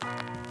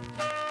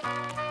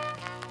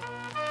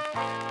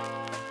Well,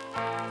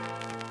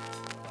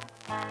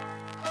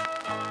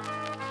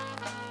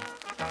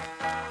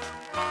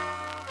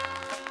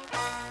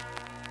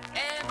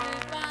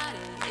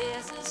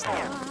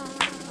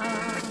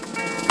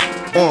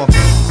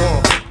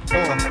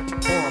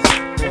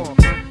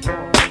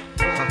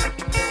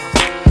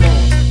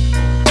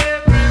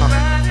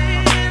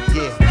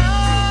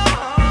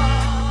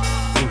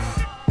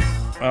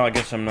 I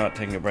guess I'm not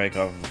taking a break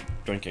off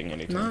drinking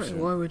anytime soon.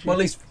 Why would you? Well, at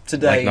least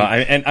today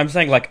and I'm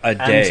saying like a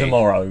day. and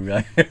tomorrow.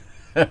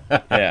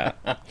 Yeah.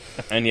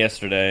 And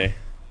yesterday.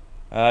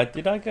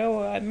 Did I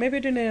go? Maybe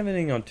I didn't have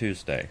anything on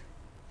Tuesday.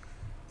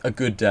 A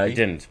good I day.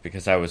 didn't,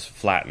 because I was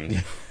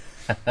flattened.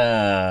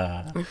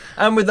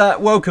 And with that,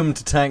 welcome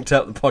to Tanked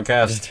Up, the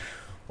podcast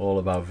all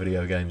about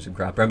video games and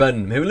crap.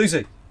 I'm here with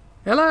Lucy.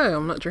 Hello,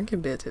 I'm not drinking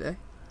beer today.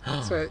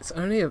 So it's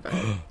only about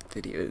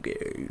video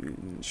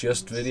games.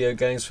 Just video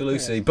games for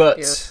Lucy. Yes, But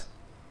yes.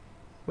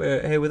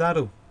 we're here with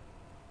Adel,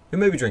 who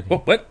may be drinking.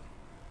 What?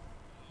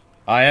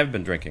 I have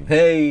been drinking.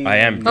 Hey! I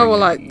am Oh,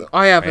 well, drinking.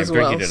 I have I am as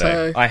well. drinking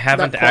today. So I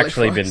haven't that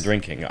actually been qualifies.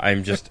 drinking.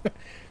 I'm just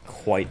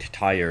quite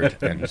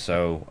tired, and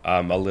so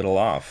I'm a little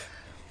off.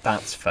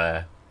 That's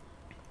fair.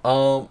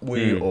 Aren't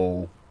we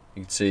all?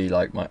 You can see,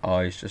 like, my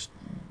eyes just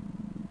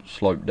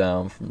slope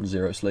down from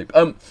zero sleep.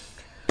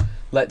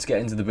 Let's get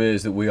into the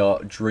beers that we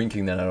are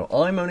drinking then.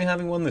 I'm only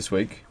having one this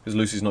week, because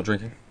Lucy's not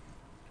drinking.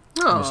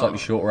 A slightly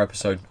shorter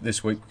episode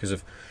this week because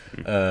of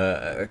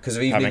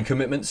evening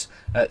commitments.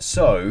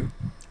 So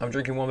I'm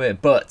drinking one beer,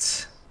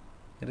 but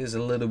it is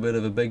a little bit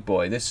of a big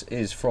boy. This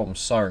is from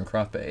Siren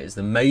Craft Beer. It's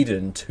the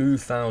Maiden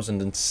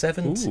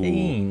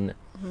 2017.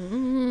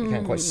 You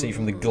can't quite see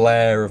from the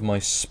glare of my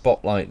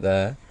spotlight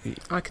there.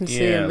 I can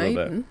see a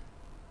maiden.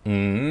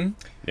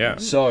 Yeah.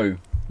 So,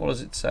 what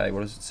does it say?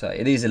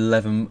 It is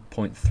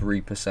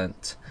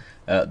 11.3%.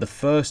 The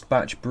first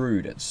batch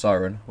brewed at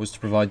Siren was to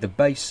provide the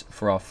base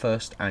for our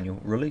first annual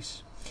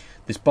release.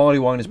 This barley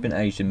wine has been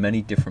aged in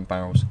many different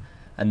barrels,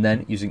 and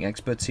then, using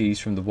expertise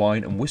from the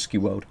wine and whiskey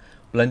world,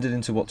 blended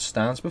into what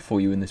stands before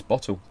you in this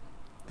bottle.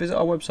 Visit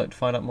our website to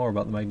find out more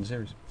about the Maiden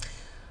series.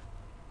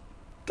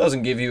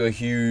 Doesn't give you a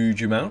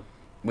huge amount,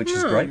 which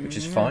is great, which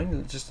is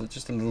fine. Just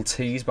a little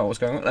tease about what's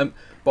going on.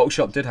 Bottle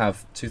Shop did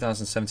have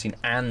 2017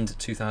 and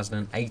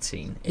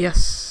 2018.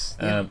 Yes.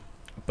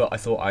 But I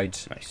thought I'd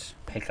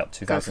pick up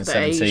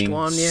 2017,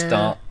 one,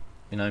 start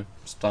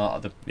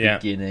at the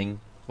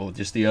beginning, or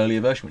just the earlier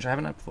version, which I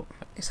haven't had before.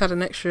 It's had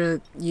an extra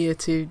year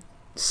to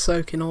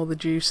soak in all the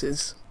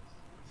juices.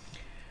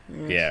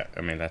 Yeah,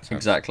 I mean, that's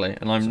exactly.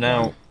 And I'm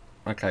now...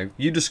 Okay,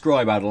 you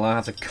describe, Adel. I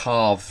have to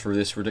carve through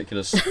this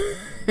ridiculous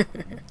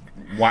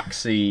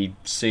waxy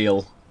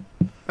seal.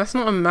 That's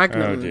not a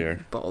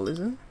Magnum bottle, is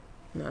it?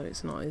 No,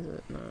 it's not, is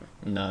it?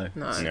 No. It's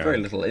No. very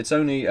little. It's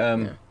only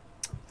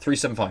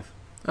 375.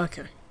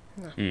 Okay.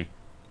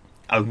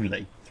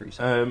 Only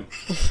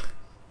 375.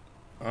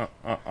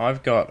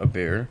 I've got a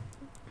beer.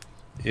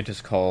 It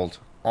is called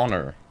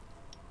Honor.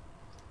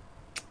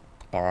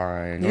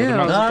 By Northern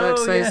I was Lights. about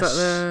to say, yes. is that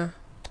the...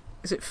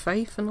 Is it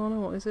Faith and Honor?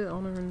 What is it?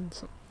 Honor and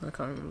something? I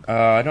can't remember.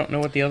 I don't know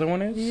what the other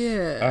one is.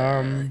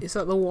 Yeah. Is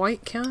that the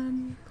white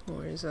can?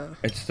 Or is that...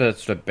 It's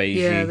the beige.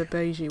 Yeah, the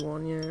beigey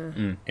one, yeah.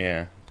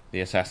 Yeah,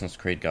 the Assassin's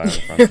Creed guy on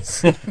the front.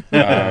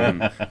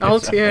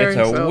 Altier it's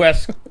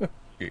himself.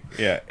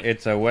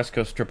 It's a West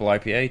Coast triple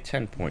IPA,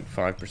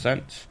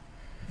 10.5%,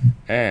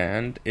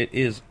 and it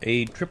is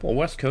a triple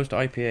West Coast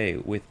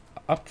IPA with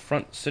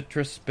upfront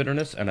citrus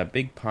bitterness and a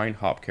big pine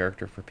hop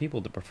character for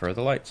people to prefer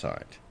the light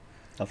side.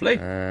 Lovely.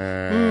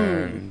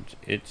 And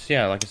it's,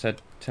 like I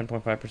said,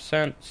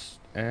 10.5%,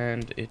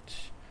 and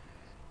it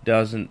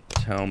doesn't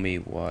tell me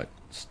what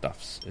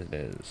stuffs it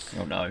is.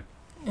 Oh no.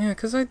 Yeah,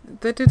 because they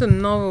did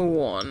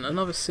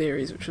another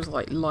series, which was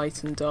like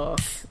light and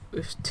dark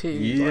with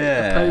two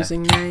like,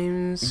 opposing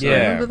names. Yeah, I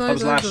remember those. That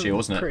was last Those year, were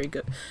wasn't it? Pretty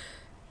good.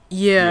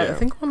 Yeah, I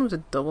think one was a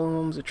double and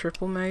one was a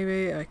triple,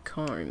 maybe. I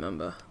can't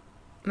remember.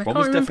 And I One can't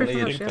was remember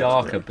definitely if a it actually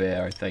darker had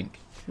beer, I think.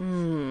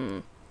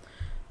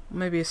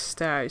 Maybe a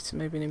stout,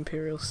 maybe an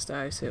imperial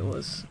stout. It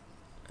was,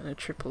 and a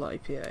triple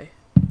IPA.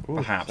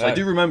 Perhaps. I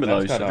do remember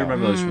those. I do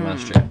remember those from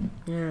last year.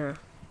 Yeah,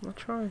 I'll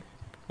try.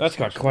 That's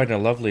got quite a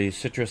lovely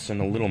citrus and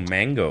a little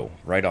mango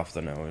right off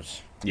the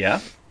nose. Yeah?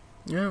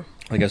 Yeah.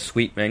 Like a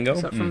sweet mango.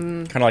 Is that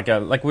from... Kind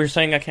of like we were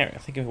saying, I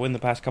think in the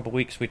past couple of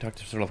weeks we talked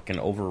to sort of like an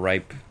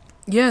overripe.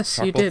 Yes,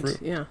 you tropical did.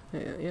 fruit.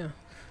 Yeah.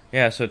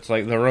 Yeah, so it's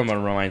like the aroma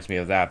reminds me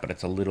of that, but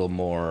it's a little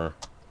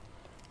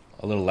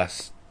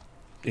less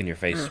in your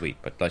face sweet,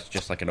 but that's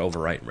just like an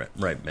overripe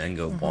ripe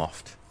mango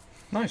waft.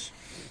 Nice.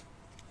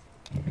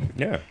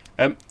 Yeah.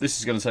 This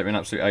is going to take me an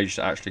absolute age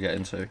to actually get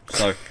into.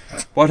 So,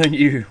 why don't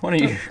you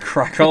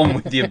crack on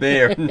with your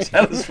beer and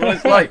tell us what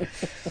it's like?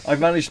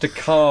 I've managed to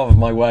carve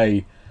my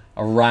way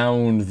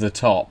around the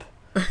top,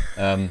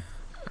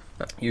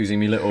 using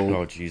my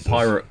little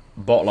pirate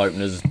bottle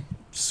opener's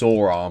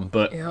saw arm,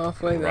 but You're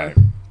halfway there.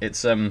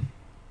 it's not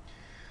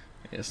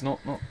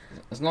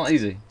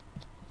easy.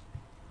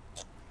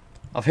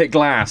 I've hit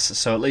glass,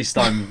 so at least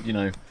I'm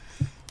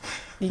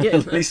You get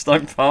at least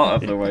I'm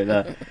part of the way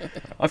there.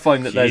 I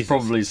find that there's Jesus.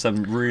 probably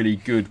some really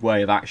good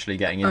way of actually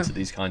getting into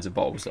these kinds of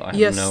bowls that I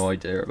have no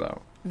idea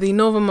about. The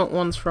Northern Monk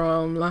ones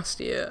from last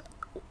year,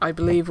 I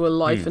believe, were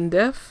Life and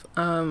Death.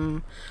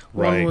 One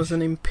Right. was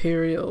an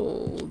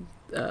Imperial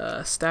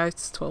Stout,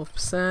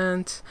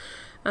 12%,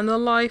 and the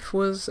Life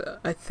was,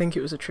 I think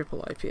it was a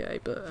triple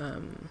IPA, but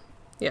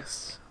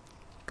yes.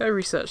 Go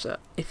research that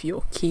if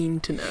you're keen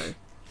to know.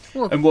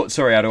 Well, And what?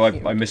 Sorry, Ado,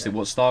 I missed it.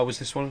 What style was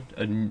this one?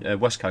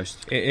 West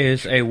Coast. It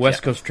is a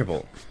West Coast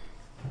triple.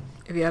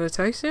 have you had a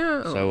taste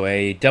yet? So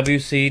a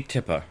WC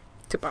Tipper.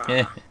 Tipper.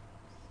 Yeah.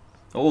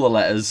 All the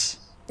letters.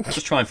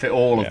 Just try and fit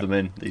all of them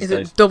in these Is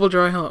days. it double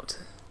dry hopped?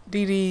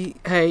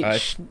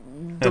 DDH,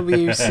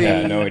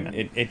 WC. No,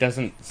 it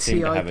doesn't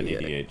seem to have a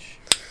TIPA. DDH.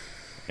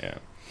 Yeah.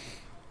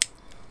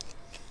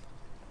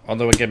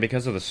 Although again,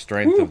 because of the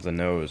strength of the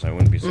nose, I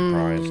wouldn't be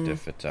surprised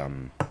if it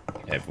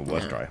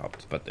was dry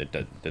hopped, but it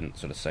didn't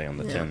sort of say on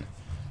the tin,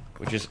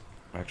 which is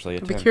actually a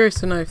I'd be 10. curious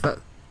to know if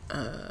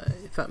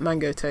that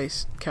mango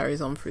taste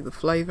carries on through the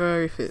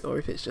flavour, if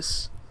it's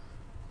just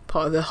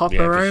part of the hop Yeah,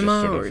 if it's just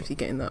aroma, sort or of- if you're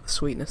getting that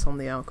sweetness on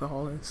the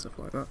alcohol and stuff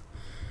like that.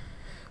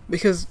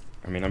 Because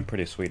I mean, I'm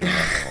pretty sweet on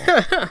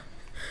alcohol.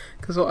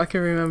 what I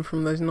can remember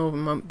from those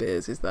Northern Monk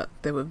beers is that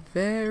they were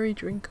very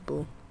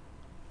drinkable,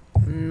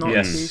 not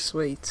Yes. too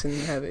sweet and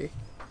heavy.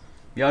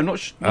 Yeah, I'm not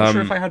sure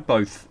if I had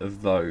both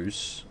of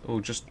those or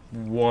just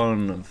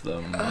one of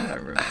them. I don't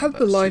remember. I had the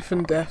That's too Life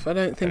and far. Death. I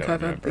don't think don't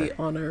I've had the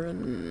remember. Honour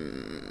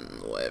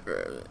and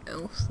whatever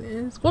else it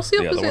is. What's the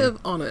The other opposite one?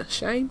 of Honour?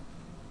 Shame?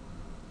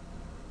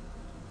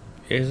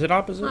 Is it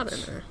opposite? I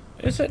don't know.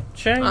 Is it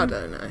shame? I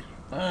don't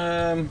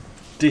know.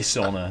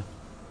 Dishonor.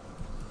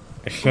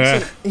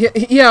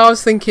 Yeah, I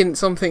was thinking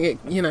something,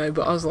 but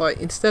I was like,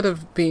 instead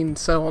of being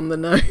so on the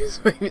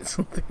nose, maybe it's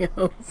something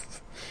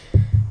else.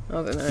 I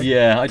don't know.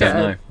 Yeah, I don't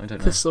Yeah. know. I don't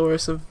know.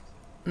 Thesaurus of...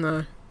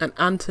 No. An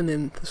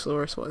antonym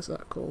thesaurus, what is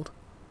that called?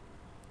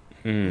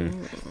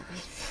 Hmm.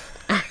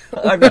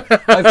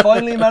 I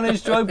finally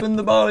managed to open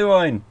the barley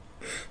wine.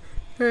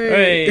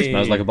 Hey. It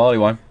smells like a barley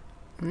wine.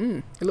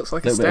 It looks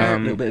like A a little bit,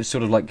 stout. little bit of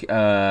sort of like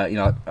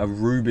a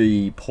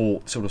ruby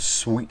port sort of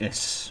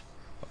sweetness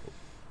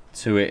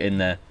to it in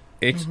there.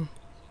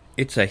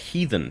 It's a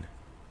heathen.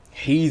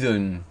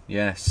 Heathen,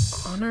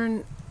 yes. Honour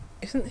and...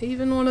 Isn't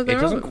even one of It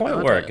their doesn't own? quite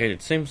I work. don't-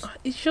 It seems. Are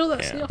you sure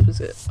that's the Yeah.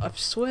 opposite? I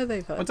swear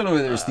they've had... I don't know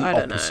whether it's the I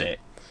don't know. opposite.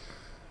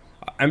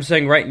 I'm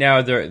saying right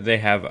now they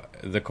have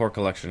the core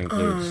collection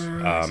includes.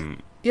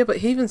 Yeah, but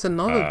Heathen's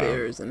another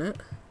beer, isn't it?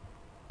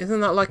 Isn't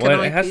that like Well,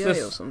 an it has IPA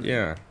this. or something?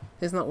 Yeah,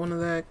 Isn't that one of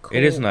their core,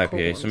 it is an core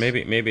IPA. So ones?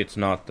 maybe it's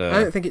not the.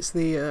 I don't think it's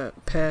the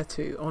pair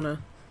to Honour.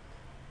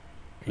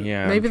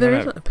 Yeah, Maybe there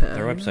isn't a pair.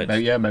 Their website.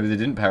 Maybe they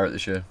didn't pair it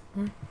this year.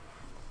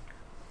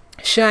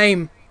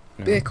 Shame.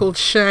 No. Beer called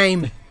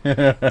Shame.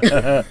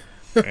 Yeah.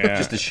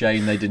 Just a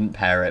shame they didn't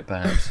pair it,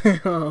 perhaps.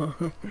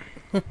 Oh.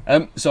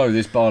 So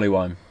this barley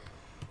wine,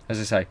 as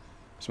I say,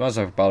 smells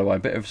like a barley wine. A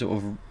bit of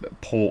sort of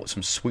port,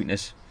 some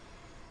sweetness,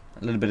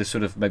 a little bit of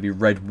sort of maybe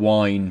red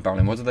wine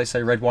barrel. What did they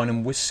say? Red wine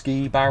and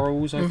whiskey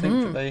barrels. I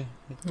think that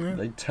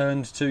they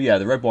turned to. Yeah,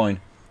 the red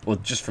wine. Well,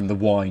 just from the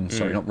wine.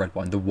 Sorry, not red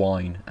wine. The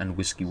wine and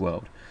whiskey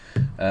world.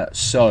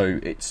 So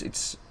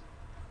it's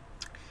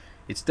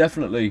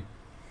definitely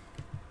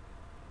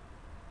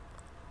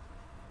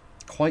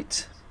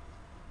quite.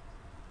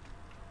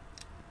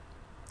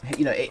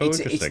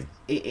 Interesting.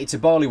 It's a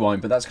barley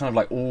wine, but that's kind of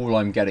like all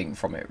I'm getting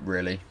from it,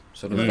 really.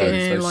 Sort of Yeah,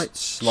 those like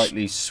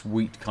slightly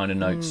sweet kind of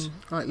notes.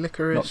 Like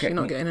licorice. Not You're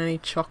not getting- getting any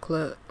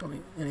chocolate or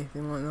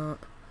anything like that.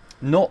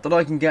 Not that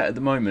I can get at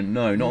the moment.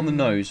 No, not on the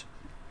nose.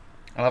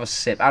 I'll have a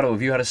sip. Adol,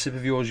 have you had a sip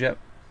of yours yet?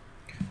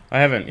 I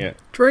haven't yet.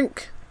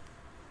 Drink,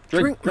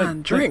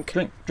 man, drink.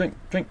 Drink.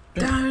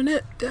 Down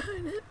it.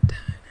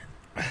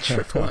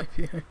 Triple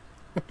IPA.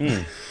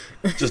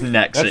 Just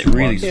necks That's it.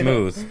 really once.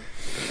 smooth.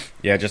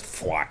 Yeah, just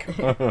thwack.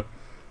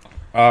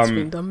 It's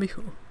been done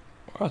before.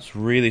 That's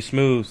really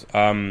smooth.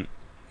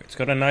 It's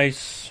got a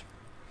nice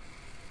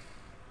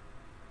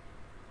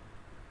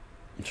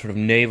sort of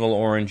navel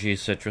orangey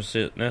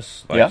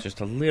citrusness, like Yeah. just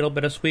a little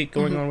bit of sweet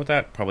going on with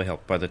that. Probably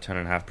helped by the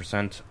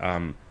 10.5%.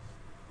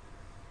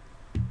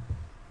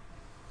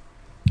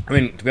 I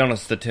mean, to be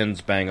honest, the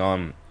tin's bang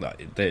on.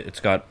 It's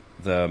got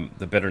the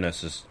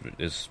bitterness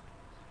is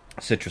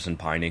citrus and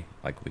piney.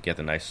 Like we get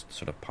the nice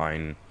sort of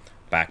pine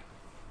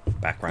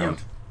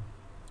background.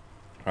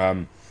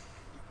 Well,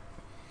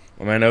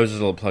 my nose is a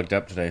little plugged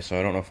up today, so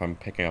I don't know if I'm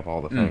picking up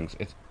all the things.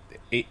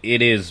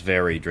 It is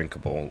very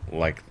drinkable,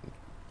 like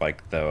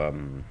the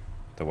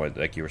one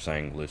like you were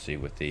saying, Lucy,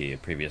 with the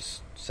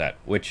previous set.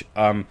 Which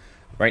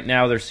right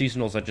now their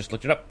seasonals. I just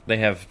looked it up. They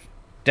have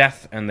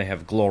Death and they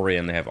have Glory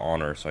and they have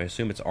Honor. So I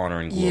assume it's Honor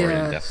and Glory,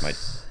 and Death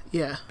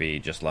might be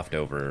just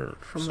leftover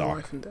From the stock.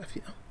 Life and Death,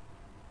 yeah.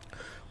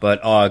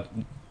 But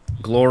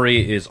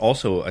Glory is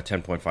also a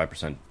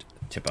 10.5%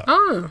 tipper.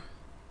 Oh,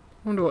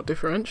 wonder what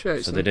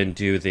differentiates So them. they didn't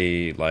do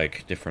the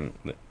different.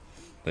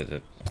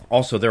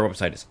 Also, their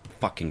website is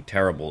fucking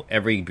terrible.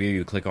 Every beer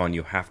you click on,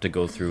 you have to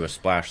go through a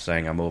splash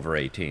saying I'm over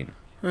 18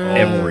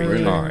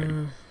 every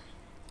time.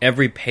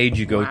 every page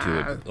you go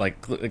Wow.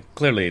 to,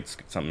 clearly it's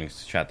something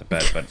to chat the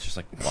bed, but it's just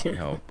like, what?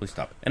 No, please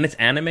stop. And it's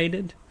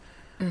animated.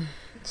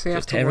 So you have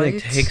Just to everything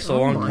wait. takes a Oh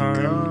long my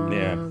time.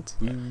 Yeah.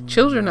 God.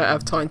 Children don't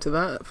have time for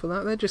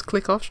that. They just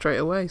click off straight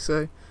away.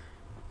 So,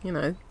 you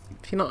know,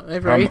 if you're not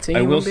over 18, I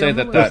you will won't be say on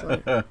the that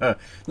website.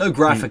 No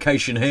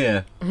gratification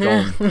here.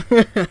 Gone.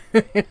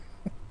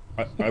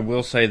 I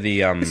will say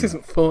the This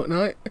isn't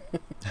Fortnite.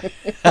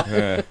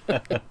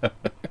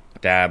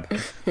 dab.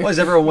 Why is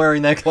everyone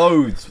wearing their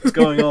clothes? What's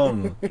going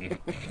on?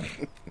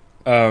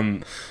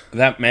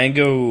 That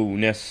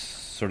mango-ness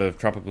sort of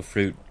tropical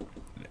fruit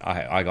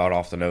I got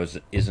off the nose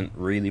isn't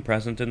really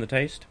present in the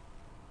taste.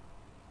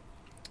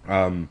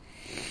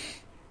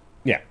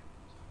 Yeah.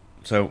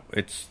 So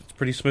it's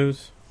pretty smooth.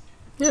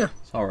 Yeah,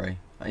 Sorry,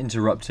 I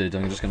interrupted.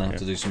 I'm just going to have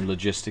to do some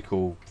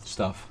logistical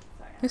stuff.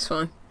 it's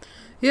fine.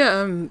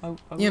 Yeah,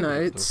 you know,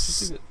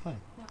 it's.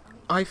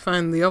 I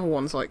found the other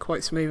ones like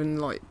quite smooth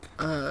and like.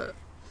 I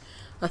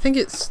think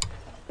it's.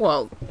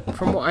 Well,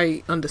 from what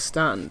I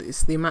understand,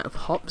 it's the amount of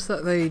hops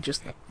that they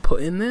just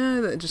put in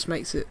there that just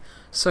makes it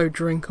so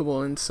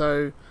drinkable and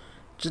so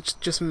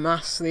just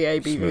masks the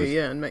ABV, Smooth.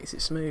 yeah, and makes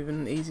it smooth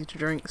and easy to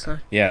drink. So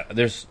Yeah,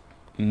 there's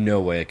no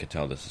way I could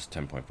tell this is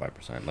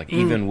 10.5%. Like,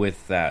 even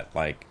with that,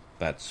 like,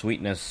 that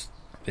sweetness,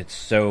 it's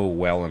so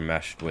well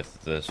enmeshed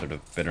with the sort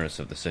of bitterness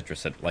of the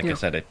citrus that, like I Yeah.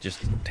 said, it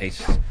just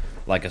tastes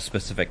like a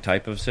specific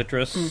type of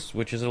citrus,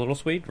 which is a little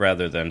sweet,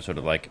 rather than sort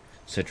of like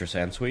citrus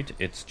and sweet.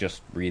 It's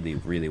just really,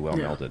 really well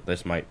Yeah. melded.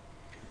 This might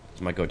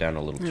go down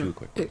a little too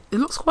quickly. it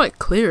looks quite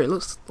clear. It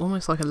looks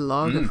almost like a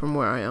lager from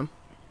where I am.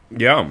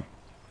 Yeah,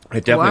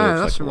 it definitely Wow,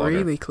 looks that's like a lager.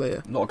 really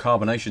clear. A lot of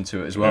carbonation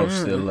to it as well.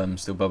 Yeah.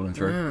 Still bubbling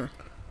through.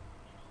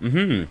 Yeah.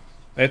 Mm-hmm.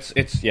 It's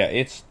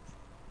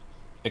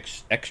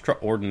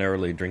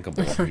extraordinarily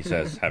drinkable. He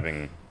says,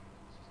 having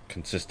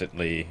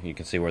consistently, you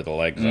can see where the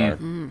legs are.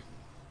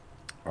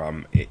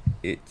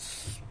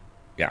 It's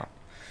yeah.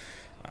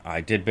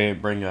 I did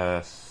bring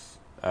an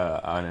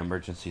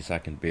emergency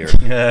second beer,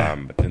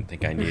 but didn't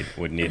think I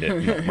would need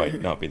it. That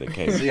might not be the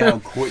case. See how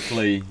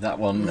quickly that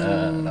one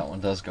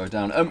does go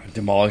down.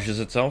 Demolishes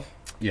itself.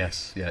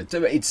 Yes, yeah.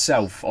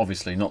 Itself,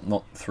 obviously,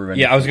 not through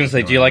any. Yeah, I was gonna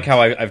say, do you like how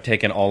I? I've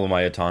taken all of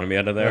my autonomy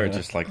out of there? It's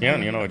just like, yeah,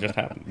 you know, it just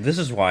happened. This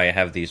is why I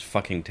have these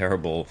fucking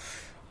terrible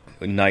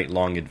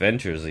night-long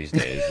adventures these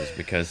days, is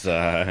because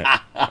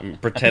I'm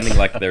pretending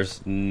like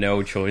there's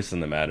no choice in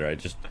the matter.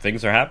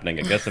 Things are happening.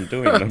 I guess I'm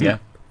doing them. Yeah,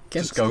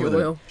 Against just go your with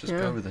will. it. Just Yeah.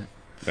 go with it.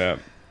 Yeah.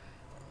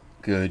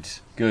 Good.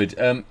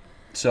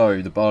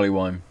 So the barley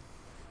wine.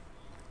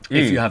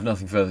 If Mm. you have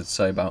nothing further to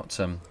say about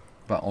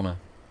Honor,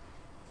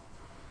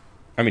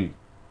 I mean,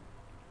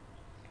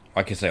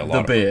 I could say a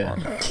lot. The beer.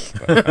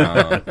 About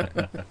Honor,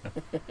 but,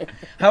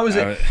 how is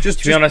it?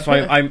 to be honest,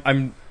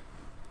 I'm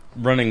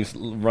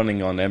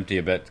running on empty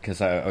a bit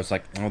because I was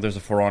like, oh, there's a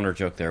For Honor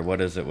joke there. What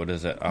is it? Or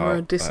Oh,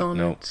 a Dishonored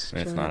no, it's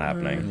joke, not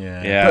happening.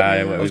 Yeah. Yeah, But I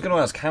I was going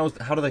to ask how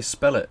do they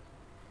spell it?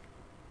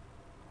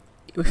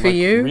 For like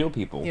you, real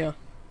people. yeah,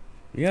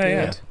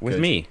 Yeah. Good. With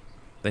Good. me.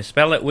 They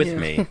spell it with Yeah.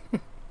 me.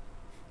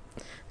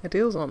 a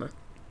deal's on it.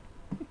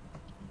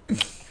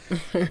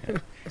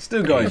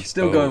 Still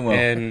going well.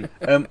 N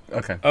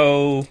Okay.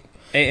 O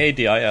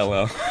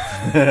AADILL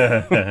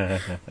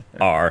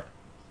R.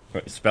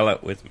 Spell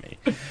it with me.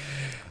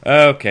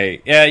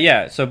 Okay.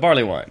 Yeah. So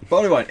barley wine.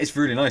 Barley wine, it's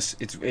really nice.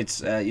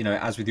 It's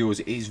as with yours,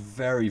 it is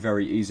very,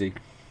 very easy.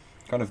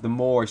 Kind of the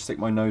more I stick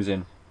my nose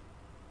in,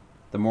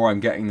 the more I'm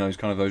getting those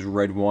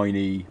red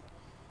winey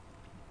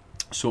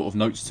sort of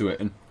notes to it.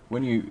 And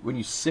when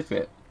you sip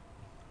it,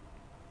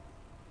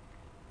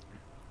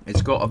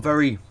 it's got a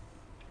very,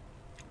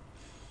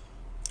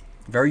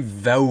 very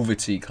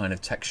velvety kind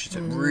of texture to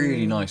it.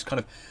 Really nice. Kind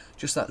of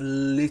just that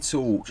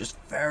little, just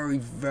very,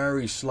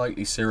 very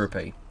slightly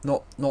syrupy.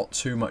 Not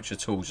too much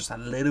at all. Just that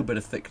little bit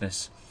of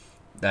thickness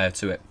there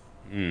to it.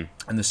 Mm.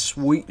 And the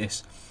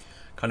sweetness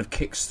kind of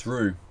kicks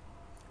through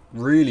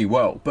really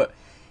well, but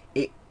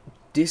it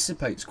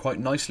dissipates quite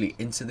nicely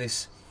into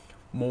this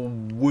more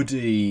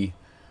woody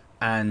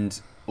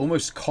and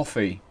almost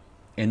coffee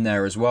in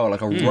there as well,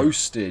 like a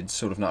roasted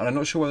sort of nut. And I'm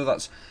not sure whether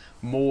that's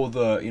more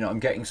I'm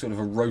getting sort of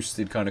a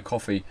roasted kind of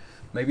coffee.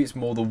 Maybe it's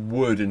more the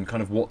wood and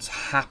kind of what's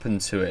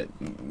happened to it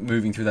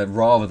moving through there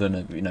rather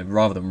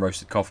than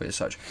roasted coffee as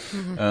such.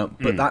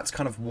 But that's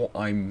kind of what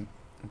I'm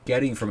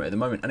getting from it at the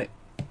moment, and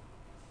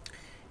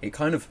it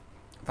kind of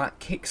that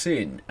kicks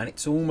in, and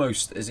it's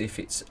almost as if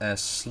it's a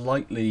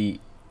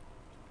slightly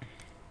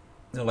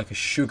like a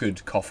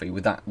sugared coffee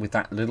with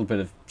that little bit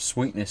of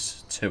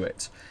sweetness to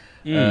it.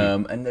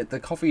 And the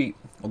coffee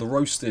or the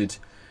roasted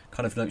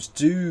kind of notes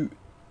do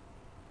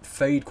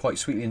fade quite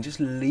sweetly and just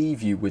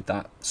leave you with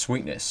that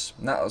sweetness.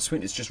 And that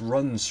sweetness just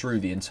runs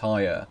through the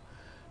entire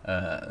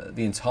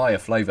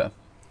flavour.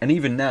 And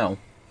even now,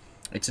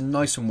 it's a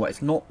nice and wet.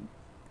 It's not.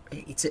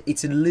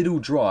 It's a little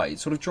dry.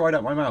 It's sort of dried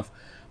out my mouth,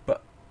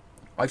 but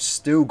I've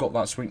still got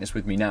that sweetness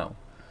with me now.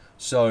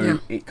 So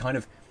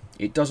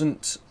it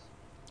doesn't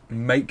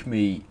make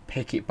me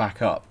pick it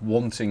back up,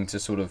 wanting to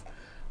sort of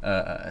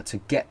to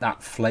get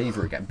that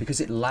flavour again,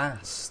 because it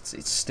lasts.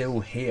 It's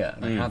still here.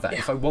 And I have that. Yeah.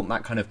 If I want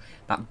that kind of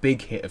that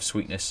big hit of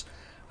sweetness,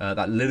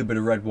 that little bit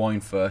of red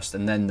wine first,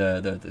 and then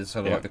the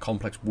sort of like the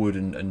complex wood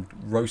and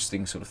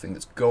roasting sort of thing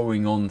that's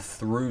going on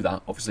through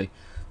that. Obviously,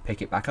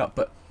 pick it back up,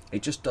 but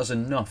it just does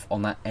enough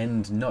on that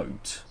end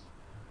note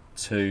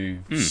to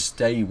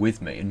stay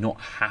with me and not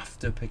have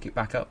to pick it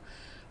back up.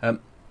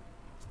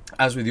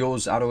 As with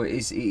yours, Ado,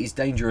 it is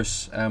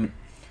dangerous.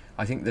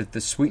 I think that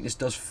the sweetness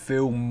does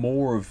feel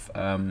more of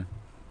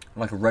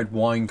like a red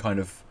wine kind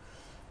of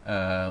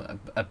a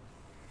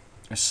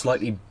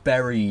slightly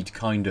buried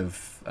kind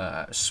of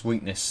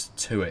sweetness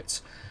to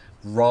it,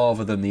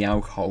 rather than the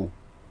alcohol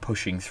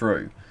pushing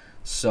through.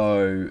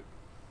 So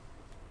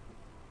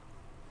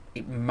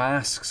it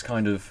masks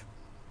kind of,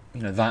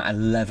 that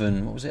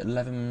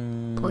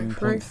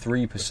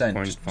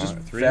 11.3%, just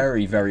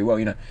very, very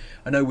well.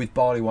 I know with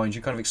barley wines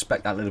you kind of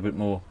expect that little bit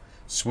more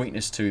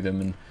sweetness to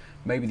them, and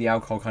maybe the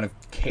alcohol kind of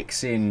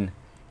kicks in,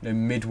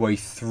 midway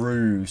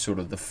through sort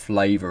of the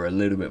flavour a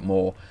little bit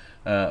more.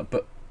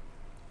 But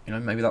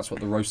maybe that's what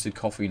the roasted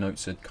coffee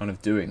notes are kind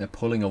of doing. They're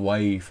pulling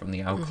away from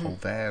the alcohol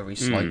very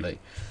slightly,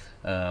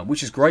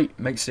 which is great.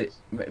 Makes it,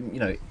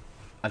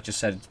 I've just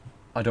said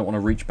I don't want to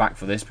reach back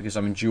for this because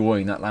I'm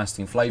enjoying that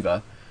lasting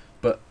flavour.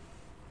 But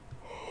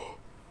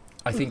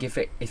I think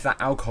if that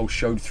alcohol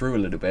showed through a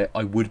little bit,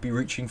 I would be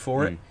reaching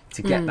for it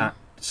to get that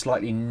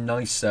slightly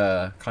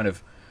nicer kind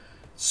of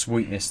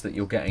sweetness that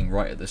you're getting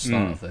right at the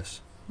start of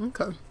this.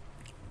 Okay.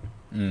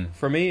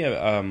 For me,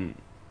 having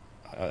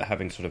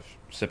sort of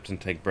sipped and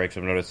take breaks,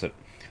 I've noticed that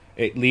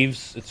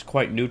it's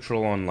quite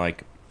neutral on,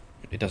 like,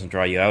 it doesn't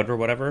dry you out or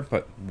whatever,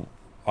 but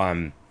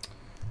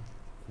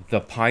the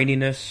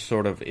pininess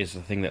sort of is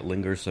the thing that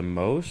lingers the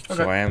most.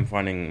 Okay. So I am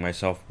finding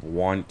myself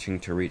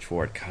wanting to reach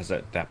for it because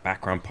that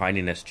background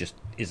pininess just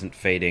isn't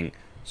fading.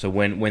 So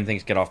when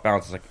things get off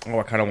balance, it's like,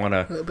 I kind of want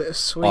to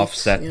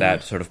offset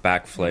that sort of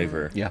back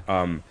flavor. Yeah.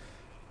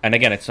 And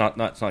again, it's not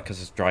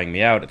because it's drying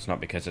me out. It's not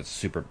because it's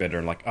super bitter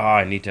and like,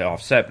 I need to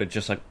offset. But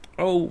just like,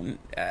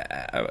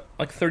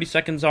 like 30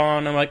 seconds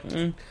on, I'm like,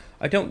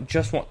 I don't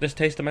just want this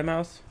taste in my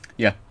mouth.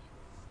 Yeah.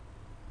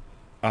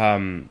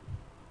 Yeah,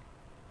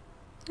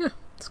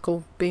 it's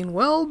called being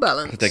well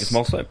balanced. Take a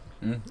small sip.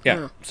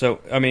 Yeah. So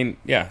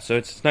so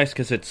it's nice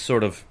because it's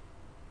sort of,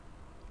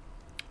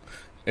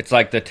 it's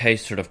like the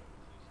taste sort of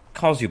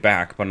calls you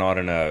back, but not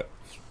in a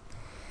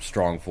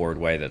strong forward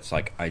way. That's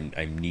like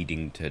I'm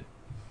needing to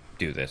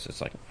do this. It's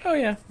like,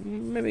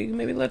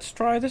 maybe let's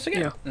try this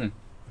again. Yeah.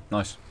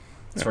 Nice.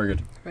 That's very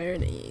good. Very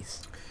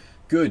nice.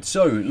 Good.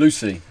 So,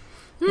 Lucy,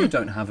 you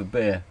don't have a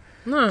beer.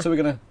 No. So we're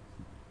going to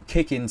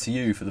kick into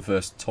you for the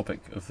first topic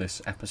of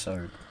this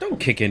episode. Don't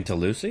kick into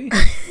Lucy.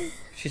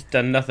 She's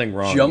done nothing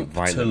wrong. Jump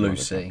to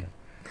Lucy.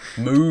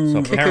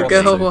 Move. Kick a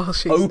girl while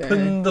she's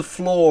Open the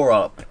floor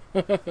up.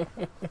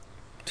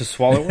 To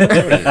swallow her?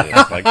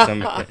 It's like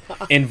some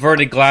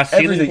inverted glass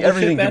ceiling.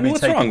 Everything can be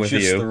What's taken wrong with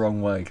just you? the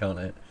wrong way, can't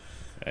it?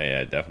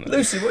 Yeah, definitely.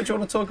 Lucy, what do you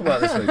want to talk about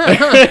this week?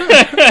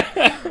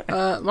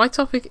 My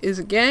topic is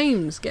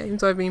games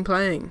I've been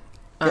playing.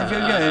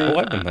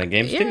 I've been playing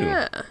games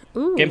too.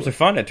 Ooh. Games are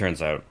fun, it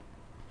turns out.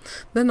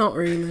 They're not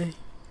really.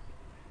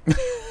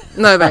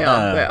 No, they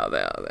are. They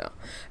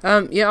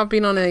are. I've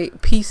been on a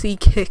PC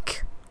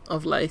kick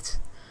of late.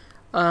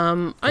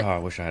 I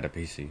wish I had a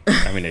PC.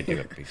 I mean, I do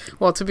have a PC.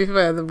 Well, to be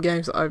fair, the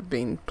games that I've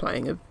been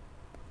playing are,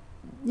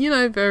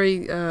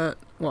 very,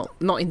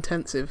 not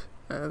intensive.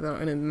 They're not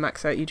going to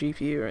max out your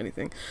GPU or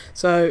anything.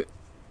 So,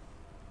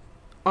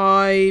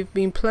 I've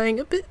been playing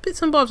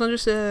bits and bobs. I'll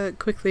just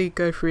quickly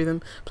go through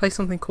them. Play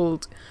something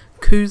called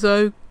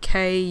Kuso,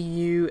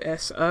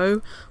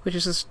 Kuso, which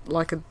is just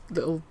like a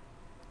little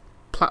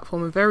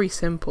platformer, very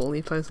simple.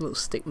 You play as a little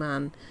stick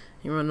man.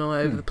 You run all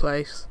over the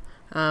place.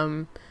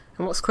 And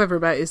what's clever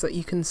about it is that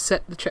you can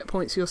set the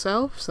checkpoints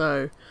yourself.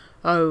 So,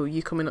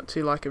 you're coming up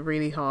to like a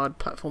really hard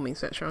platforming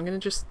section. I'm going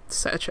to just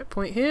set a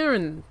checkpoint here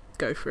and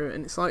go through it.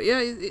 And it's like,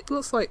 it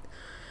looks like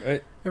a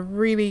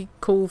really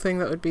cool thing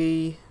that would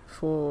be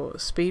for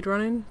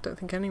speedrunning. Don't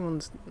think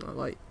anyone's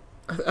like...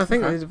 I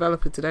think the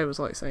developer today was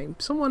like saying,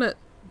 someone at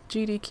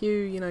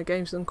GDQ,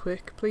 Games Done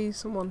Quick, please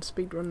someone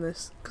speedrun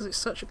this, because it's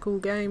such a cool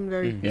game,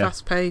 very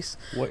fast paced,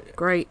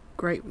 great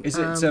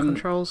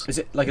controls. Is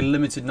it like a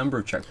limited number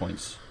of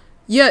checkpoints?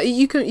 Yeah,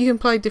 you can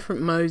play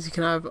different modes. You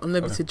can have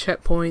unlimited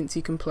checkpoints.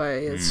 You can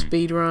play a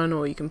speedrun,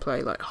 or you can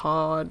play like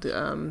hard,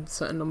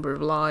 certain number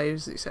of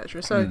lives,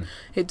 etc. So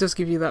it does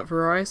give you that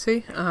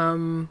variety.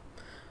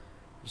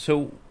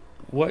 So,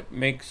 what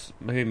makes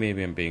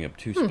maybe I'm being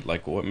obtuse? But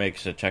like, what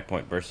makes a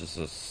checkpoint versus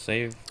a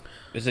save?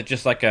 Is it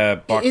just like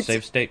a box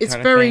save state? It's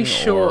kind very of thing,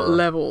 short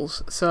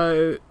levels.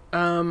 So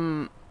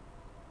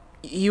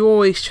you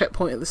always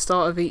checkpoint at the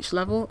start of each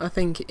level. I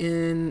think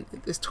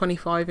there's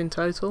 25 in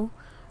total.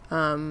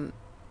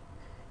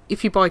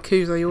 If you buy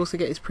Kuso, you also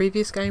get his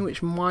previous game,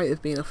 which might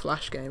have been a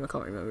Flash game. I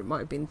can't remember. It might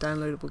have been a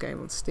downloadable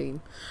game on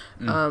Steam.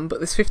 But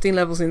there's 15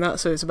 levels in that,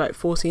 so it's about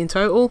 40 in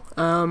total,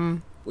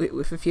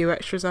 with a few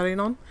extras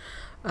adding on.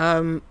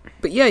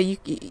 But yeah,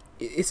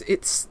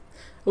 it's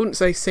wouldn't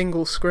say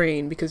single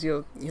screen because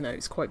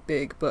it's quite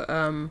big, but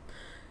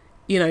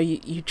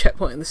you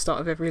checkpoint at the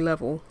start of every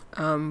level,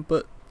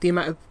 but the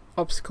amount of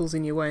obstacles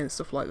in your way and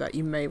stuff like that,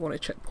 you may want to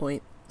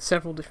checkpoint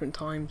several different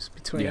times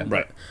between. Yeah.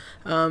 Right.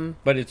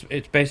 But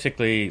it's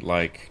basically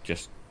like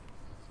just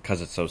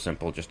because it's so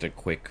simple, just a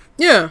quick.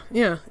 Yeah.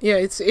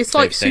 It's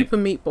like state. Super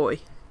Meat Boy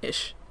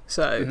ish.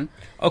 So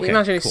Okay.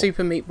 imagine if cool.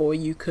 Super Meat Boy,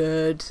 you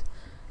could,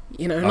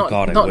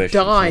 God, I not wish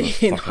die.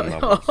 it was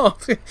so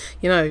fucking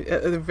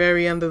At the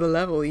very end of the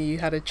level, you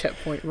had a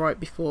checkpoint right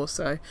before.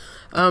 So,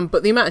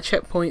 but the amount of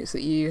checkpoints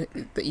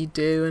that you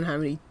do and how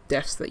many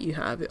deaths that you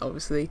have, it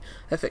obviously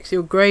affects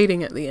your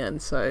grading at the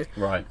end. So,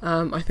 Right.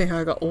 I think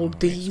I got all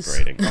D's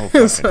Grading.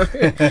 Oh, so,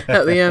 fucking.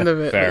 at the end of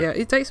it. Fair. But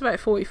yeah, it takes about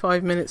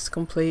 45 minutes to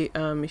complete.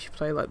 If you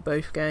play like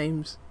both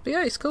games. But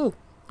yeah, it's cool.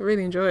 I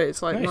really enjoy it.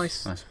 It's like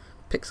nice.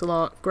 Pixel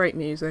art, great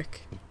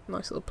music,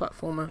 nice little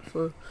platformer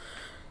for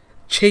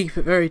cheap,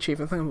 very cheap.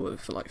 I think I bought it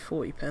for like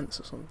 40 pence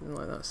or something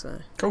like that. So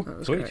Cool. that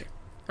was Sweet.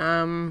 great.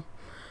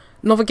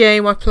 Another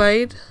game I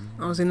played.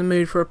 I was in the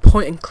mood for a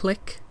point and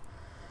click.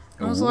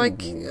 I was like,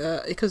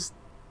 because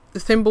the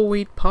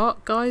Thimbleweed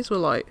Park guys were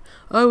like,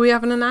 "Oh, we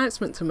have an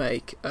announcement to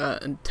make,"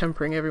 and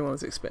tempering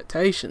everyone's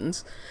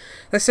expectations.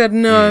 They said,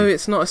 "No,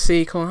 it's not a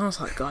sequel." And I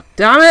was like, "God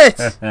damn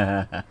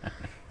it!"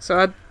 So I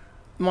had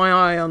my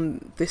eye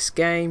on this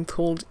game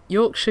called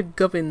Yorkshire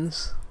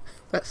Gubbins.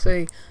 That's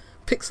a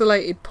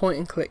pixelated point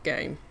and click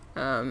game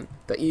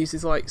that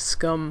uses like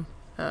scum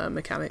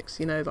mechanics,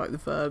 like the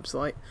verbs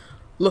like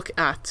look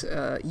at,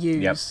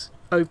 use,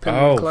 open,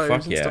 Oh, close,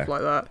 fuck and yeah. stuff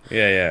like that.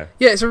 Yeah.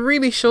 Yeah, it's a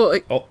really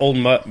short. Old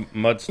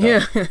mud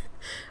stuff. Yeah.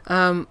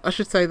 I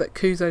should say that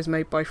Kuzo's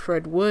made by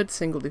Fred Wood,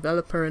 single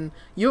developer, and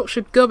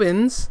Yorkshire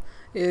Gubbins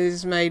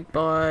is made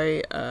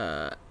by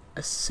a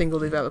single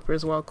developer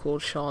as well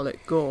called Charlotte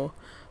Gore.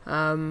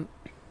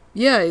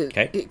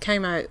 It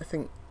came out I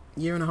think a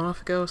year and a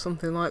half ago or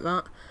something like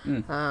that.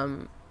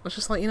 I was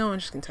just like, I'm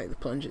just gonna take the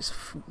plunge. It's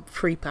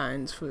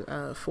 £3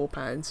 for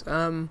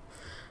 £4.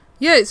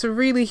 It's a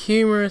really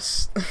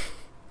humorous,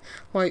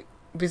 like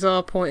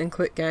bizarre point and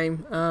click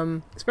game.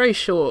 It's very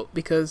short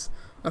because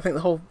I think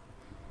the whole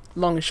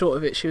long and short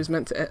of it, she was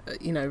meant to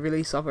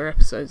release other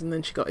episodes, and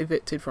then she got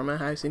evicted from her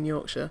house in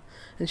Yorkshire,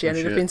 and she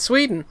ended up in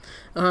Sweden,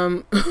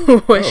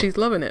 where she's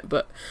loving it.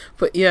 But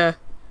yeah,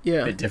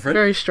 bit different,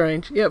 very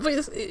strange. Yeah, but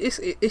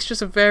it's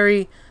just a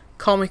very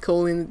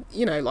comical in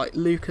like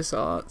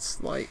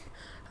LucasArts, like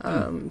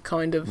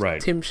kind of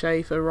right. Tim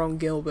Schafer, Ron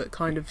Gilbert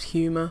kind of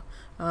humour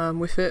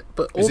with it,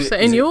 but also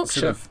in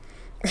Yorkshire.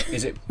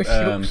 Is it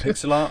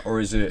pixel art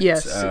or is it?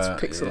 Yes, it's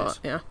pixel art.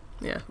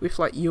 Yeah, with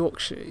like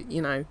Yorkshire,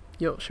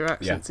 Yorkshire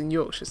accents and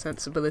Yorkshire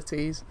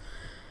sensibilities,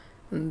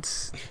 and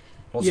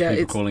lots of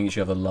people calling each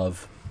other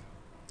love.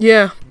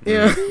 Yeah,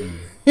 yeah,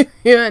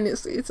 and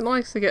it's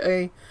nice to get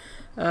a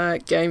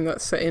game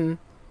that's set in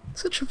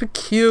such a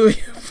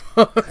peculiar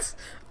part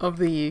of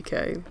the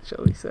UK,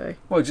 shall we say?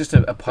 Well, just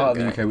a part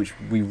of the UK which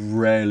we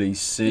rarely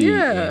see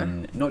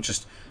in not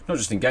just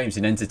in games,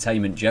 in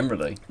entertainment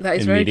generally. That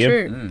is in very media.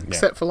 true,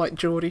 except for like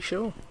Geordie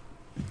Shore,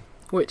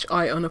 which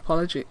I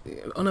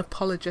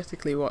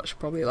unapologetically watched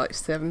probably like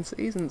 7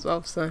 seasons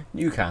of. So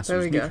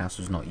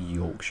Newcastle's not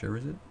Yorkshire,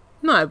 is it?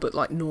 No, but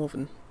like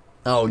Northern.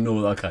 Oh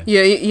no, okay.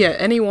 Yeah.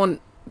 Anyone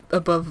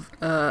above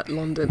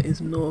London is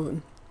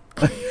Northern.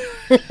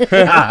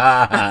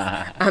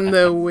 And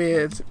they're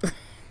weird.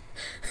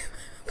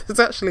 There's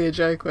actually a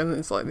joke when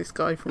it's like this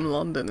guy from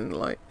London and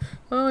like,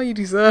 oh, you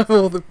deserve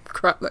all the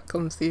crap that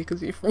comes to you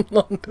because you're from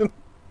London.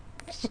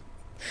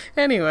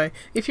 Anyway,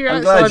 if you're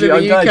outside of the UK,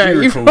 I'm glad you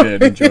recalled it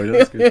and enjoyed it.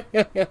 That's good.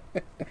 Yeah.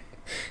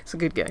 It's a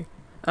good game.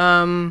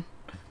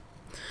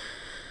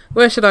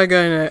 Where should I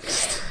go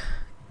next?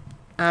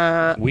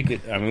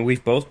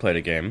 We've both played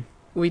a game.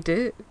 We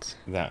did.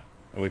 That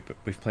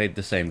we've played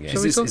the same game.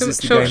 Is this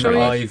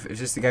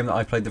the game that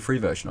I played the free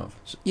version of?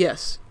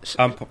 Yes.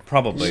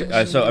 Probably.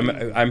 So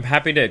I'm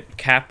happy to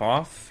cap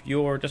off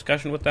your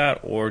discussion with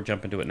that, or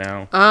jump into it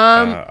now.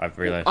 I've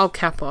realized I'll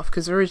cap off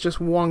because there is just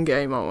one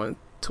game I want to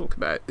talk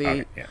about.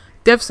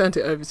 Dev sent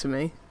it over to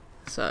me,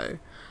 so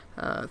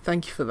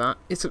thank you for that.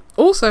 It's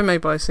also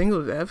made by a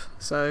single dev,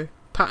 so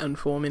pattern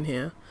forming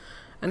here,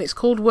 and it's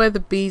called Where the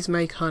Bees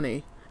Make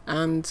Honey.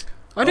 And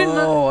I didn't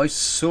know. Oh, I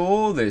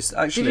saw this.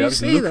 Actually, I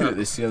was looking at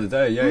this the other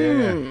day.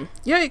 Yeah.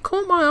 Yeah, it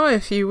caught my eye a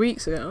few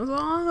weeks ago. I was like,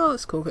 oh,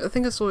 that's cool. I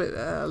think I saw it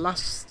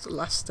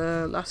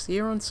last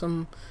year on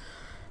some.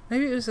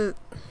 Maybe it was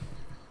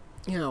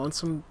on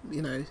some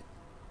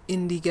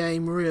indie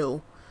game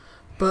reel.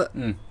 But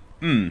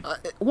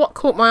what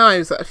caught my eye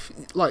was that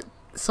like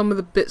some of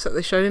the bits that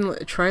they showed in like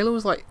the trailer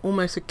was like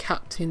almost a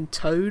Captain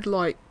Toad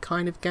like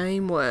kind of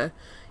game where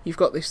you've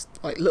got this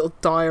like little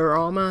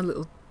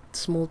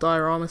small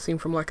diorama seen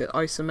from like an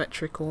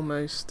isometric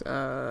almost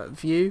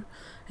view,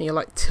 and you're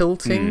like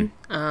tilting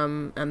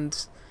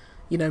and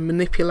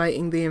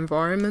manipulating the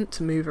environment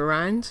to move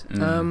around.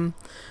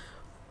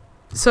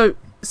 So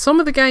some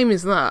of the game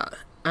is that,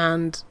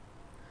 and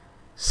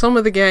some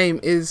of the game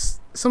is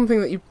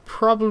something that you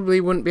probably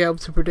wouldn't be able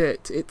to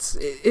predict.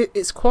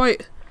 It's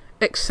quite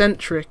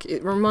eccentric.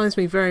 It reminds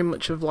me very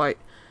much of like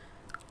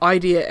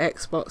Idea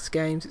Xbox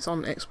games. It's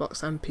on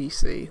Xbox and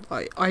PC.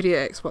 Like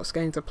Idea Xbox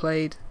games I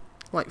played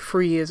like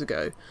 3 years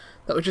ago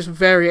that were just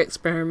very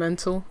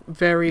experimental,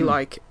 very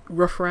like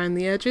rough around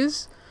the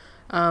edges,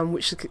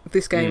 which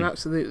this game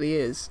absolutely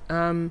is.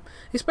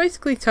 It's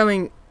basically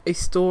telling a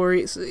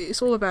story.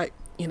 It's all about,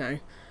 you know,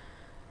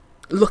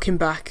 looking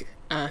back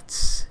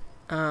at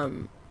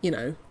you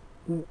know,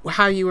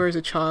 how you were as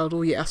a child,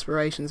 all your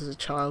aspirations as a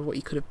child, what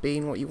you could have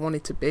been, what you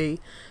wanted to be.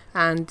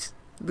 And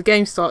the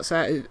game starts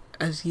out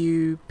as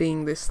you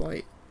being this,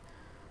 like,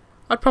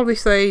 I'd probably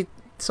say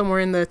somewhere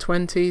in their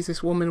 20s,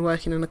 this woman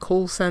working in a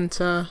call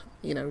centre.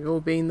 You know, we've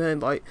all been there,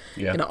 like,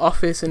 in an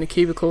office, in a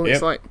cubicle, and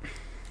it's like,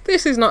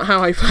 this is not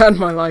how I found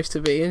my life to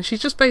be. And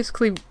she's just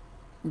basically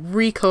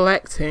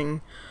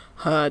recollecting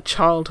her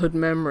childhood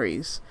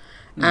memories.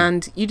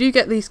 And you do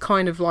get these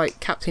kind of, like,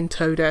 Captain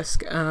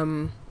Toad-esque,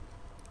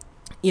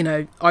 you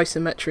know,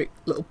 isometric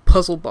little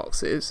puzzle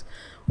boxes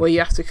where you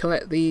have to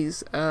collect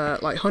these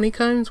like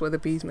honeycombs where the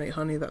bees make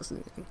honey. There's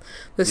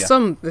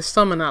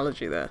some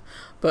analogy there,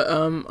 but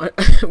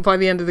by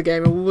the end of the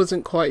game I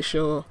wasn't quite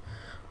sure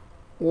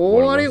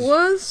what it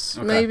was.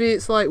 Okay. Maybe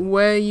it's like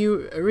where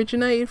you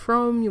originated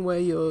from, where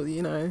you're,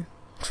 you know,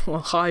 well,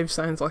 hive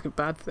sounds like a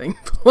bad thing,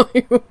 but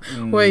like,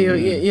 where you're,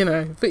 you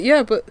know, but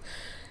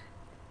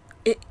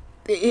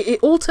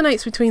it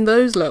alternates between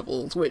those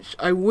levels, which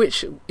I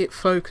wish it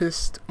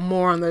focused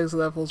more on those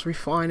levels,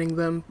 refining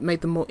them, made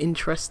them more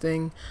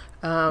interesting,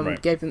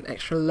 gave them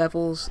extra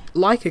levels,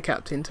 like a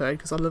Captain Toad,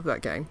 because I love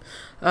that game.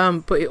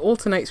 But it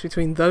alternates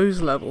between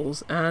those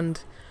levels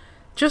and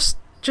just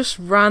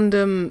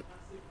random.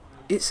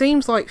 It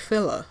seems like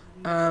filler.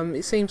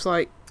 It seems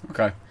like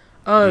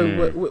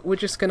we're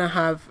just gonna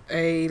have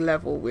a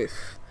level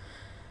with,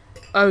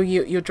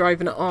 you're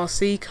driving an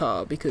RC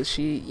car because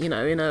she, you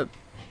know, in a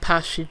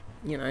past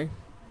you know,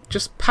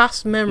 just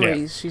past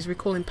memories. She's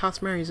recalling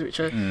past memories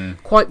which are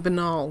quite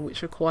banal,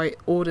 which are quite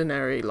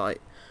ordinary, like,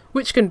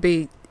 which can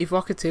be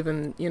evocative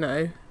and, you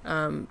know,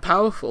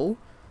 powerful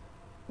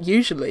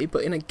usually,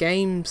 but in a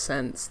game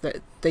sense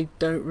that they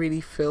don't really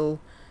fill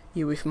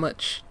you with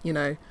much, you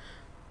know,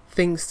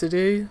 things to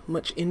do,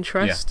 much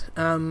interest.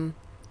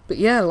 But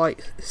yeah,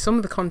 like some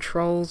of the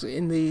controls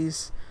in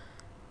these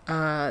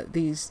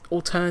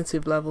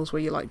alternative levels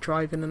where you're like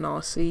driving an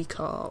RC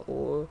car,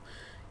 or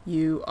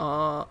you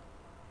are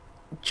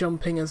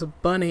jumping as a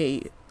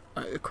bunny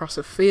across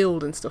a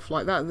field and stuff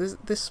like that.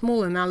 There's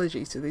small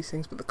analogies to these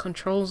things, but the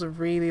controls are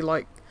really,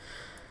 like,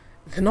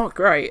 they're not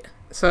great.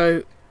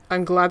 So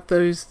I'm glad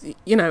those,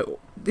 you know,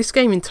 this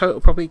game in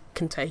total probably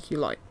can take you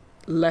like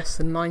less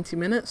than 90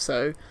 minutes,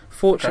 so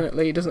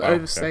fortunately it doesn't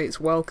overstay its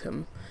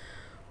welcome.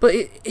 But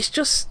it's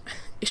just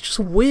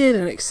weird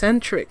and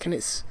eccentric, and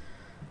it's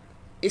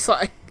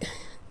like,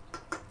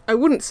 I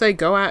wouldn't say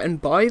go out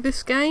and buy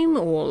this game,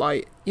 or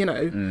like, you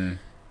know,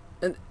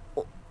 and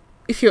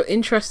if you're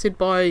interested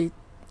by,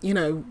 you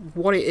know,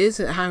 what it is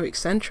and how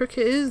eccentric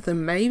it is,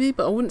 then maybe,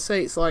 but I wouldn't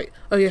say it's like,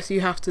 oh yes, you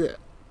have to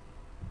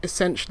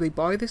essentially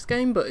buy this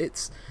game. But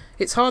it's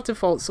hard to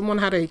fault. Someone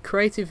had a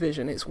creative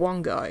vision. It's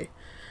one guy,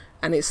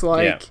 and it's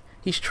like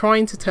he's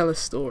trying to tell a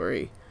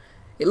story.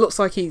 It looks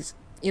like he's,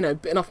 you know,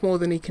 bitten off more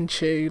than he can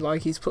chew.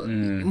 Like he's put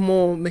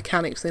more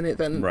mechanics in it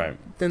than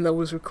there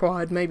was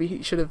required. Maybe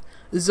he should have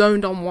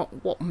zoned on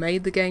what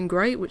made the game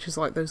great, which is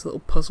like those little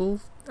puzzle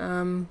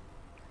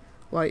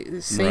like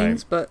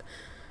scenes. But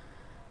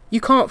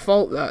you can't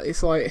fault that.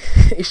 It's like,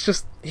 it's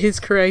just his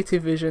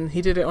creative vision.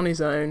 He did it on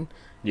his own.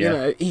 You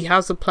know, he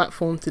has a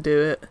platform to do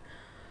it.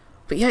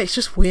 But yeah, it's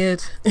just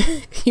weird.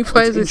 He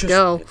plays this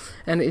girl,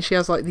 and she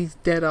has like these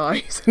dead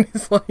eyes, and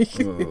it's like,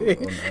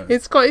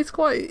 it's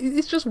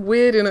just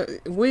weird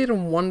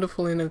and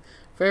wonderful in a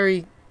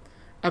very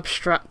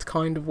abstract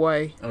kind of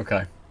way.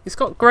 Okay. It's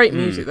got great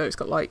music though. It's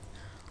got like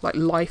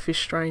Life is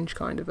Strange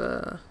kind of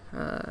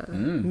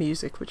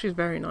music, which is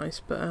very nice.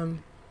 But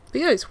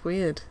yeah, it's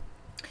weird.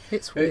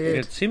 It's weird.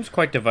 It seems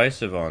quite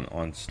divisive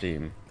on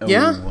Steam.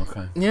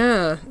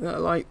 Yeah,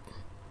 like.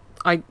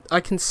 I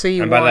can see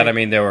and why. And by that I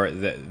mean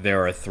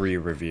there are 3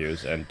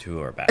 reviews and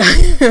 2 are bad.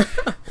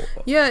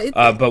 Yeah.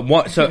 But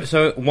one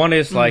so one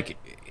is like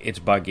it's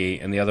buggy,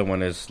 and the other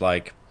one is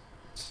like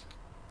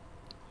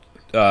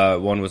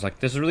one was like,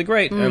 this is really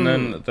great, and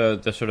then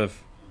the sort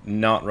of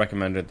not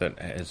recommended that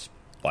is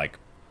like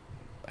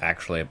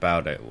actually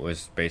about it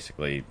was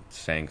basically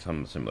saying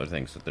some similar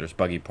things, that there's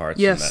buggy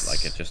parts and that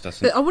like it just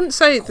doesn't. I wouldn't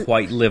say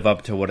quite live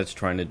up to what it's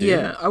trying to do.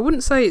 Yeah, I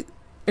wouldn't say,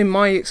 in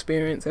my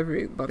experience,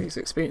 everybody's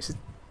experience is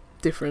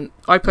different.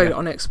 I played it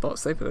on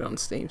Xbox, they put it on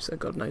Steam, so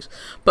God knows.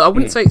 But I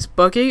wouldn't say it's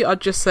buggy. I'd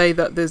just say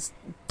that there's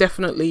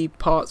definitely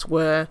parts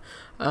where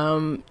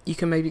you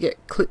can maybe get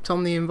clipped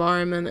on the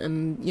environment,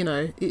 and you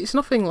know, it's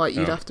nothing like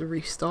you'd have to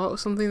restart or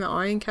something that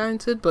I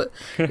encountered, but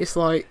it's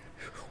like,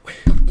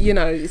 you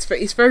know,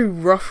 it's very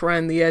rough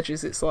around the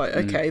edges. It's like,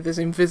 okay, there's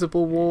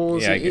invisible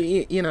walls,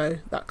 you know,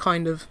 that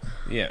kind of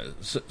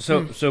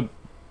so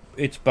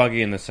it's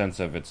buggy in the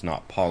sense of it's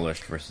not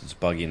polished versus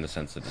buggy in the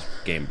sense that it's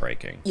game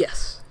breaking.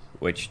 Yes.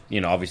 which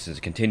obviously is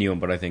a continuum,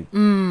 but I think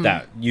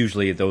that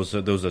usually those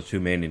are two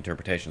main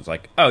interpretations.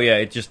 Like, oh yeah,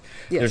 it just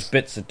there's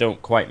bits that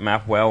don't quite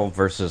map well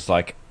versus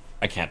like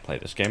I can't play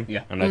this game.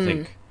 Yeah. And I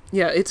think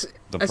it's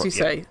as you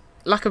say,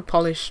 lack of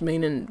polish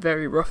meaning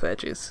very rough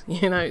edges.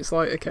 It's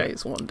like okay,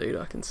 it's one dude,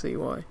 I can see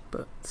why,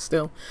 but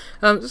still.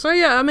 So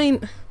yeah, I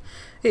mean,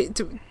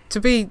 to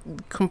be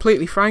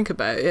completely frank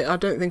about it, I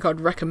don't think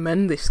I'd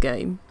recommend this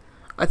game.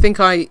 I think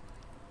I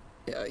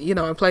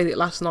played it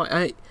last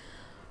night.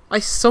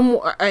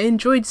 I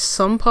enjoyed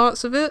some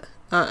parts of it.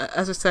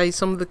 As I say,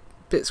 some of the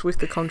bits with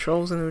the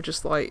controls, and they were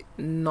just like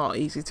not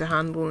easy to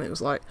handle, and it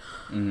was like,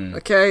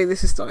 okay,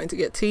 this is starting to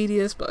get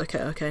tedious, but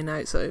okay, now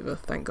it's over,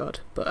 thank God.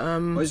 But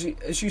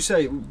as you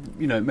say, it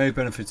may have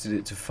benefited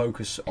it to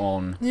focus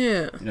on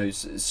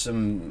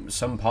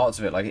some parts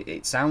of it. Like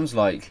it sounds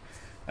like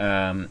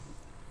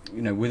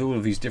with all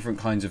of these different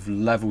kinds of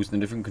levels and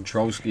different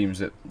control schemes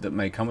that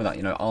may come with that,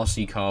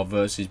 RC car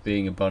versus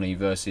being a bunny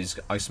versus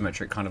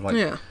isometric kind of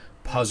like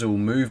puzzle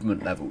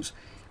movement levels.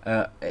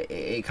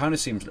 It kind of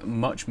seems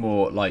much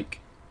more like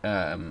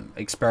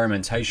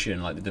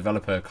experimentation. Like the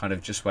developer kind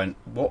of just went,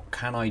 "What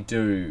can I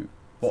do?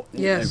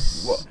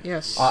 Yes.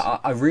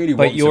 I really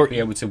want to be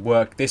able to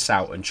work this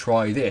out and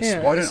try this.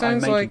 Yeah, why don't I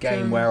make a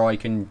game where I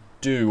can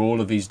do all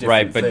of these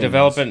different things?"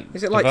 Development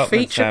is it like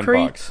feature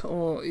sandbox. creep,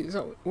 or is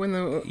that when they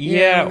or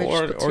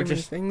just put too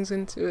many things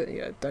into it?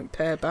 Yeah, don't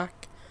pair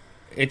back.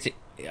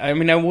 I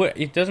mean,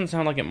 it doesn't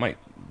sound like it might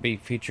be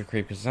feature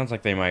creep because it sounds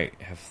like they might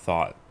have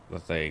thought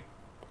that they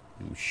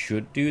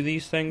should do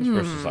these things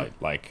versus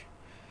like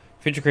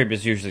feature creep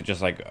is usually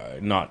just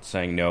like not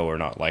saying no or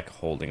not like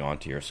holding on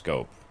to your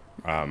scope.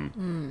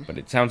 But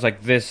it sounds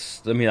like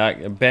this. I mean,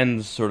 like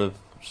Ben's sort of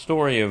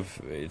story of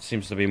it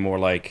seems to be more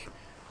like,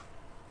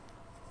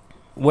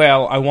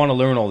 well, I want to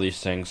learn all these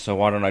things, so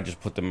why don't I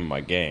just put them in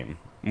my game?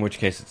 In which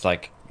case, it's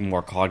like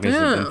more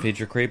cognizant than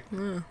feature creep.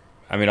 Yeah.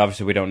 I mean,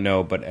 obviously, we don't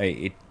know, but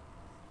it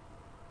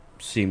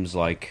seems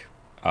like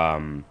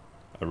a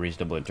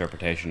reasonable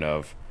interpretation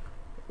of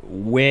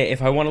where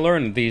if I want to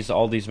learn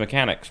all these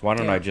mechanics, why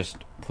don't I just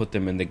put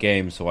them in the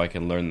game so I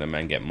can learn them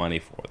and get money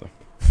for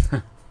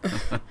them?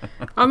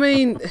 I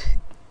mean,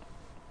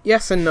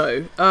 yes and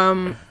no.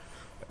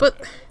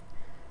 But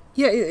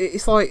yeah,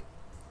 it's like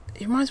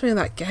it reminds me of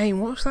that game.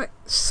 What was that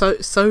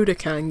soda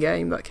can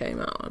game that came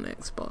out on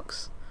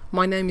Xbox?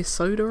 My Name is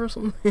Soda or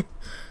something.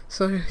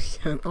 So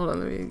hold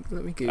on,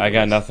 let me Google. I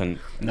got nothing.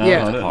 No,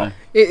 I don't know.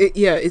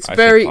 It's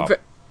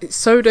it's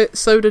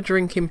soda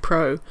drinking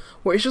pro,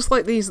 where it's just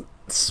like these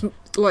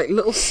like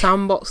little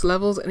sandbox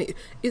levels, and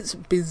it's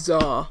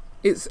bizarre.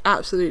 It's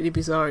absolutely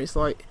bizarre. It's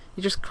like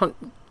you just can't,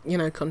 I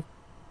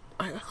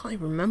can't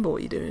even remember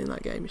what you're doing in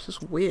that game. It's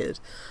just weird,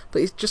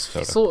 but it just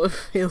sort of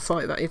feels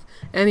like that. If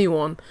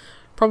anyone,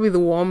 probably the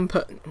one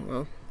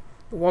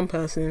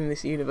person in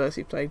this universe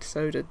who played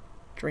Soda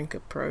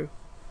Drinker Pro,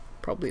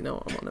 probably know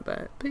what I'm on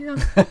about. But yeah,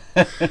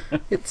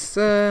 it's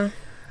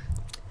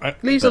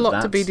leaves a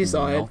lot to be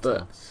desired.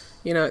 But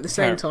at the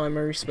same time,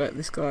 I respect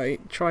this guy.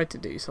 Tried to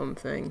do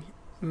something.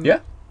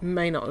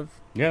 May not have.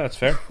 Yeah, that's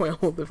fair. Well,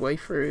 all the way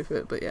through with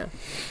it, but yeah.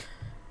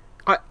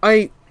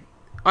 I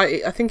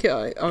think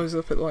I was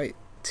up at like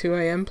 2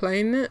 a.m.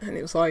 playing it, and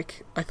it was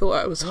like I thought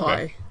I was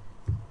high.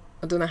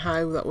 I don't know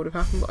how that would have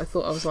happened, but I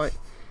thought I was like,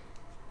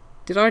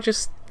 did I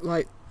just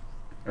like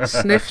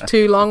sniff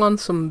too long on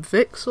some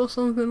Vicks or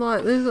something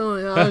like this?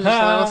 Or I was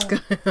just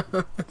like, what's going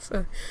on?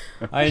 So,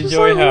 I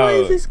enjoy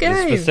how the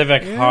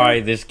specific high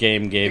this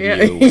game gave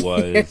you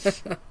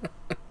was.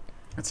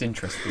 That's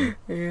interesting.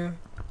 Yeah.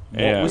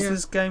 What was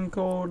this game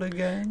called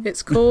again?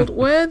 It's called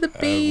Where the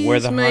Bees Where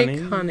the Make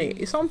Honey.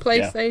 It's on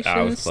PlayStation,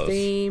 close.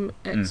 Steam,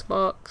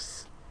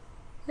 Xbox.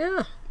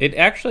 Yeah. It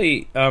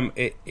actually,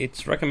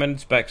 its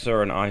recommended specs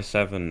are an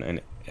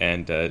i7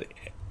 and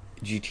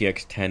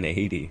GTX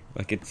 1080.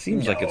 Like it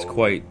seems like it's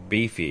quite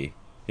beefy.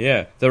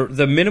 Yeah.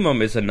 The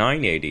minimum is a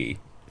 980.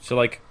 So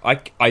like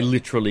I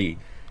literally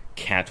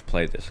can't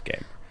play this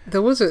game.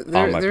 There is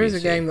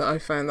a game that I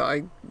found that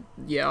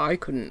I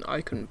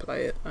couldn't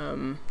play it.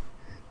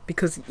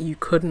 Because you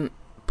couldn't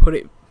put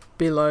it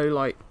below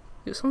like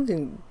it's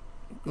something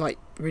like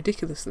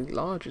ridiculously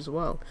large as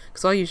well.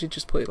 Because I usually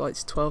just put it like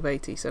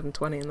 1280,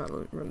 720, and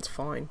that runs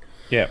fine.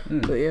 Yeah,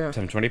 but yeah,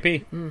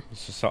 720p.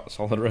 It's a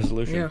solid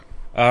resolution.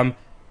 Yeah.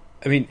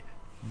 I mean,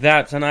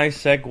 that's a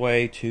nice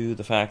segue to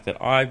the fact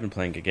that I've been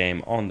playing a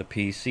game on the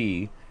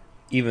PC,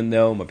 even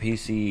though my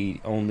PC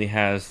only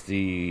has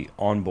the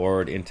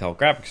onboard Intel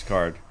graphics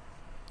card,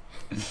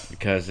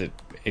 because it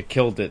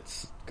killed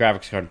its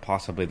graphics card and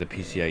possibly the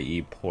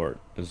PCIe port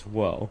as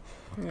well.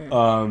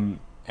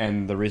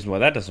 And the reason why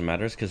that doesn't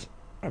matter is because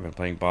I've been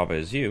playing Baba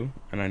Is You,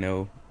 and I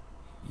know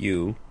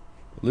you,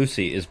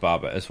 Lucy, is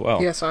Baba as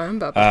well. Yes, I am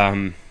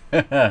Baba.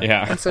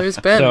 Yeah. And so is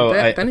Ben. So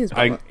Ben is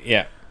Baba.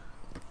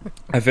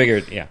 I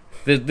figured,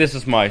 this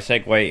is my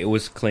segue. It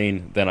was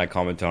clean, then I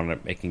commented on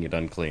it, making it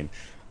unclean.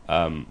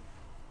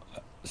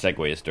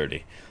 Segue is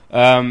dirty.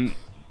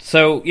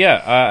 So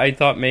I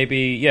thought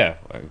maybe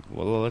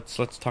well let's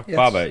talk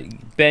Baba.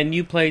 Ben,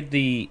 you played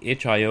the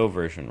itch.io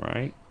version,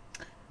 right?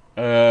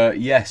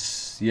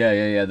 Yes.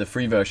 Yeah. The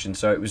free version.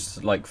 So it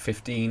was like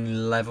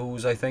 15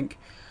 levels, I think.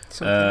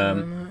 Something like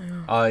that,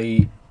 yeah.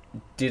 I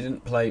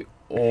didn't play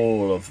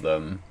all of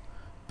them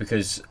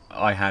because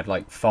I had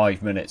like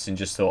 5 minutes and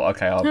just thought,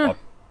 okay,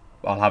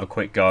 I'll have a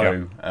quick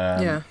go.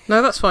 Yeah,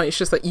 no, that's fine. It's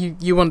just that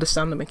you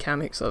understand the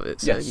mechanics of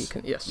it, so Yes. you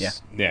can.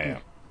 Yes. Yeah.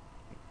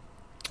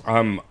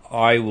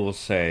 I will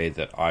say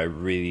that I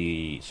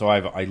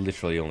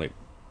literally only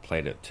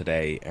played it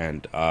today,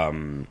 and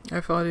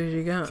How far did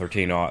you get?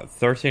 13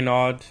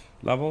 odd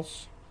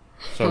levels.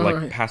 So like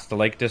Alright. past the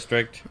Lake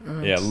District.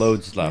 Right. Yeah,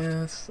 loads left.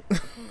 Yes.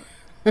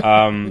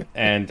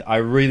 And I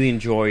really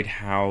enjoyed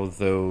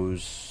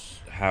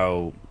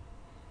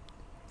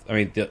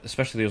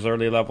especially those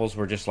early levels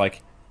were just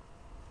like,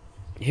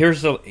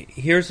 here's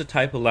the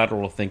type of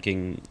lateral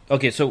thinking.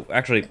 Okay, so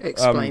actually,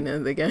 Explain it,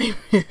 the game,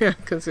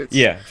 because it's.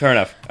 yeah, fair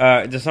enough.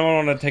 Does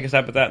someone want to take a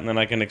stab at that, and then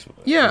I can explain?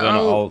 Yeah,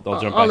 I'll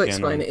jump back I'll in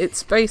explain on- it.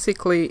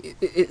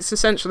 It's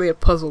essentially a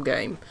puzzle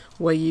game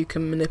where you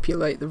can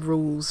manipulate the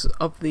rules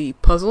of the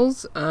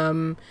puzzles.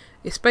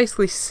 It's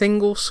basically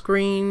single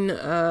screen,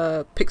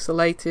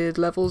 pixelated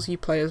levels. You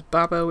play as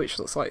Baba, which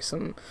looks like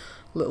some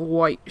little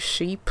white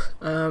sheep,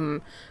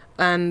 and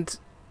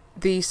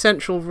the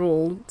central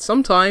rule,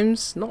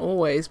 sometimes, not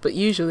always, but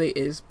usually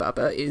is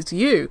Baba is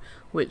you,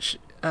 which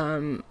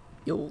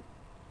you'll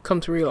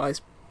come to realise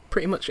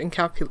pretty much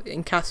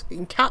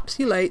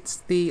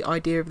encapsulates the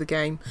idea of the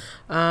game.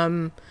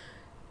 And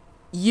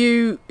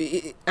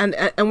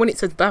when it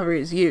says Baba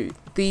is you,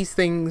 these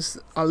things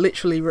are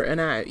literally written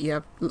out. You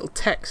have little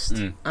text.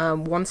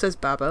 One says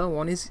Baba,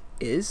 one is,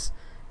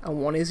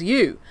 and one is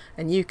you,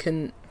 and you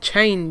can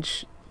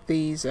change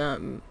these,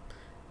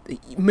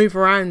 move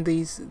around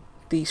these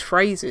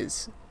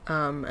phrases,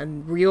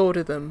 and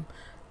reorder them.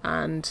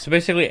 And So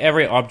basically,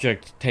 every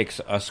object takes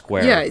a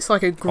square. yeah, it's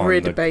like a on the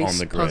grid-based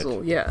grid.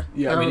 puzzle. Yeah,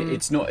 Yeah, I mean,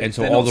 it's not. and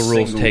so they're all not the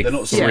rules single, take they're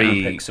not single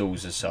 3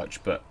 pixels as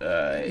such, but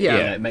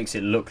Yeah. it makes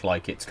it look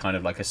like it's kind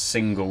of like a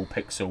single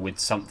pixel with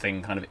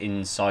something kind of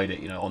inside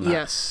it, on that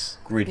yes,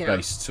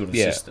 grid-based sort of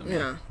Yeah. system.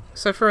 yeah.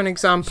 So for an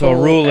example, So a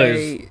rule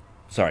is-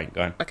 Sorry, go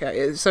ahead.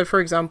 okay. So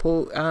for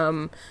example,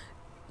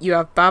 you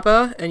have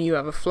Baba and you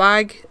have a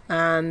flag,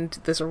 and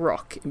there's a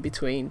rock in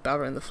between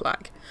Baba and the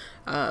flag.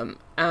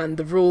 And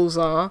the rules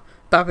are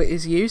Baba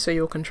is you, so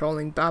you're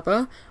controlling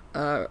Baba.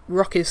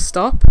 Rock is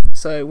stop,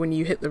 so when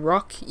you hit the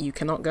rock, you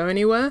cannot go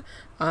anywhere.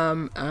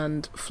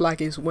 And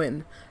flag is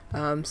win.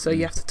 So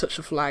you have to touch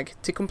the flag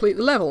to complete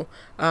the level.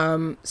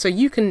 So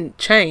you can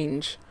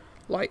change,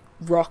 like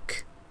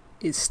rock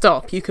is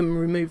stop. You can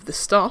remove the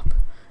stop,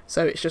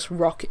 so it's just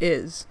rock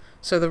is.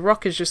 So the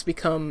rock has just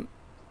become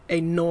a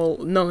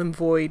null and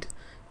void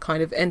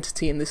kind of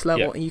entity in this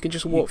level, Yeah. and you can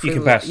just walk You through can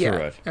the pass yeah,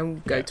 through it.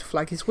 and go Yeah. to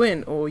flag is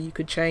win, or you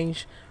could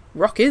change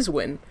rock is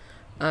win.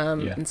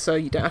 Yeah. And so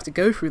you don't have to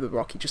go through the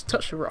rock, you just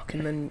touch the rock,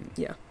 and then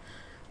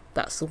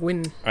that's the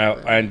win.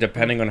 And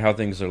depending on how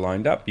things are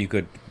lined up, you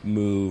could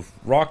move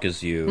rock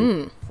as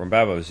you from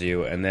Baba as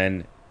you, and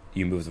then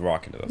you move the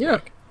rock into the Yeah.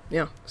 flag.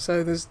 Yeah,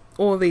 so there's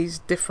all these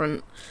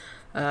different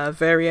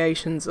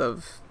variations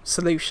of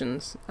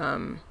solutions.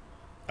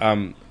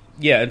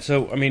 Yeah, and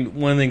so I mean,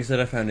 one of the things that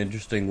I found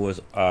interesting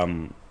was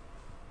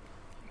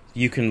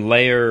you can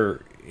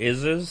layer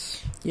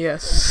ises,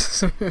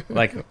 Yes.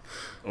 like,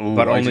 Ooh,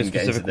 but I only didn't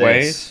get into specific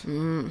this.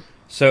 ways.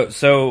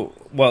 So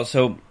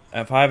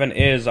if I have an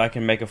is, I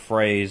can make a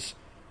phrase.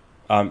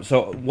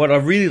 So what I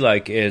really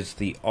like is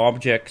the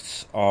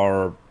objects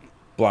are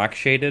black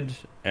shaded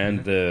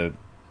and the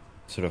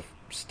sort of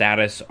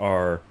status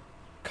are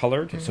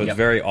colored, so it's Yep.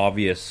 very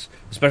obvious,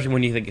 especially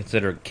when you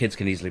consider kids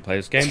can easily play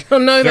this game. Oh,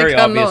 no, It's very they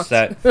cannot. obvious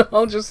that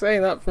I'll just say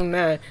that from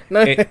now.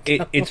 No,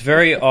 it's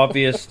very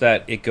obvious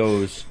that it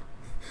goes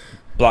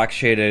black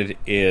shaded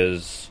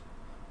is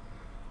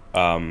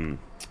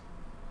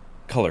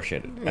color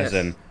shaded, as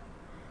Yes. in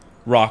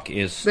rock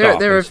is stop.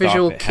 there are and stop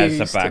visual it has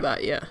cues the back. to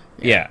that, yeah.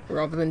 Yeah.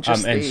 Rather than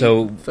just and the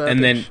so verbiage.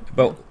 and then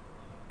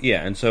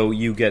and so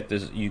you get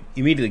this, you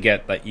immediately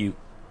get that you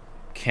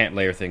can't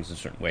layer things in a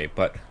certain way.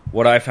 But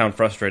what I found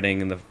frustrating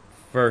in the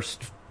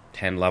first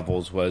 10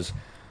 levels was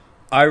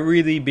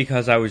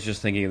because I was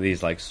just thinking of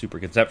these like super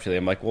conceptually,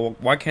 I'm like, well,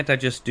 why can't I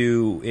just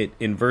do it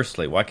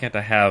inversely? Why can't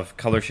I have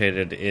color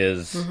shaded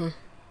is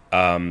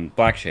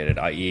black shaded,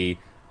 i.e.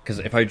 because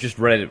if I just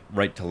read it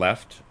right to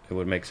left, it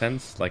would make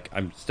sense. Like,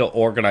 I'm still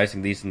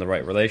organizing these in the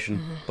right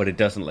relation, but it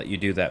doesn't let you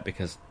do that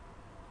because...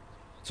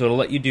 So it'll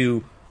let you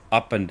do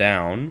up and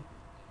down,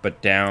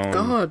 but down...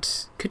 God,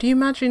 could you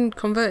imagine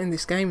converting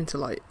this game into,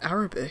 like,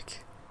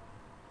 Arabic?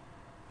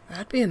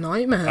 That'd be a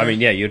nightmare. I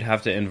mean, yeah, you'd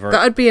have to invert...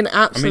 That'd be an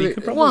absolute...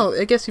 could probably-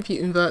 Well, I guess if you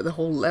invert the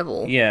whole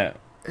level... Yeah.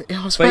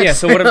 I was But about yeah, to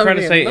so what I'm that'd trying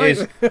to be a say is...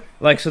 nightmare.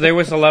 Like, so there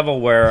was a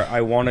level where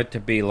I wanted to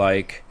be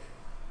like...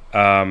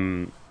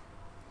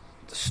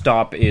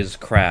 stop is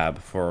crab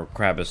for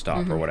crab is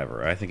stop or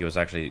whatever. I think it was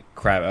actually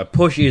crab.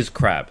 Push is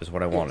crab is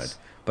what I wanted. Yes.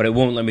 But it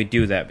won't let me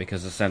do that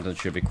because the sentence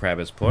should be crab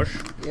is push.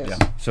 Yes.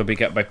 Yeah. So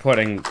by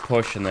putting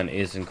push and then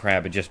is and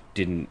crab, it just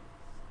didn't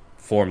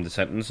form the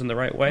sentence in the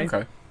right way.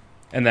 Okay.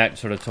 and that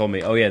sort of told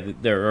me, oh yeah,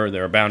 there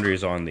are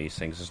boundaries on these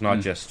things. It's not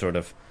just sort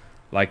of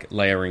like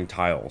layering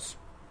tiles.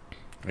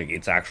 Like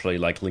it's actually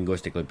like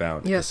linguistically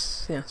bound.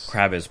 Yes, yes.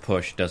 Crab is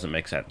push doesn't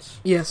make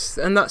sense. Yes,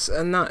 and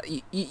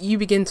you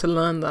begin to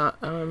learn that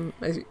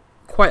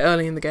quite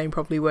early in the game,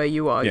 probably where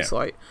you are. Yeah. It's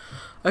like,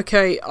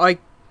 okay, I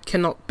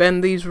cannot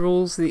bend these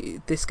rules.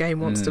 This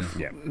game wants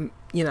to,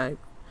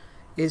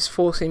 is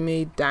forcing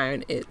me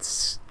down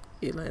its,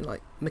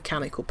 like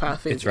mechanical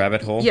path. It's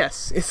rabbit hole.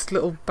 Yes, it's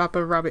little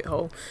Baba rabbit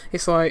hole.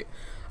 It's like,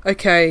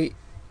 okay,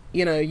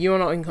 you are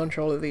not in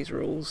control of these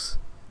rules,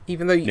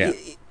 even though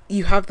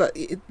you have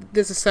that.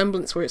 There's a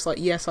semblance where it's like,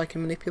 yes, I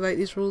can manipulate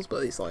these rules,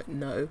 but it's like,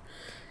 no.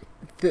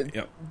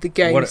 The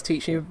game is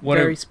teaching you a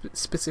very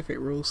specific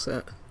rule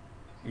set.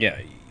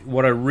 Yeah,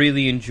 what I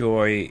really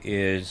enjoy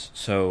is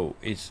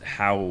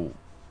how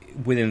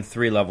within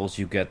 3 levels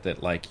you get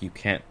that like you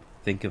can't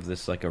think of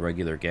this like a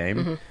regular game.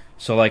 Mm-hmm.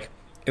 So like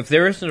if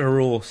there isn't a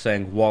rule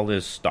saying wall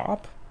is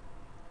stop,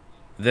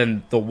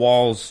 then the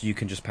walls you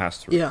can just pass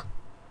through. Yeah.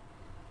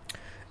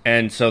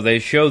 And so they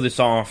show this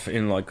off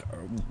in like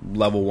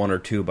level 1 or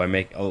 2 by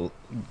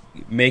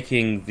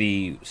making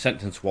the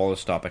sentence wall is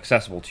stop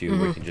accessible to you,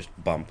 where you can just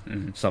bump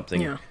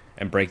something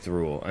and break the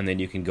rule, and then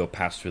you can go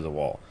pass through the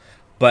wall.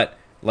 But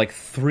like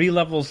 3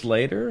 levels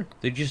later,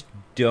 they just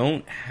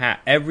don't have...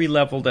 Every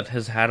level that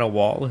has had a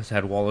wall has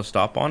had wall is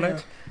stop on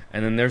it,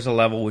 and then there's a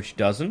level which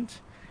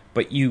doesn't.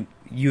 But you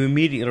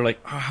immediately are like,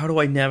 oh, how do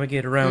I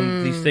navigate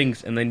around these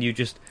things? And then you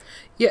just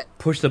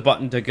push the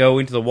button to go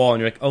into the wall, and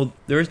you're like, oh,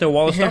 there is no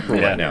wall of stop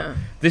rule right now.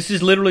 This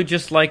is literally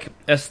just like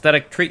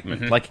aesthetic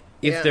treatment. Like,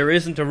 if there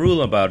isn't a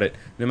rule about it,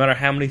 no matter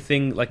how many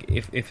things, like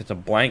if it's a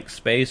blank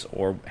space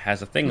or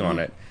has a thing on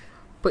it,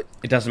 but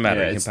it doesn't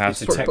matter. You it's can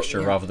pass a through.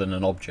 texture rather than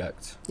an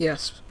object.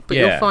 Yes, but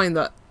you'll find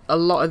that a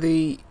lot of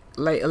the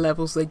later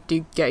levels, they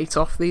do gate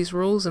off these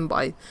rules, and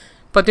by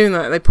doing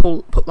that, they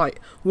put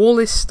like wall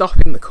is stop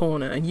in the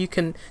corner, and you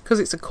can, because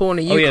it's a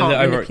corner, you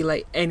can't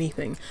manipulate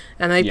anything,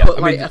 and they put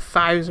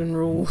 1,000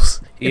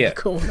 rules in the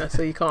corner,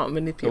 so you can't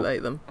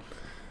manipulate them.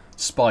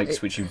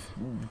 Spikes which you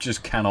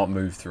just cannot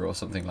move through, or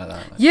something like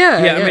that.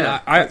 I mean,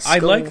 I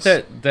like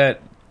that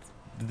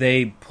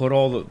they put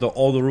all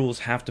the rules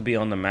have to be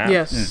on the map.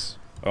 Yes.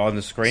 On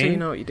the screen, so you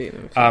know what you're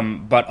doing.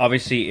 But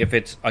obviously, if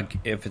it's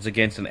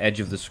against an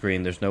edge of the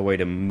screen, there's no way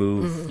to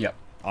move.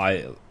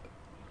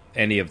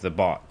 Any of the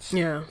bots.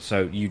 Yeah.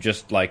 So you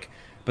just like,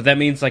 but that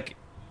means like,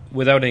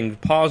 without any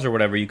pause or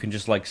whatever, you can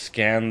just like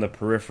scan the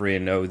periphery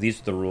and know these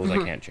are the rules I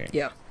can't change.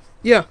 Yeah.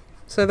 Yeah.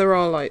 So there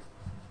are like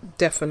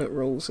definite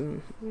rules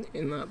in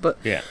that, but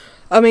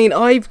I mean,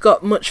 I've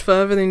got much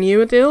further than you,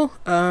 Adil.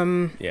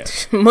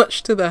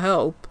 Much to the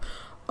help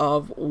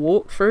of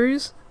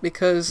walkthroughs,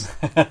 because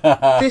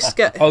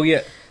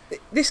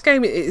this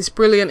game is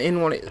brilliant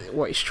in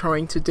what it's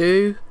trying to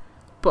do,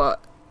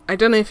 but I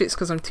don't know if it's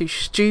because I'm too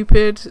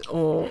stupid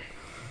or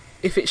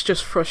if it's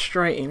just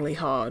frustratingly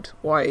hard.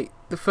 Why,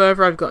 the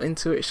further I've got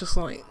into it, it's just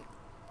like,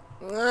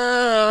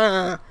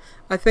 I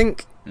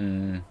think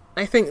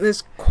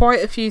there's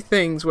quite a few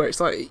things where it's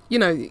like,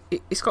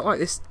 it's got like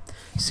this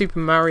Super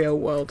Mario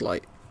World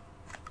like,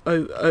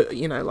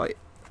 like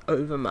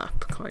overmap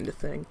kind of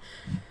thing.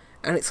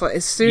 And it's like,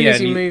 as soon as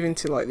you move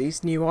into like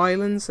these new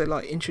islands, they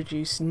like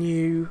introduce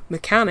new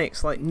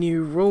mechanics, like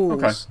new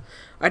rules. Okay.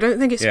 I don't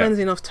think it spends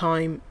enough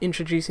time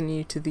introducing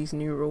you to these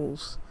new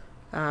rules.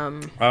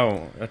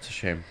 Oh, that's a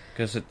shame.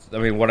 Because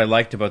what I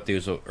liked about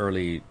these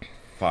early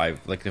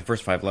 5, like the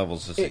first 5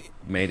 levels, is it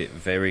made it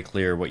very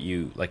clear what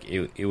you like.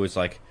 It was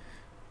like,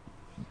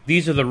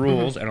 these are the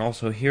rules, and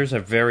also here's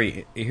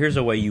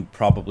a way you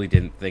probably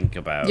didn't think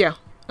about. Yeah,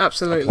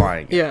 absolutely.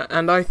 Applying it. Yeah,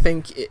 and I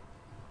think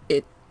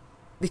it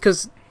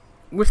because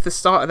with the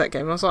start of that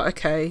game, I was like,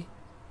 okay,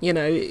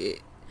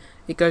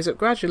 it goes up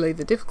gradually,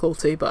 the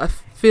difficulty, but I'm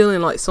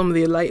feeling like some of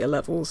the later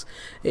levels,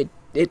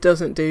 it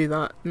doesn't do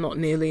that, not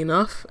nearly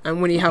enough.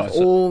 And when you have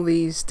all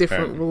these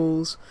different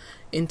rules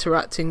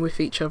interacting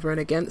with each other and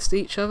against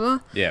each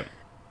other,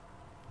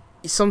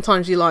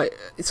 sometimes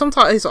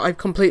I've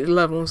completed a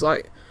level and was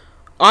like,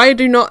 I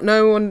do not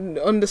know and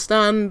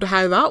understand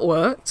how that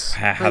worked.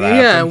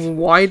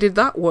 Why did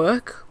that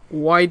work?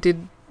 Why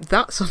did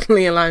that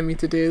suddenly allow me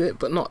to do it,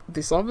 but not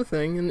this other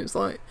thing? And it's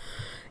like,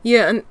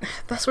 and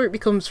that's where it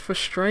becomes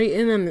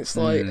frustrating, and it's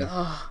like,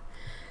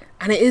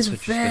 and it is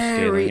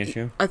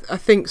very. I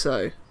think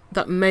so.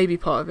 That may be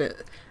part of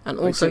it, and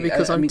also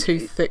because I'm too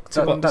thick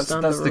to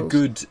understand the rules. That's the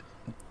good.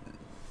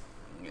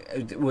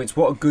 It's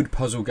what a good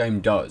puzzle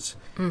game does.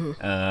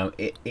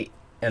 It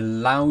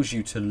allows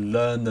you to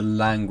learn the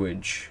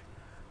language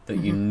that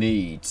you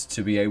need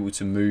to be able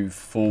to move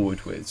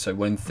forward with. So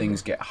when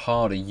things get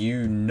harder,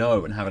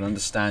 and have an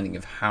understanding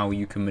of how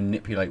you can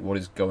manipulate what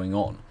is going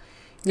on.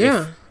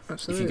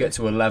 Absolutely. If you get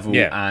to a level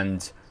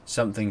and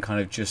something kind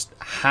of just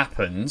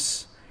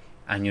happens,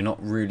 and you're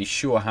not really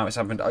sure how it's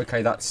happened,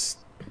 okay, that's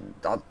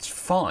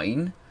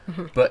fine,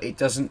 but it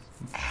doesn't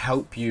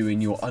help you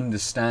in your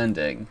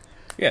understanding.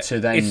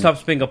 So then it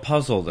stops being a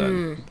puzzle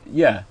then.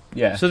 Yeah.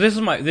 So this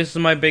is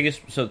my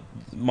biggest. So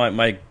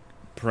my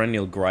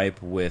perennial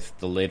gripe with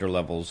the later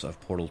levels of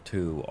Portal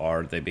 2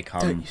 are they Don't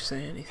become you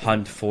say anything.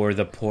 hunt for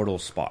the portal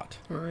spot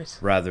Right.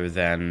 rather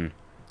than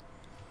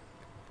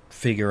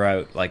figure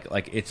out like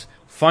it's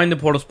find the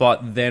portal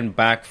spot, then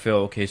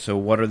backfill. Okay, so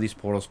what are these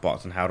portal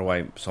spots and how do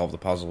I solve the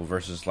puzzle?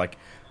 Versus like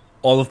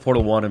all of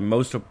Portal 1 and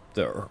most of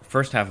the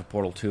first half of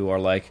Portal 2 are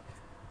like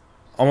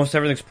almost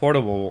everything's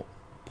portable,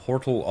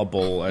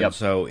 and Yep.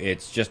 so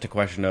it's just a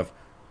question of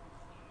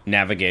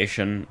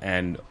navigation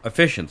and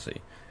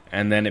efficiency.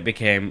 And then it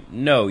became,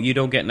 no, you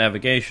don't get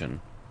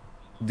navigation.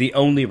 The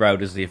only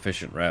route is the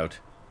efficient route.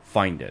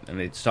 Find it. And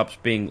it stops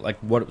being, like,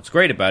 what's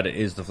great about it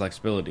is the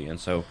flexibility. And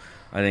so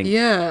I think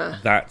Yeah.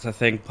 that's a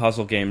thing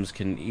puzzle games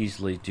can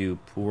easily do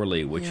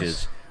poorly, which Yes.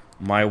 is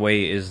my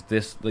way is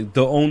this, like,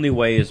 the only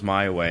way is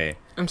my way.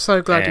 I'm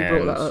so glad you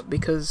brought And- that up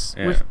because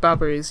yeah. with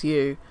Baba Is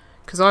You,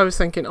 because I was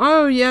thinking,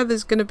 oh yeah,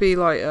 there's going to be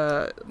like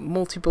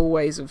multiple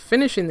ways of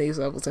finishing these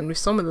levels, and with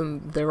some of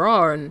them there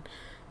are, and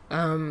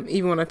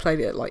even when I played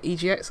it at like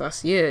EGX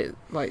last year,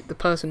 like the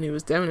person who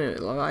was doing it,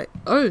 like,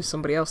 oh,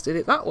 somebody else did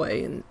it that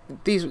way, and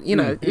these,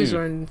 these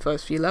are in the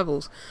first few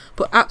levels,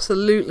 but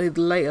absolutely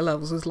the later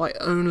levels is like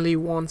only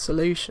one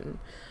solution,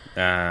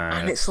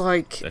 and it's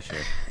like, That's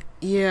it.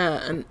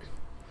 yeah, and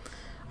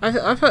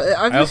I've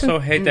I also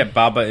listened- hate that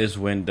Baba Is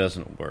Win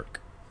doesn't work.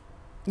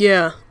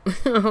 Yeah,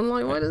 I'm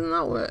like, why doesn't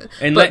that work?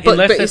 Unless but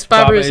it's it's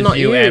Baba Is Is not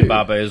You you. and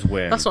Baba Is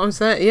Win. That's what I'm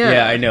saying. Yeah,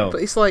 Yeah, I know.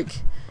 But it's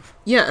like,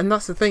 yeah, and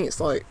that's the thing.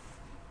 It's like,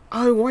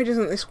 oh, why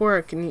doesn't this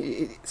work?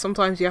 And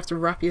sometimes you have to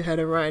wrap your head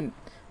around.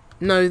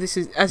 No, this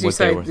is, as you What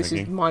they say, were this is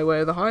thinking. my way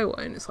or the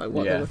highway, and it's like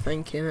what Yeah. they were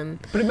thinking, and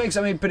But it makes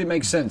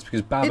sense because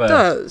it Baba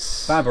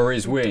does.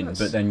 is win, does.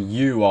 but then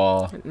you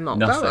are Not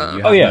nothing. Baba.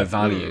 You have Oh, yeah. no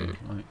value.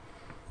 Like,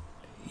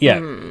 Yeah,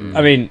 Mm.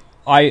 I mean,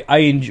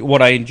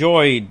 what I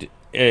enjoyed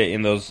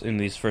in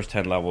these first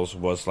 10 levels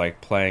was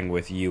like playing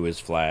with you as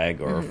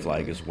flag or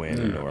flag as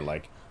win or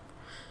like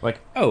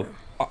oh,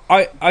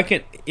 I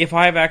can, if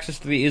I have access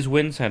to the is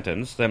win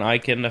sentence, then I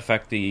can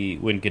affect the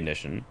win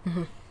condition.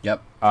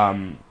 yep.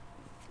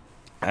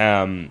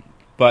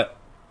 But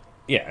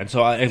yeah, and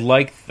so I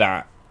like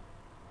that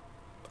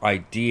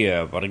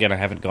idea, but again, I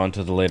haven't gone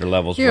to the later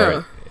levels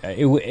Yeah.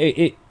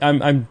 where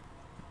I'm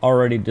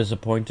already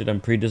disappointed. I'm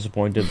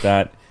pre-disappointed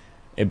that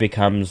it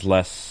becomes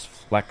less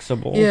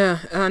flexible. Yeah,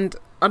 and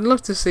I'd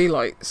love to see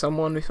like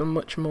someone with a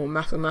much more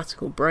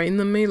mathematical brain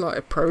than me, like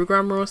a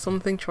programmer or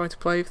something, try to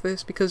play with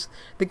this, because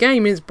the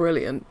game is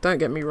brilliant. Don't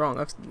get me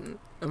wrong,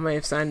 I may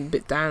have sounded a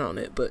bit down on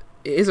it, but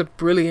it is a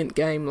brilliant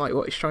game, like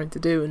what it's trying to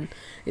do, and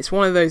it's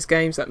one of those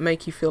games that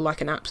make you feel like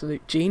an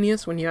absolute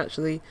genius when you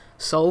actually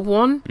solve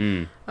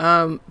one.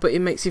 But it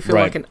makes you feel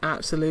Right. like an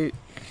absolute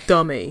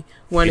dummy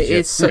when it Idiot.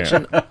 is such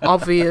Yeah. an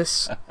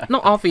obvious,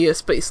 not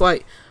obvious, but it's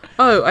like,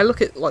 oh, I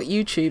look at like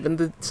YouTube and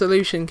the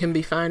solution can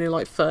be found in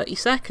like 30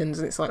 seconds,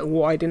 and it's like,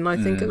 why didn't I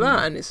think of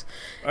that? And it's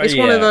one of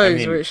Yeah, those I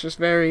mean, where it's just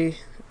very,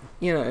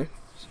 yeah.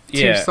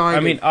 two-sided. I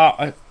mean,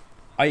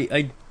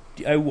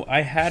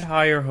 I had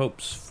higher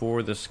hopes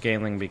for the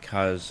scaling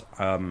because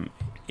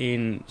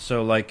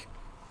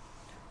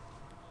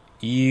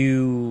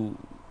you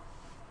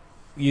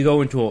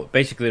go into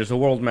basically there's a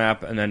world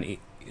map, and then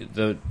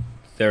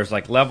there's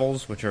like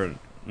levels which are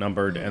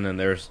numbered, and then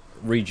there's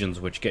regions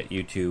which get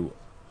you to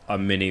a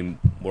mini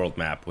world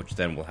map, which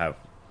then will have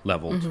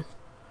leveled,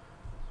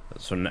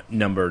 so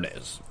numbered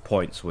as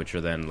points, which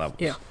are then levels.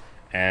 Yeah.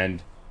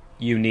 And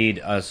you need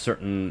a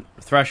certain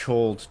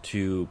threshold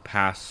to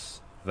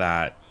pass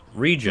that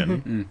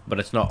region, but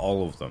it's not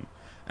all of them.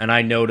 And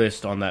I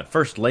noticed on that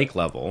first lake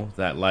level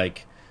that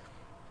like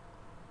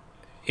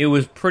it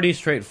was pretty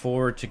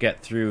straightforward to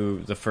get through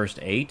the first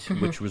 8,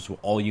 which was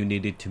all you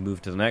needed to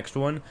move to the next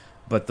one.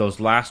 But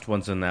those last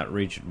ones in that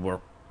region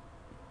were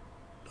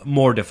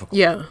more difficult.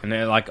 Yeah. And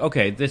they're like,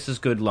 okay, this is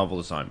good level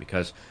design,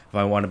 because if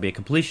I want to be a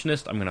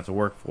completionist, I'm going to have to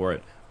work for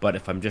it. But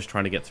if I'm just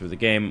trying to get through the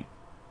game,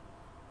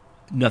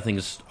 nothing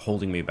is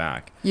holding me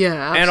back. Yeah,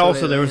 absolutely, And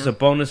also there was yeah. a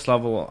bonus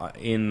level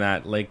in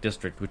that Lake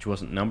District which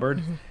wasn't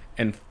numbered,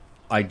 and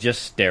I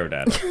just stared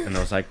at it, and I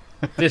was like,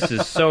 this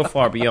is so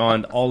far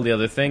beyond all the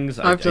other things.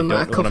 I've done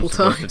I that don't a know what I'm couple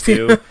supposed times, to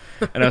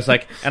do. And I was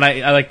like, and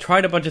I like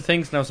tried a bunch of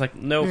things, and I was like,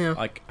 no, Yeah.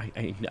 like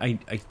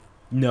I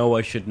know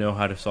I should know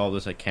how to solve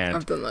this. I can't.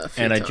 I've done that a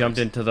few And I times. jumped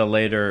into the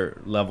later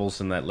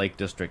levels in that Lake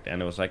District,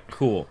 and it was like,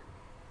 cool,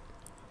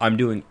 I'm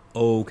doing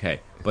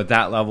okay. But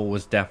that level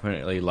was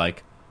definitely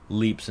like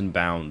leaps and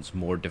bounds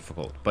more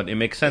difficult. But it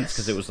makes sense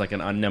because Yes. it was like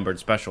an unnumbered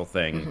special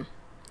thing.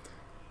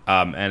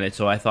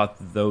 So I thought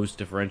those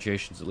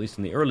differentiations, at least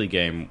in the early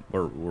game,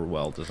 were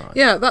well designed.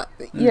 Yeah,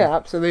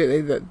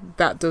 absolutely.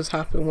 That does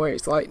happen where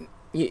it's like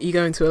you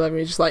go into a level and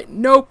you're just like,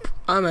 nope,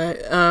 I'm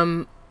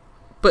out.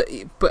 But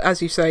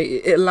as you say,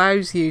 it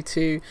allows you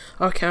to,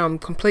 okay, I'm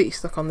completely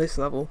stuck on this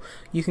level.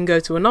 You can go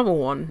to another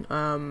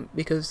one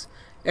because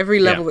every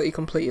level that you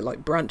complete, it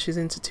like branches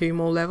into 2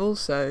 more levels,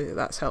 so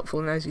that's helpful.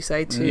 And as you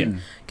say, to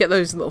get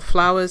those little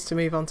flowers to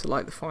move on to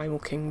like the final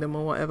kingdom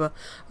or whatever,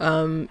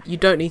 you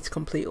don't need to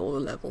complete all the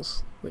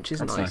levels, which is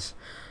That's nice.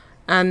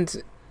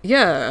 And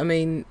yeah, I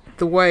mean,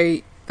 the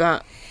way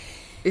that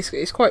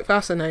it's quite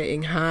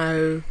fascinating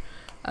how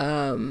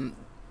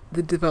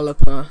the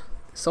developer,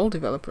 sole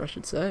developer, I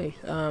should say,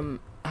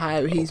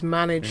 how he's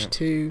managed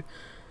to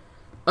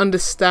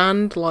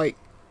understand, like,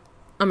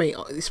 I mean,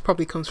 this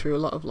probably comes through a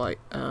lot of like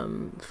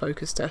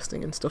focus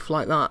testing and stuff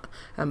like that,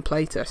 and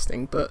play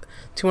testing, but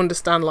to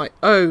understand, like,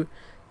 oh,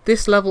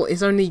 this level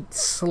is only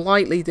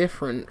slightly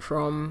different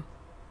from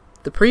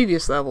the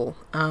previous level,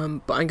 but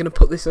I'm going to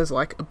put this as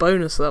like a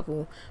bonus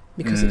level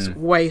because it's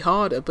way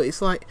harder. But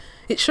it's like,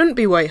 it shouldn't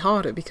be way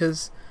harder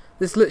because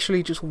there's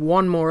literally just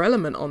one more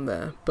element on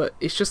there, but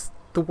it's just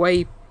the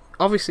way,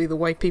 obviously the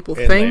way people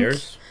think.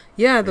 Layers.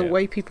 Yeah, the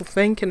way people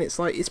think, and it's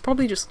like, it's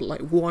probably just like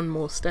one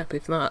more step,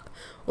 if that,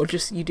 or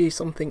just you do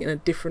something in a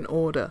different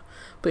order.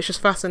 But it's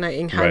just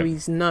fascinating how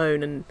he's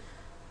known and,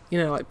 you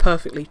know, like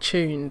perfectly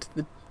tuned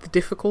the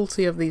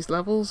difficulty of these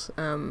levels,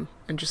 and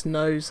just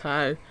knows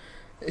how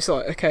it's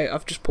like, okay,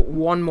 I've just put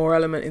one more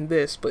element in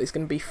this, but it's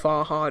going to be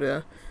far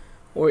harder,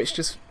 or it's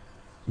just,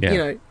 you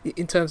know,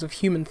 in terms of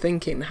human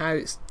thinking, how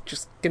it's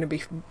just going to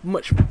be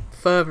much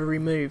further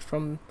removed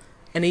from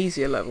an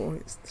easier level.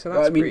 So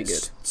that's pretty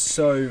good.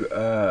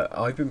 So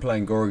I've been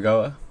playing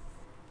Gorogoa.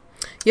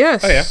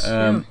 Yes. Oh,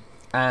 yeah.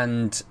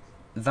 And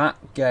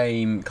that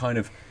game kind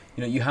of,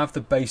 you know, you have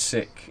the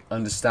basic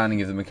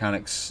understanding of the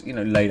mechanics, you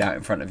know, laid out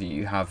in front of you.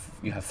 You have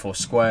 4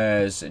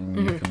 squares, and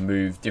you can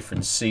move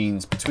different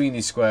scenes between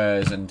these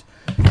squares and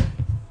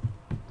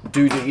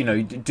do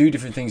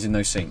different things in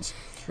those scenes.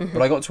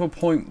 But I got to a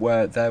point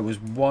where there was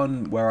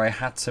one where I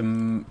had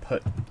to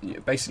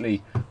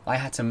I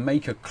had to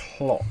make a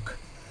clock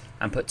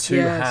and put 2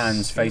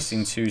 hands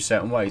facing 2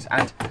 certain ways.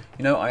 And,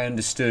 you know, I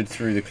understood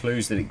through the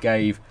clues that it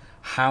gave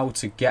how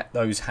to get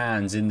those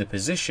hands in the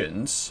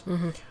positions,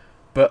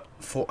 but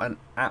for an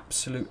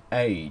absolute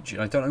age,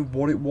 and I don't know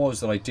what it was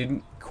that I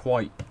didn't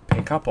quite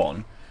pick up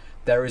on,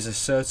 there is a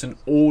certain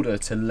order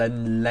to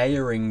then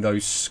layering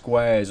those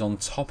squares on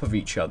top of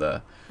each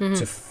other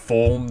to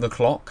form the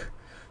clock.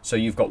 So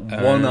you've got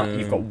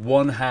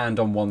one hand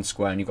on one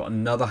square, and you've got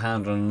another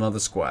hand on another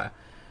square,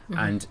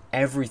 and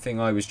everything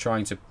I was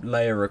trying to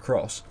layer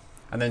across,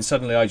 and then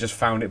suddenly I just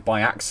found it by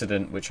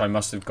accident, which I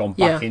must have gone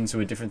back into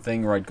a different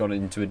thing, or I'd got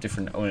into a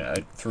different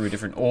through a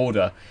different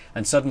order,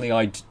 and suddenly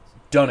I'd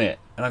done it,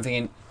 and I'm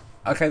thinking,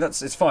 okay,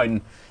 it's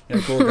fine. You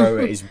know,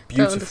 Gorogoa is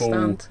beautiful,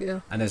 and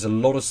there's a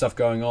lot of stuff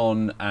going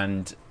on,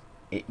 and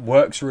it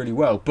works really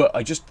well. But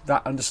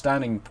that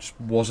understanding just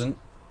wasn't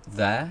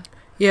there.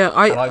 Yeah,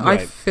 I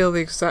feel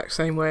the exact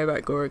same way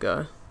about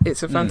Gorogoa.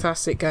 It's a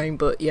fantastic game,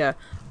 but yeah,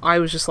 I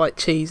was just like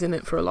cheesing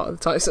it for a lot of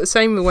the time. So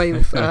same way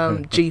with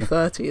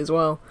G30 as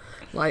well.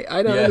 Like,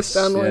 I don't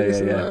understand why this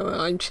and that.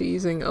 I'm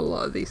cheesing a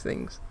lot of these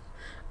things.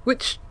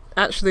 Which,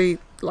 actually,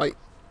 like,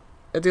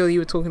 Adil, you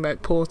were talking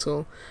about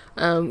Portal.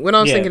 When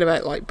I was thinking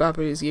about, like,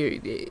 Babu's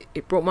You,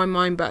 it brought my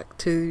mind back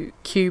to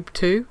Cube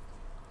 2,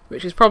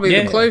 which is probably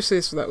the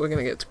closest that we're going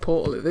to get to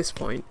Portal at this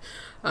point.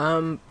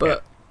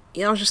 But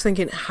I was just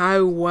thinking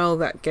how well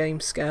that game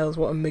scales,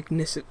 what a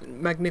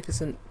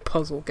magnificent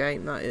puzzle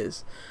game that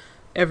is.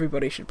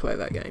 Everybody should play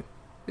that game.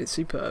 It's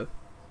superb.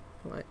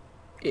 Like,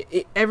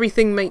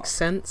 everything makes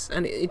sense,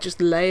 and it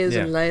just layers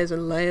and layers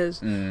and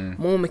layers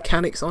more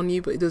mechanics on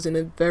you, but it does in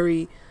a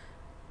very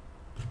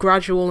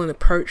gradual and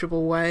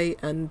approachable way.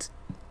 And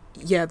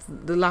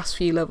the last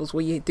few levels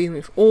where you're dealing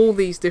with all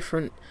these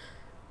different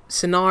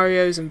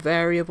scenarios and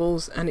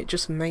variables, and it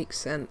just makes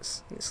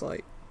sense. It's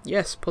like,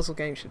 yes, puzzle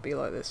games should be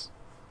like this.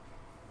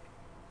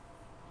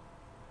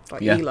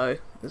 Like ELO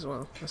as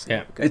well.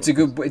 It's a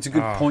good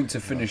point to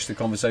finish the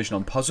conversation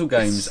on. Puzzle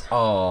games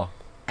are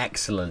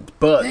excellent,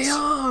 but they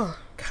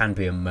can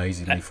be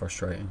amazingly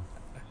frustrating.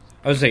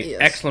 I would say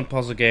excellent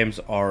puzzle games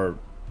are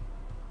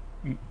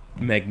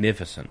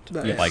magnificent.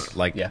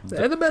 Like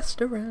they're the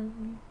best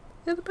around.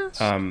 They're the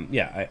best. I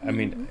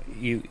mean,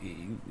 you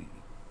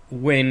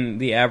when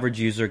the average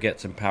user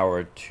gets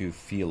empowered to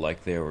feel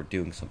like they were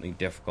doing something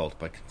difficult,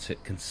 but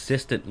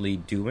consistently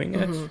doing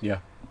it,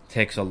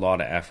 takes a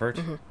lot of effort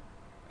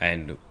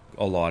and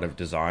a lot of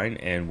design.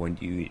 And when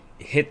you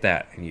hit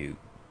that and you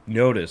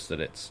notice that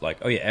it's like,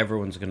 oh yeah,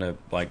 everyone's gonna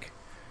like,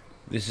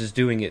 this is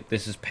doing it,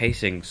 this is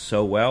pacing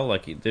so well,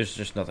 like there's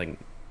just nothing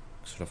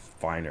sort of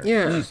finer.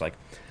 It's just like,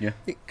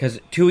 because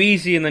too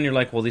easy, and then you're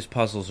like, well, these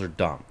puzzles are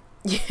dumb.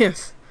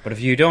 Yes. But if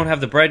you don't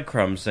have the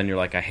breadcrumbs, then you're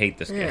like, I hate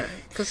this game.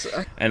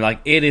 And like,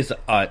 it is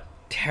a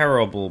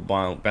terrible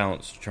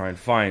balance to try and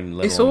find.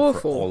 Let alone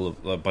for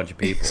a bunch of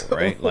people,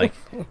 right? Awful. Like,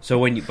 so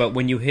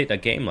when you hit a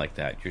game like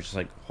that, you're just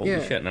like,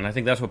 holy shit! And I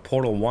think that's what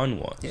Portal 1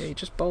 was. Yeah, you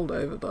just bowled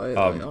over by it,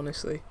 like,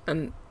 honestly.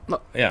 And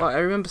like, I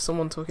remember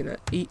someone talking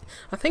at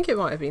I think it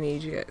might have been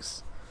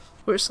EGX,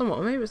 or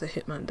someone, maybe it was the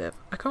Hitman dev.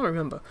 I can't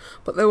remember,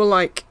 but they were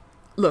like,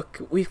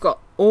 look, we've got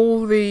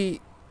all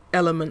the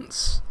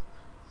elements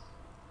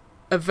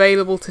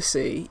available to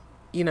see,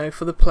 you know,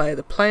 for the player.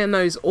 The player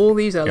knows all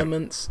these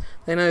elements.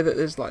 They know that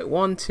there's like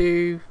 1,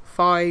 2,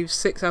 5,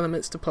 6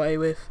 elements to play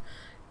with,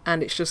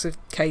 and it's just a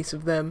case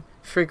of them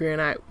figuring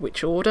out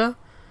which order.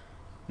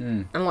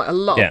 And like a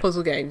lot of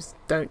puzzle games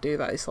don't do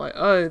that. It's like,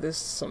 oh, there's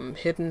some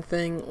hidden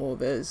thing, or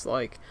there's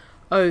like,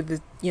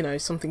 oh,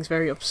 something's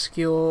very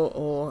obscure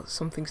or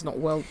something's not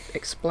well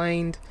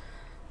explained.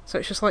 So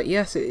it's just like,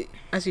 yes,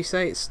 as you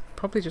say, it's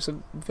probably just a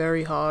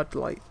very hard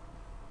like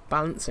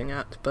balancing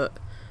act. But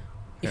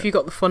if you've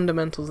got the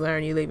fundamentals there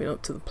and you leave it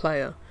up to the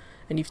player,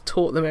 and you've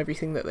taught them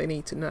everything that they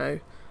need to know,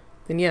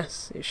 then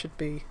yes, it should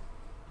be.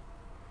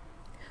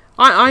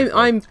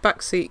 I'm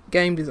backseat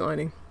game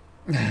designing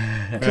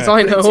because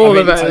I know all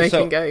about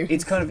making games.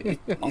 It's kind of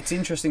it's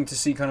interesting to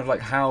see kind of like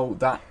how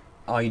that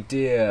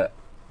idea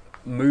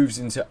moves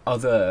into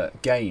other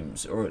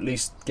games, or at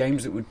least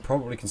games that would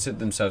probably consider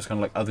themselves kind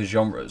of like other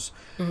genres.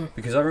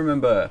 Because I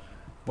remember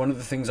one of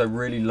the things I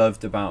really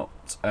loved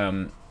about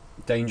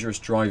Dangerous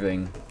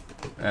Driving.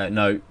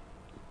 No,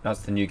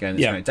 that's the new game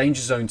that's coming out.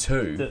 Danger Zone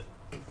 2.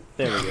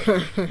 There we go.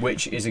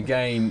 Which is a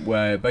game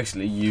where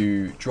basically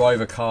you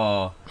drive a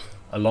car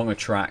along a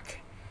track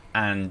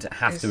and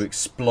have to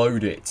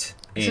explode it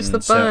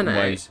in certain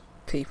ways.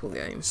 People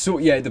game. So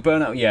the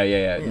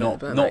Burnout, not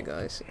Burnout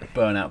guys.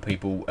 Burnout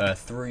people.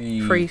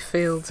 Free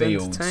Fields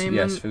Entertainment.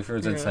 Yes, Free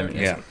Fields Entertainment.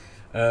 Yes.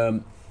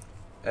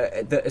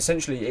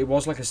 Essentially, it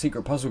was like a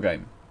secret puzzle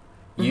game.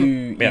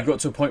 You got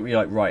to a point where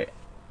you're like, right,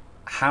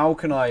 how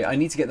can I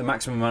need to get the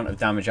maximum amount of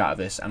damage out of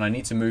this, and I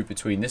need to move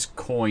between this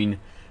coin,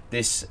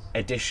 this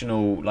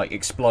additional like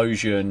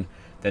explosion,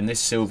 then this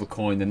silver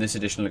coin, then this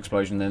additional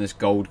explosion, then this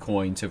gold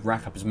coin to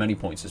rack up as many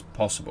points as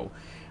possible.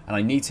 And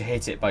I need to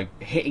hit it by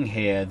hitting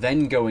here,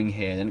 then going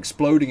here, then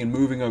exploding and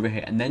moving over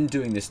here, and then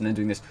doing this and then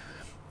doing this.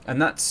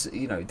 And that's,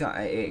 that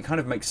it kind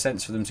of makes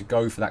sense for them to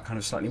go for that kind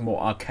of slightly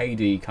more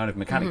arcadey kind of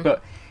mechanic.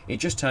 But it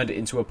just turned it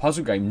into a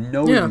puzzle game,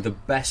 knowing the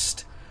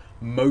best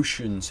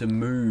motion to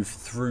move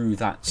through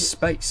that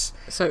space.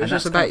 So it was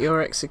just about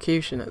your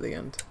execution at the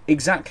end.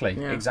 Exactly.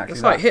 It's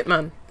like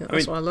Hitman.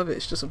 That's why I love it.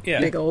 It's just a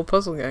big old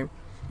puzzle game.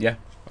 Yeah.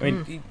 I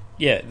mean,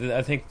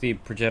 I think the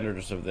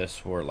progenitors of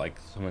this were like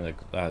something like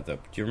do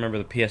you remember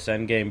the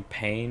PSN game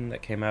Pain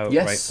that came out right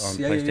on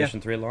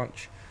PlayStation 3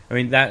 launch? I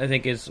mean, that I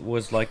think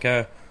was like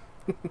a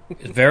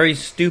very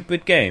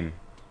stupid game,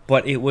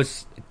 but it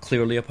was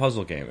clearly a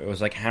puzzle game. It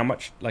was like how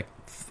much like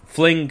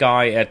fling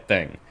guy at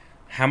thing,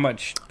 how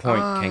much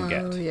point can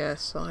get. Oh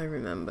yes, I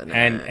remember now.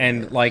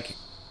 And like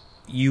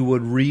you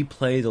would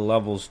replay the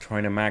levels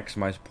trying to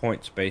maximize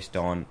points based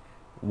on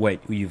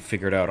what you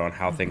figured out on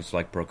how things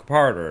like broke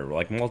apart or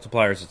like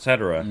multipliers,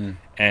 etc.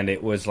 And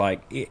it was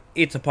like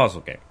it's a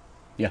puzzle game.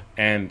 Yeah.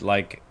 And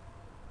like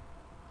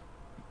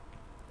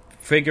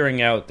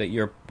figuring out that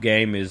your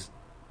game is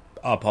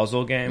a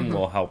puzzle game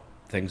will help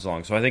things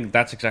along. So I think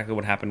that's exactly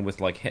what happened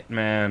with like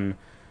Hitman,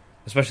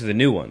 especially the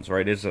new ones,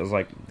 right? It was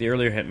like the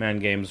earlier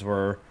Hitman games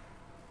were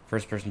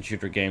first-person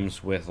shooter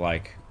games with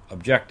like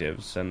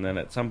objectives, and then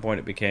at some point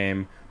it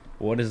became,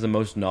 what is the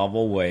most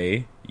novel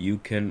way you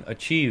can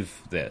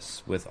achieve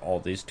this with all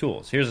these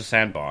tools? Here's a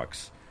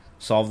sandbox.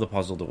 Solve the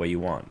puzzle the way you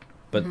want.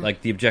 But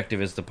like the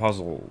objective is the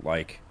puzzle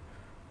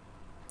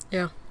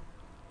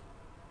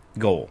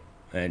goal.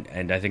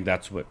 And I think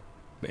that's what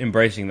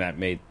embracing that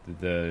made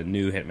the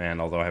new Hitman,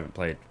 although I haven't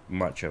played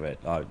much of it,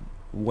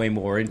 way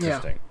more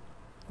interesting.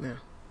 Yeah.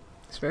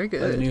 It's very good.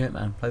 Play the new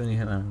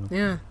Hitman.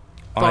 Yeah.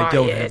 I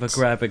don't have a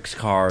graphics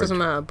card. Doesn't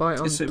matter. Buy it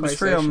on PlayStation. It was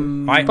free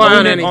on... I buy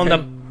own on it on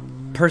the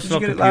personal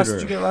computer.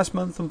 Did you get it last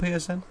month on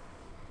PSN?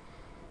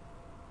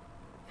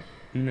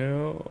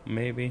 No,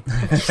 maybe.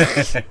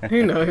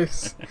 Who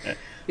knows?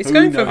 It's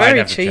going for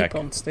very cheap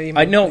on Steam.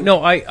 I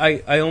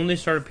only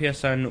started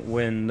PSN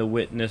when The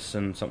Witness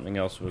and something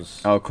else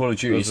was... Oh, Call of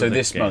Duty. So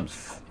this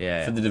month.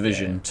 For The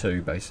Division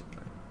 2, basically.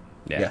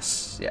 Yeah.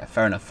 Yes. Yeah,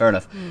 fair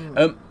enough.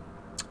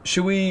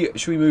 Should we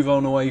move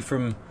on away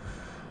from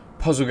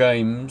puzzle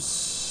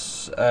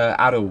games?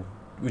 Adel,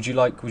 would you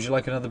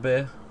like another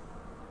beer?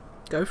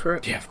 Go for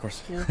it. Yeah, of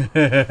course.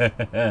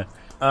 Yeah.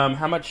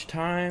 How much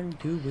time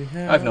do we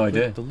have? I have no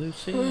idea. The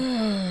Lucy?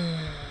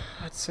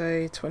 I'd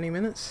say 20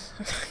 minutes.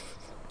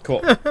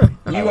 Cool.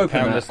 You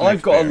open that.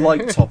 I've got a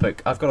light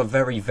topic. I've got a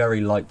very,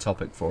 very light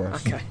topic for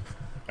us. Okay.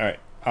 All right.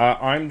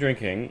 I'm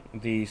drinking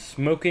the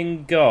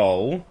Smoking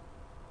Gull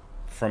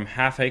from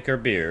Half Acre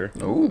Beer.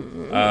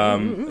 Ooh.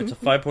 It's a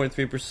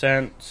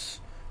 5.3%.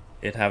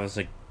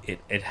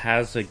 It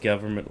has a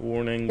government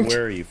warning.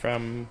 Where are you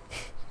from?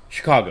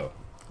 Chicago.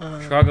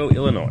 Chicago,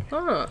 Illinois.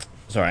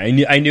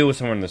 Sorry, I knew it was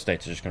somewhere in the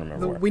States. I just can't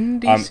remember the where.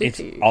 Windy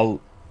City. It's a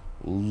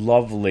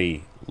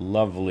lovely,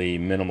 lovely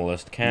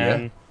minimalist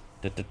can.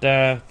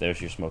 Yeah. There's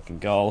your Smoking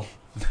Gull.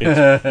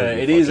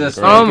 It is a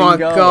Smoking Oh my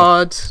Gull.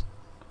 god.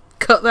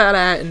 Cut that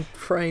out and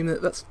frame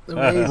it. That's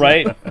amazing.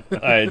 Right?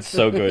 It's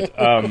so good.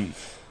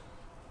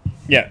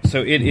 Yeah,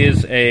 so it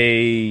is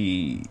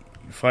a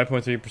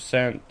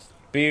 5.3%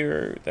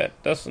 beer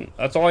that doesn't...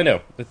 That's all I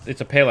know.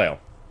 It's a pale ale.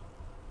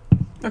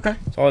 Okay.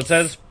 That's all it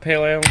says,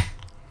 pale ale.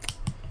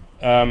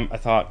 I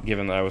thought,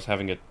 given that I was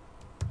having a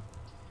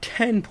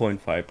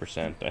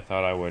 10.5%, I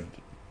thought I would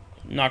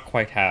not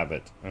quite have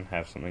it and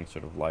have something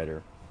sort of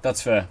lighter.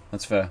 That's fair.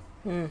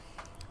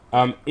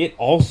 It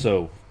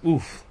also,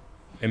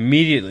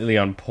 immediately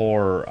on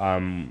pour,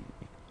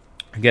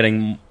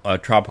 getting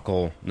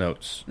tropical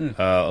notes.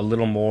 A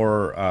little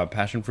more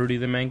passion fruity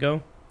than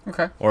mango.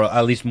 Okay. or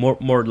at least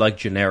more like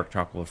generic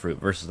tropical fruit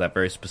versus that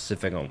very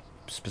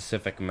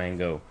specific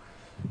mango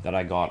that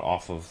I got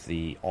off of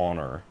the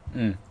Honor.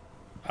 Mm.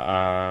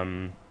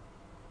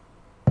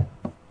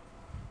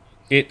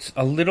 It's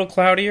a little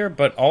cloudier,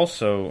 but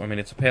also, I mean,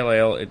 it's a pale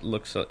ale.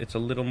 It's a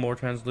little more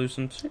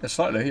translucent. Yeah,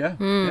 slightly, yeah.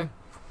 Mm.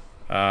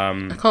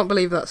 Yeah. I can't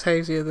believe that's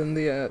hazier than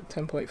the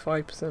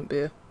 10.5%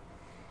 beer.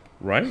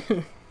 Right?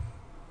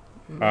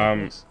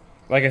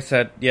 Like I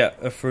said, yeah,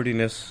 a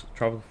fruitiness,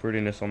 tropical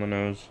fruitiness on the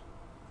nose.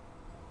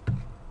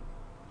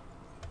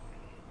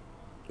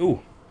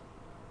 Ooh.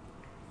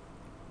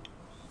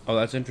 Oh,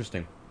 that's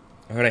interesting.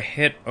 I got a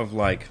hit of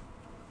like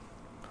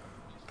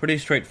pretty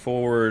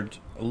straightforward,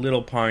 a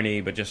little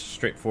piney, but just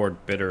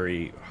straightforward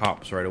bittery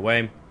hops right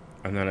away,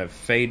 and then it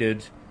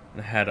faded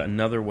and had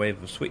another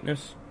wave of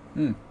sweetness.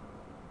 Mm.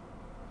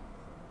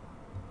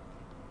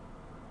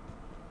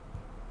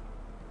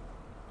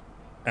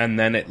 And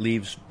then it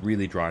leaves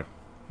really dry.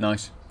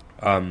 Nice.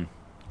 A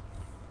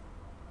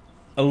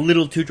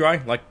little too dry.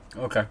 Like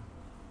Okay.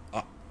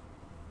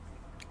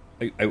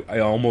 I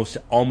almost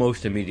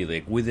immediately,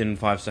 like, within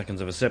 5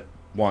 seconds of a sip,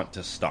 want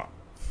to stop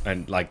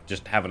and like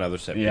just have another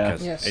sip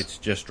because Yes. it's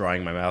just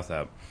drying my mouth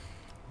out.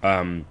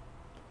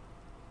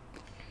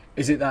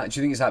 Is it that? Do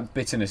you think it's that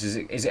bitterness? Is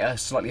it a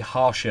slightly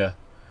harsher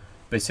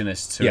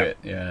bitterness to Yeah. it?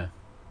 Yeah.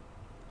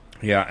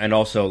 Yeah, and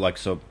also like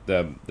so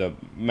the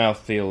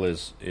mouthfeel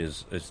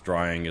is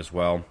drying as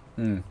well.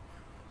 Mm.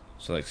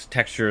 So like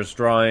texture is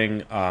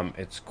drying.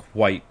 It's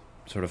quite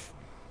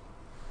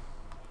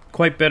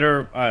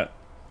bitter,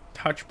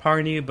 touch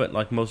piney, but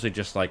like mostly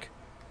just like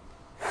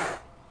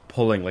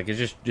pulling. Like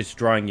it's just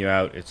drying you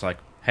out. It's like,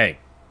 hey,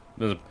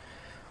 I'm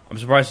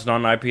surprised it's not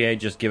an IPA,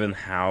 just given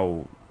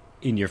how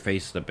in your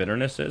face the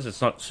bitterness is.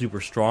 It's not super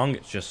strong.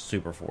 It's just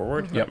super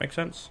forward. If that makes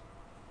sense.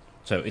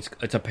 So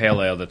it's a pale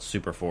ale that's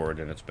super forward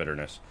in its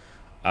bitterness.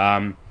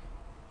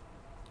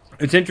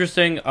 It's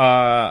interesting.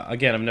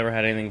 Again, I've never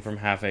had anything from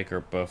Half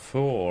Acre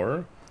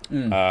before.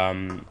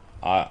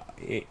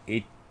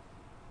 It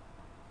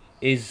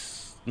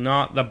is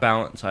not the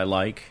balance I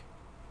like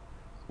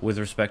with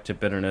respect to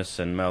bitterness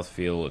and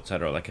mouthfeel,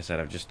 etc. Like I said,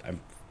 I'm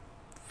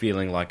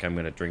feeling like I'm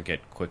going to drink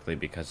it quickly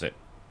because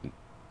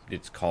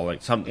it's calling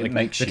something. It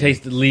makes the you-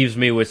 taste leaves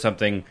me with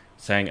something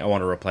saying I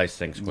want to replace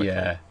things quickly.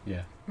 Yeah.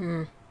 Yeah.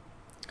 Where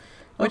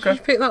Okay. did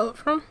you pick that up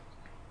from?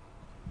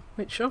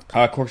 Which shop?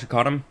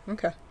 Corsicatum.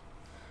 Okay.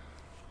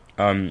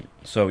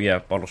 So yeah,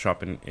 bottle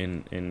shop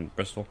in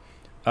Bristol.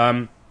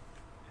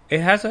 It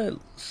has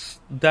it's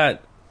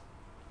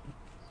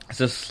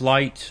a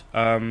slight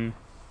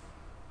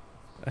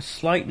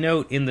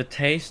note in the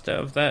taste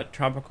of that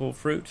tropical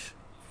fruit.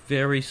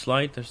 Very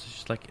slight. There's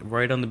just like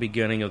right on the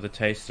beginning of the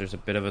taste, there's a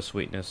bit of a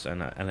sweetness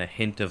and a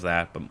hint of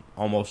that, but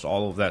almost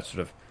all of that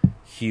sort of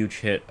huge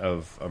hit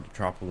of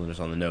tropicalness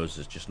on the nose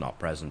is just not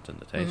present in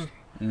the taste.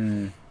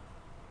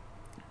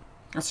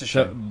 That's a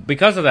So shame.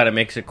 because of that, it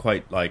makes it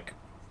quite like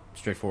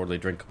straightforwardly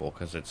drinkable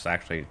because it's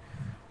actually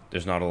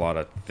there's not a lot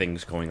of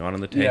things going on in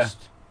the Yeah.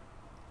 taste.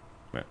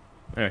 Yeah.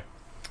 Anyway,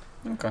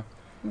 Okay.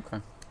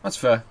 That's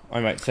fair.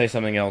 I might say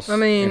something else I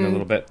mean, in a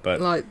little bit,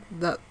 but Like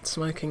that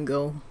smoking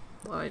gull,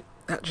 like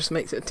that just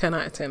makes it a 10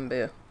 out of 10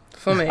 beer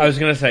for me. I was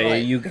gonna say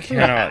Like- you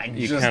cannot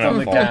Just on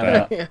the fault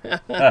that.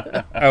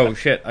 camera. Oh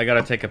shit! I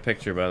gotta take a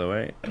picture, by the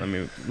way.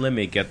 Let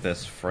me get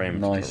this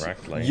framed Nice.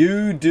 correctly.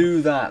 You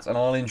do that, and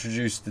I'll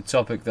introduce the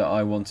topic that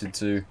I wanted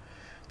to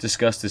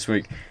discuss this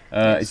week.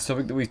 It's a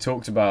topic that we've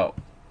talked about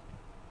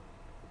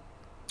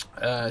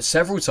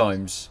several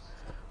times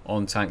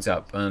on Tanked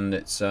Up, and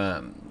it's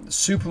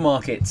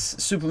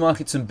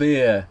supermarkets and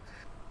beer.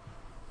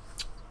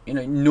 You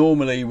know,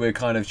 normally we're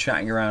kind of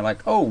chatting around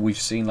like, oh, we've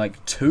seen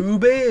like 2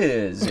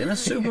 beers in a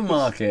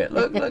supermarket.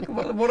 Look,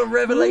 what a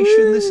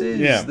revelation this is,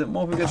 Yeah. that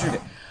more people get to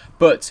drink it.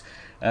 But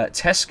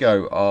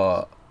Tesco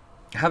are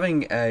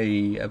having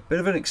a bit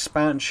of an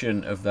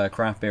expansion of their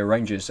craft beer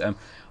ranges.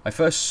 I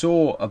first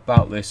saw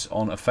about this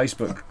on a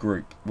Facebook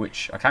group,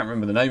 which I can't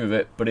remember the name of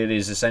it, but it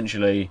is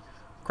essentially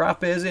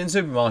craft beers in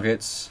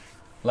supermarkets.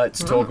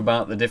 Let's talk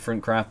about the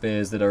different craft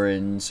beers that are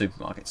in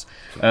supermarkets.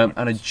 And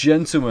a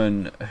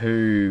gentleman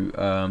who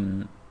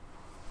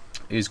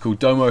is called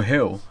Domo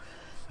Hill,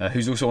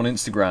 who's also on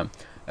Instagram,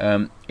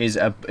 is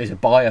a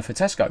buyer for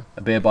Tesco,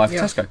 a beer buyer for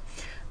Yeah. Tesco.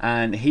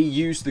 And he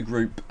used the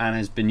group and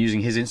has been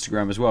using his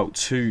Instagram as well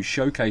to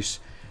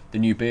showcase the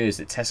new beers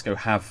that Tesco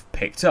have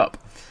picked up.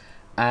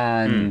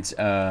 And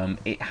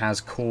it has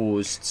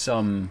caused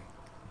some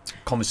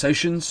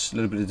conversations, a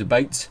little bit of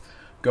debate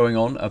going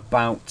on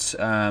about,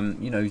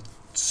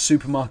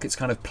 supermarkets'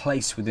 kind of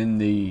place within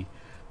the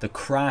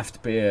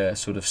craft beer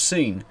sort of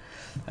scene.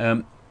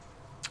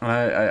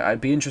 I'd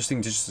be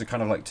interesting just to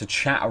kind of like to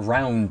chat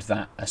around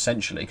that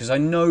essentially, because I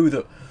know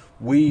that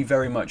we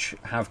very much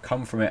have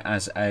come from it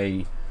as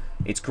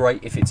it's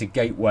great if it's a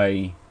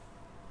gateway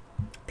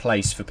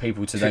place for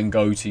people to then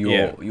go to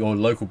your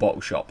local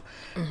bottle shop.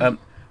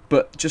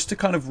 But just to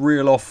kind of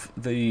reel off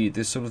the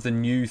sort of the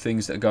new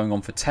things that are going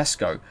on for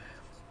Tesco,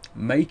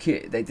 make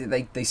it.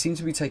 They seem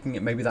to be taking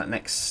it maybe that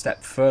next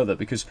step further,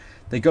 because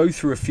they go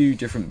through a few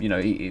different.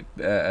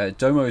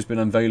 Domo has been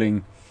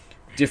unveiling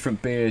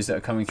different beers that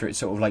are coming through it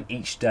sort of like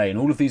each day, and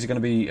all of these are going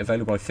to be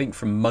available, I think,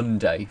 from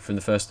Monday, from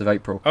the 1st of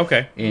April.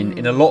 Okay.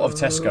 In a lot of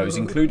Tesco's,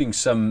 including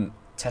some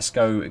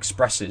Tesco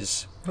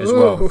Expresses as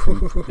well.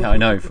 I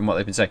know from what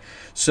they've been saying.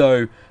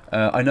 So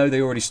I know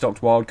they already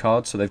stocked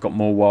Wildcard, so they've got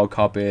more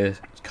Wildcard beer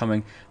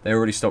coming. They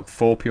already stocked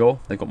 4 Pure.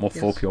 They've got more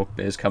 4 Pure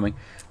beers coming.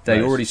 They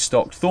Nice. already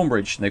stocked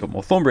Thornbridge, and they've got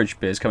more Thornbridge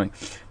beers coming.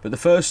 But the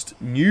first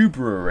new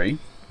brewery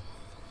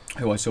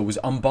who I saw was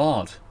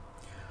Unbarred,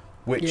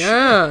 which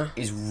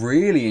is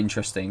really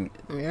interesting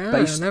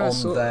based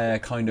on their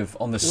kind of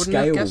on the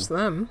scale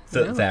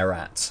that they're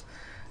at.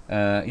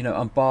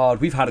 Unbarred,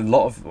 we've had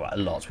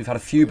we've had a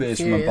few beers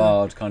from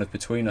Unbarred kind of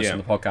between us on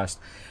the podcast,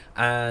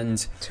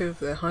 and 2 of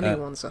the honey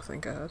ones I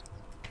think I had.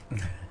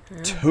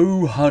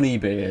 2 honey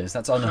beers,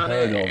 that's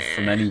unheard of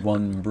from any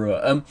one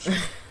brewer.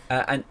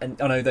 And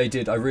I know they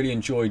did. I really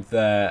enjoyed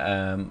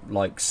their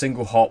like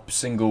single hop,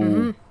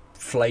 single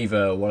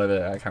flavour,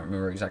 whatever. I can't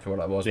remember exactly what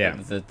that was. Yeah.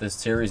 But the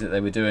series that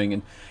they were doing,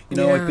 and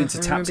I've been to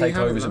tap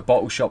takeovers and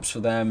bottle shops for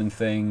them and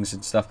things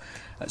and stuff.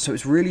 So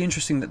it's really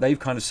interesting that they've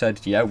kind of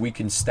said, we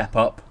can step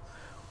up,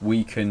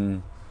 we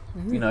can,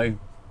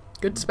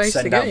 good space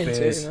send to get out into.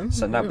 beers, Then.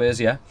 send out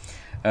beers.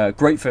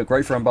 Great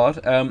for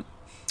Unbarred.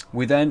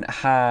 We then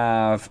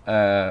have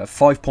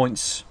 5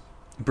 Points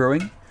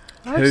Brewing.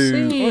 I've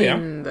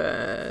seen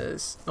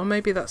this, or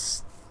maybe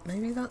that's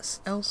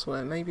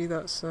elsewhere. Maybe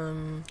that's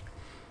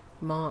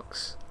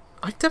Mark's.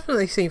 I've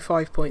definitely seen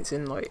 5 Points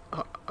in like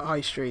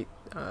high street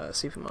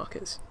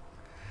supermarkets.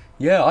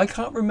 Yeah, I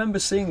can't remember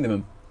seeing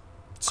them.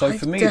 So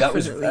for me, that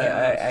was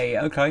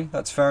okay.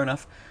 That's fair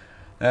enough.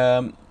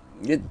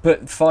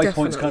 But 5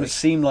 Points kind of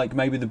seemed like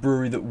maybe the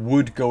brewery that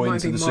would go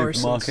into the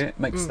supermarket.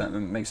 Makes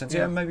sense.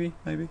 Yeah, maybe.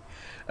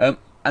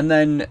 And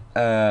then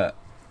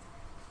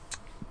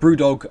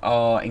Brewdog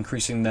are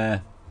increasing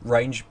their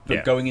range,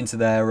 but going into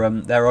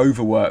their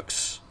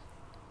Overworks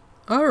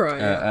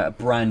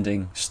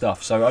branding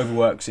stuff. So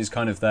Overworks is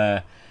kind of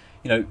their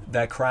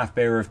craft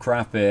beer of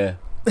craft beer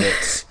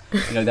bits.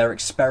 Their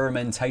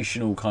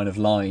experimentational kind of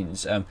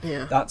lines.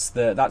 That's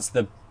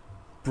the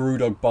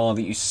Brewdog bar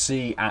that you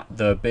see at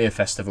the beer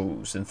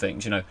festivals and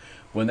things.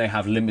 When they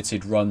have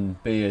limited run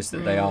beers that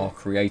they are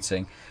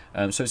creating.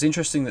 So it's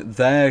interesting that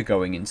they're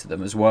going into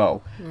them as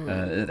well.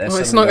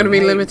 It's not going to be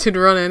limited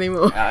run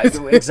anymore.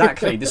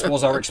 Exactly. This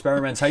was our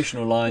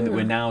experimentational line that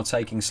we're now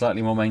taking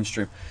slightly more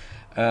mainstream.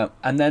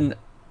 And then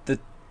the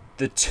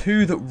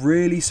 2 that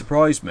really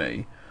surprised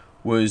me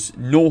was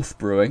North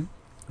Brewing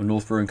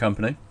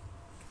Company.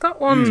 That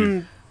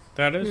one.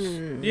 That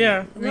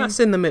is. That's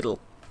in the middle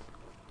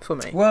for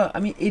me. Well,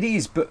 I mean, it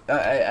is, but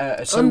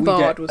so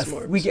Unbarred was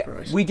more we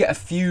get a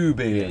few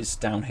beers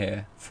down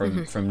here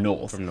from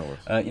North. From North.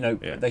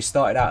 They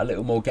started out a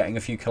little more getting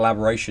a few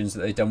collaborations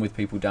that they've done with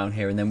people down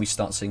here, and then we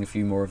start seeing a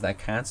few more of their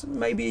cans.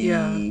 Maybe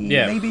a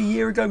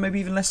year ago, maybe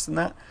even less than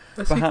that.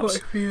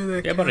 Perhaps.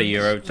 About a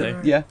year, I would say.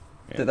 Yeah,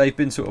 that they've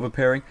been sort of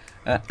appearing,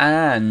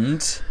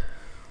 and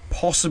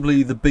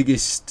possibly the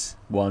biggest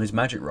one is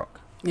Magic Rock.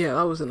 Yeah,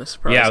 that wasn't a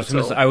surprise. Yeah,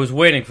 I was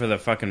waiting for the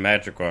fucking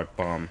Magic Rock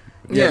bomb.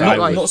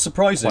 Not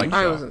surprising.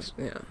 I wasn't.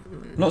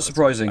 Not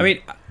surprising. I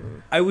mean,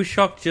 I was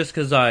shocked just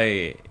because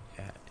I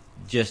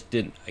just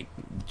didn't.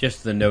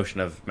 Just the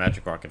notion of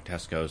Magic Rock and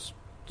Tesco's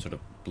sort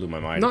of blew my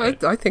mind. No,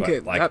 I think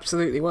it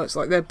absolutely works.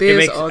 Like their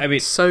beers are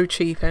so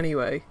cheap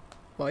anyway.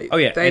 Like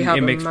they have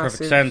it a makes massive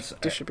perfect sense.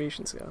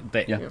 Distribution scale.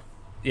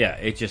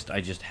 I just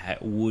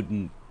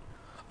wouldn't.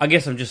 I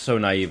guess I'm just so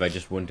naive. I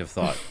just wouldn't have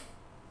thought.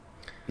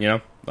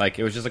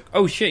 It was just like,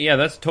 oh shit, yeah,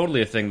 that's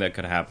totally a thing that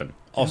could happen.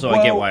 Also,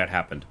 I get why it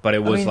happened, but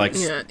it was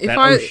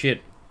oh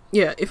shit.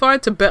 Yeah, if I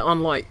had to bet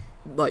on like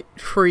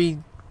 3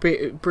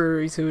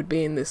 breweries who would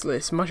be in this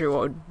list, Magic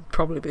Rock would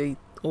probably be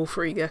all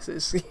 3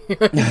 guesses.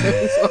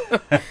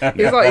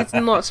 It's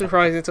not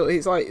surprising at all.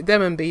 It's like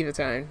them and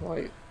Beavertown,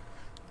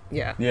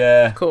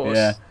 of course.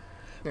 Yeah.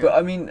 But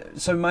I mean,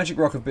 so Magic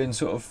Rock have been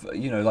sort of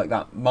like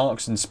that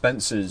Marks and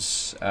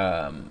Spencer's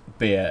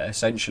beer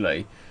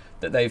essentially.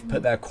 That they've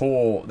put their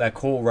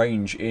core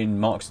range in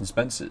Marks and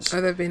Spencer's.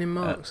 Oh, they've been in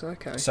Marks.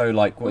 Okay. So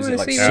what is it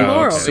like?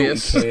 Salty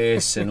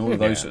Kiss and all of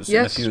those sorts.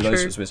 Yes, and a few of those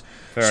sorts of beers.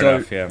 Fair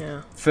enough.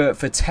 Yeah.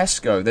 For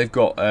Tesco, they've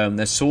got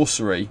their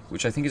Sorcery,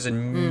 which I think is a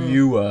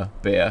newer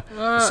beer,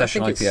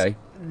 Session IPA.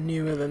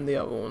 Newer than the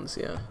other ones,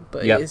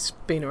 but it's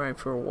been around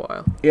for a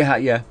while.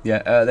 Yeah.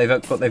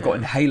 They've got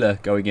Inhaler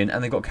going in,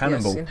 and they've got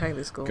Cannonball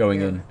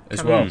going in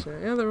as well.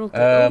 Yeah, they're all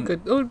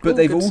good. But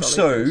they've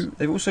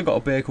also got a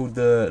beer called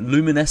the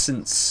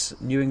Luminescence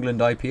New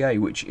England IPA,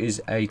 which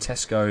is a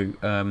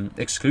Tesco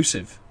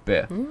exclusive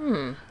beer.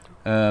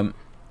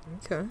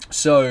 Okay.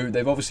 So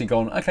they've obviously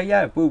gone, okay,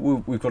 yeah,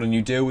 we've got a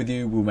new deal with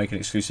you. We'll make an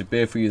exclusive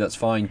beer for you. That's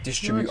fine.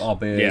 Distribute our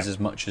beers as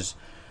much as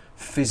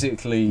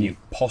physically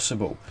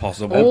possible.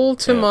 All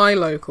to my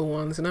local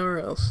ones, nowhere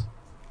else.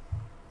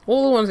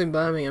 All the ones in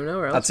Birmingham,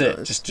 nowhere else. That's it.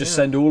 does. Just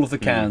send all of the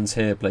cans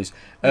here, please.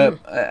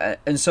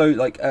 And so,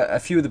 like, a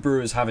few of the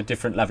brewers have a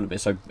different level of beer.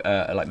 So,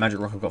 like Magic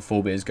Rock have got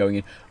 4 beers going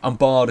in.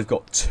 Unbarred have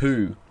got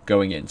 2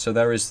 going in. So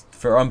there is,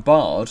 for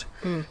Unbarred,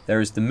 there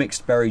is the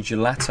Mixed Berry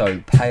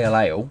Gelato Pale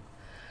Ale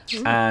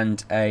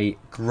and a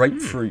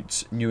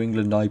Grapefruit New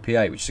England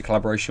IPA, which is a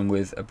collaboration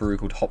with a brewery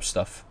called Hop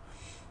Stuff,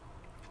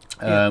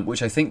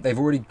 which I think they've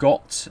already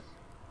got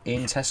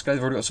in Tesco.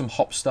 They've already got some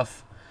Hop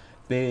Stuff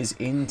beers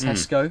in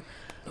Tesco.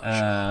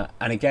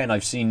 And again, I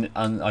think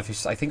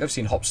I've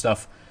seen Hop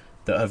Stuff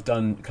that have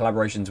done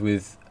collaborations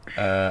with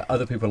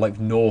other people like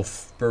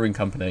North Brewing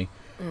Company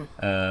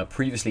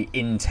previously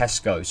in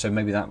Tesco. So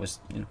maybe that was,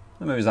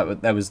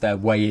 that was their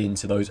way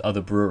into those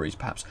other breweries,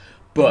 perhaps.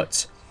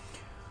 But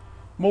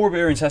more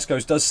beer in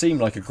Tesco's does seem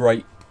like a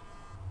great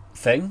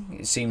thing.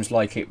 It seems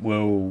like it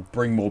will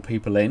bring more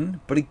people in.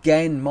 But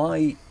again,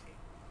 my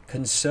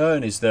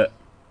concern is that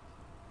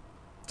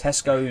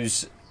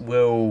Tesco's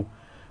will,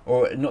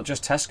 or not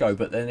just Tesco,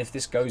 but then if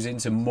this goes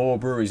into more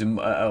breweries and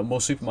more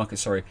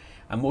supermarkets,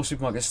 and more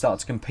supermarkets start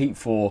to compete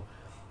for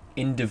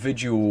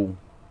individual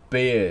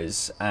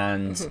beers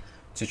and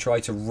to try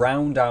to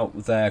round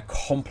out their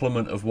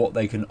complement of what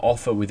they can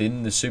offer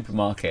within the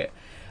supermarket,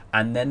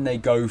 and then they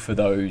go for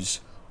those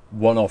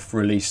one-off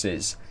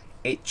releases,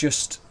 it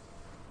just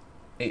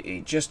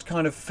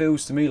kind of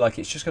feels to me like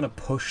it's just going to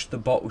push the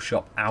bottle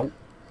shop out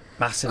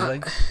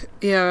massively.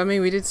 Yeah, I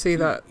mean, we did see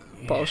that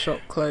bottle shop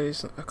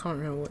close. I can't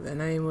remember what their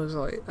name was,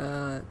 like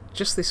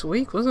just this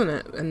week, wasn't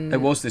it? And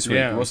it was this week.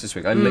 It was this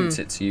week. I linked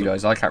it to you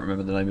guys. I can't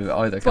remember the name of it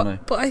either, can I?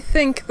 But I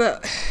think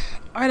that,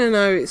 I don't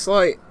know, it's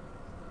like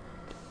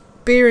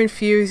beer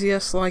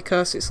enthusiasts like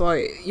us, it's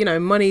like,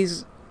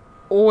 money's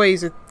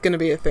always going to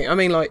be a thing. I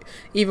mean, like,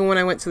 even when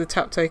I went to the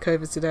tap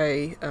takeover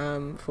today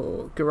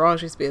for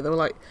Garage's beer, they were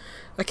like,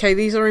 okay,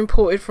 these are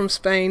imported from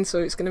Spain, so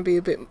it's going to be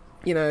a bit,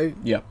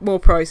 more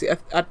pricey.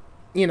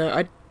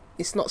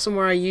 It's not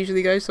somewhere I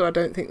usually go, so I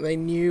don't think they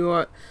knew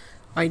what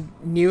I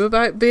knew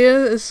about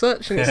beer as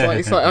such. And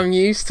it's like I'm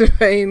used to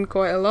paying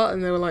quite a lot,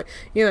 and they were like,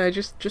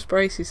 just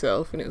brace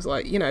yourself. And it was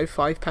like,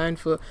 £5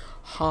 for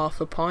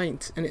half a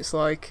pint, and it's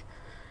like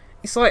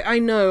I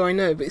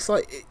know, but it's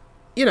like,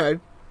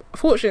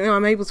 fortunately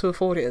I'm able to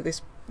afford it at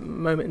this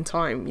moment in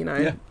time.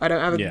 I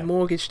don't have a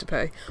mortgage to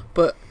pay,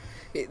 but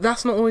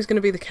that's not always going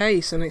to be the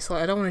case, and it's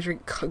like I don't want to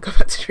go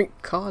back to drink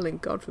Carling,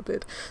 God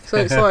forbid. So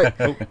it's like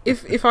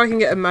if I can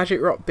get a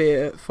Magic Rock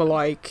beer for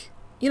like,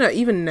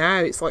 even now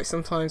it's like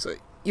sometimes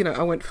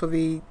I went for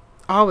the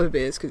Arbor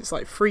beers because it's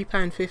like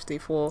 £3.50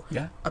 for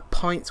a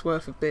pint's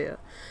worth of beer,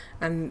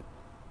 and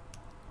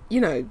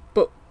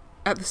but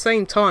at the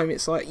same time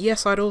it's like,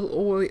 yes, I'd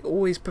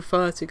always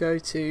prefer to go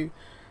to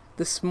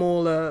the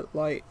smaller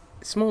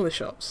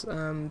shops,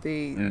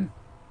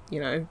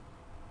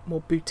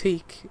 more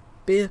boutique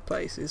beer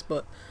places,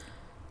 but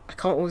I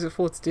can't always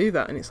afford to do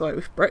that. And it's like,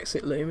 with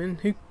Brexit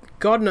looming,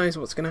 God knows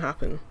what's going to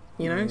happen,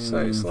 so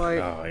it's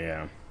like,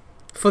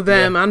 for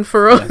them and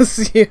for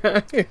us.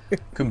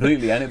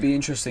 Completely. And it'd be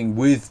interesting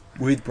with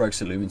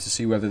Brexit looming to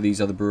see whether these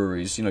other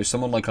breweries,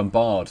 someone like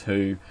Unbarred,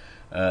 who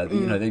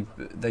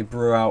they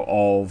brew out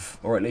of,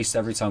 or at least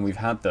every time we've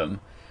had them,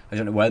 I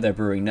don't know where they're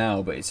brewing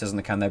now, but it says on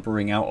the can they're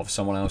brewing out of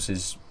someone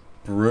else's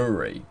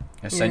brewery,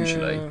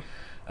 essentially.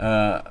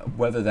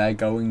 Whether they're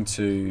going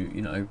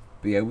to,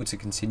 be able to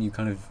continue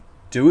kind of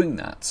doing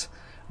that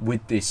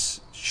with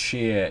this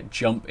sheer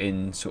jump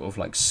in sort of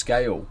like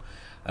scale.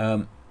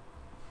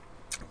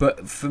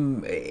 But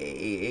from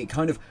it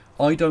kind of,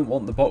 I don't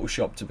want the bottle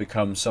shop to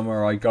become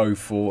somewhere I go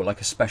for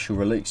like a special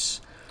release,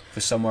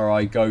 for somewhere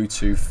I go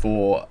to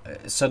for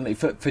suddenly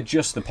for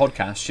just the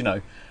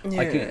podcast,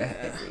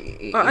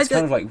 it's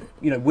kind of like,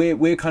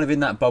 we're kind of in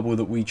that bubble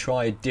that we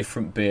try a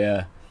different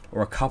beer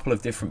or a couple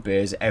of different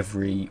beers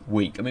every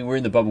week. I mean, we're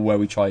in the bubble where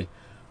we try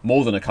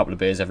more than a couple of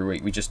beers every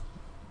week. We just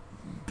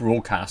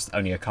broadcast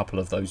only a couple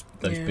of those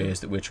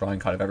beers that we're trying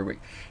kind of every week.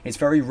 It's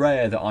very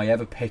rare that I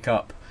ever pick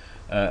up,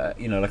 like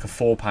a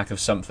 4-pack of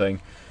something,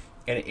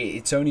 and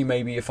it's only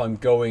maybe if I'm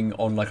going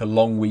on like a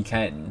long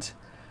weekend,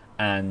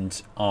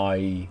 and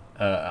I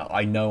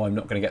know I'm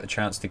not going to get the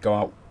chance to go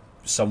out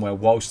somewhere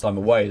whilst I'm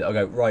away, that I'll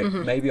go, right,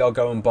 maybe I'll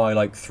go and buy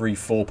like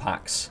 3-4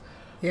 packs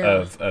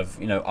of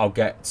I'll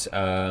get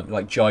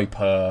like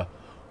Jaipur,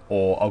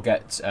 or I'll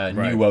get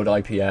New World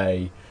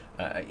IPA.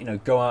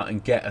 Go out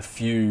and get a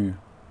few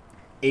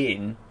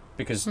in,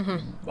 because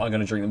I'm going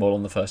to drink them all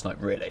on the first night,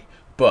 really.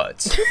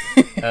 But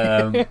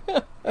as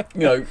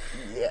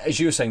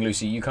you were saying,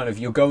 Lucy,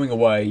 you're going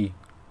away.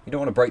 You don't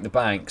want to break the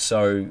bank,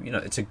 so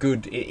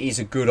it is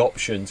a good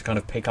option to kind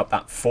of pick up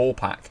that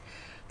 4-pack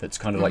that's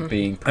kind of like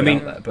being put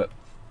out there. But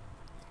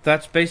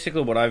that's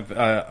basically what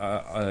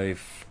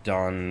I've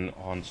done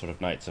on sort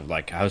of nights of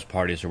like house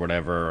parties or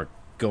whatever, or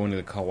going to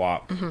the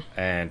co-op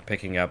and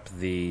picking up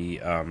the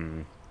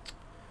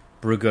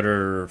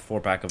Brewgooder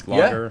 4-pack of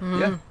lager.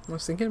 I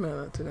was thinking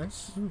about that today.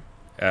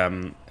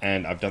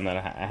 And I've done that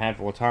a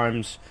handful of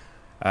times.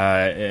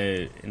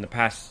 In the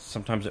past,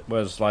 sometimes it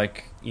was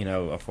like, a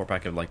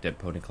 4-pack of like Dead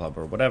Pony Club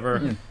or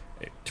whatever.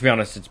 To be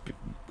honest,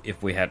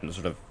 if we hadn't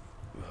sort of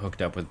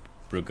hooked up with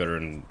Brewgooder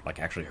and like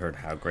actually heard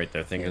how great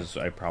their thing is,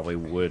 I probably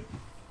would.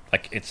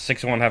 Like, it's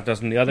 6 of one, half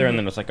dozen the other, and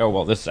then it's like, oh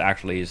well, this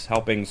actually is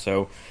helping.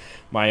 So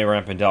my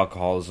rampant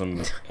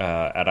alcoholism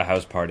at a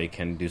house party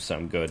can do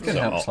something good. So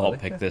I'll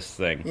pick this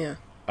thing. Yeah.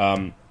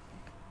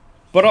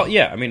 But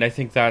I mean, I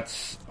think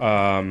that's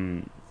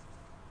the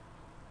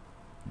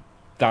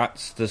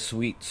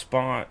sweet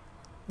spot.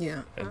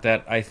 Yeah.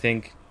 That I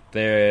think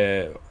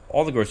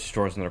all the grocery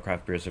stores and their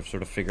craft beers have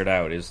sort of figured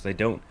out is they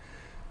don't.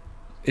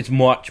 It's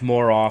much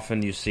more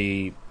often you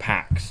see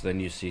packs than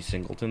you see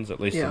singletons, at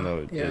least in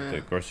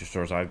the grocery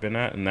stores I've been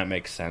at, and that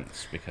makes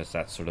sense because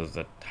that's sort of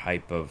the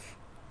type of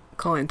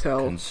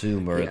clientele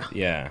consumer.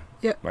 Yeah.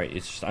 Right.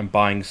 It's just I'm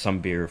buying some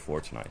beer for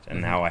tonight, and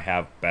now I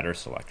have better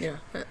selection.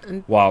 Yeah.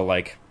 And while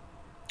like,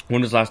 when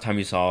was the last time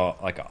you saw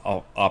like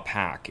a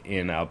pack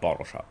in a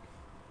bottle shop?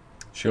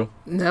 Sure.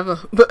 Never,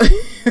 but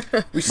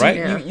we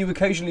see you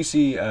occasionally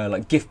see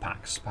like gift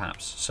packs,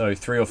 perhaps. So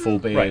 3 or 4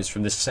 beers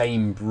from the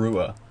same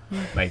brewer,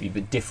 maybe,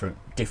 but different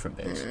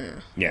beers.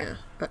 Yeah.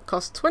 That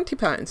costs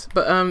 £20.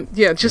 But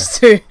just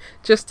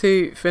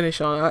to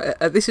finish on,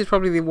 this is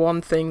probably the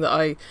one thing that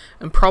I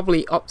am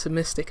probably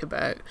optimistic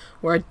about,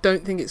 where I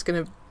don't think it's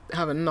going to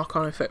have a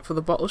knock-on effect for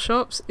the bottle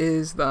shops.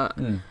 Is that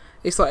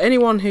it's like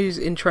anyone who's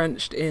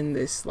entrenched in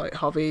this like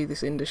hobby,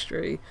 this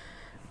industry.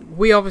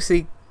 We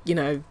obviously,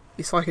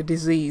 it's like a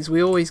disease.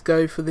 We always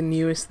go for the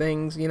newest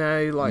things,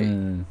 like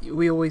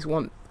we always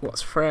want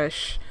what's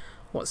fresh,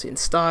 what's in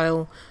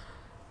style.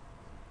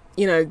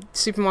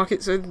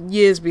 Supermarkets are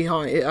years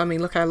behind. I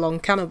mean, look how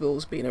long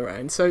Cannibals been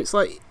around. So it's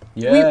like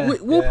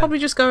we'll probably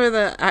just go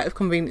there out of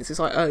convenience. It's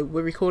like, oh,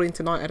 we're recording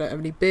tonight, I don't have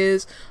any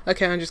beers.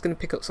 Okay, I'm just going to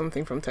pick up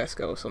something from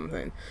Tesco or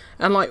something.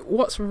 And like,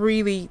 what's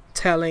really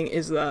telling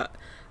is that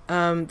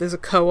there's a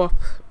co-op,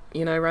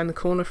 around the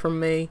corner from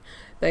me.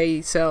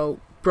 They sell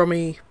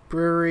Brummy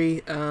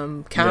Brewery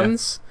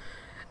cans,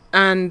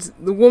 and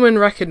the woman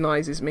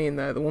recognises me in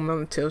there. The woman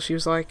on the till, she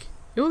was like,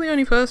 "You're the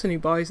only person who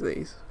buys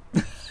these."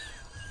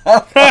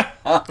 I'm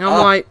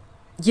like,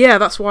 yeah,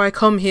 that's why I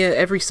come here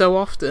every so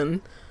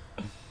often,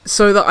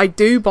 so that I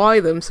do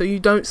buy them, so you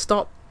don't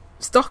stop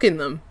stocking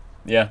them.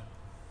 Yeah.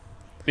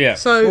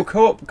 So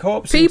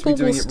co-op seems to be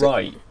doing it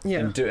right,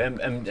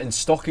 and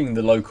stocking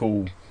the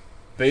local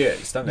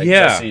beers, don't they?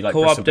 Yeah, I see like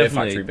Co-op Bristol Beer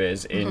definitely. Factory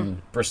beers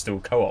in Bristol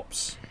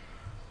co-ops.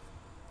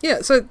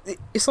 Yeah, so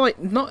it's like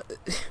not.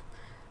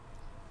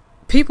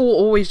 People will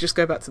always just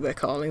go back to their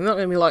Carling. They're not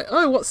going to be like,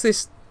 oh, what's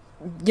this,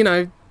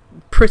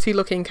 pretty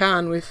looking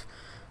can with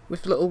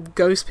little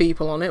ghost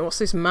people on it? What's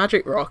this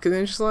Magic Rock? And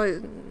then just like,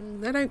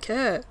 they don't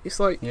care. It's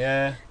like,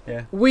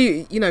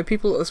 we,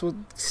 people like us will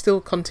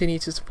still continue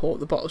to support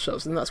the bottle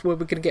shops, and that's where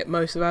we're going to get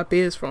most of our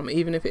beers from,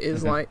 even if it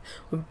is like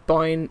we're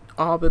buying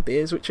Arbor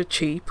beers, which are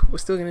cheap. We're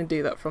still going to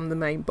do that from the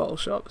main bottle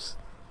shops.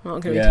 We're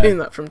not going to be doing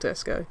that from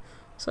Tesco.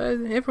 So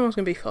everyone's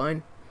going to be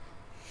fine.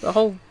 The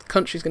whole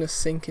country's going to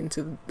sink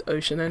into the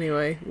ocean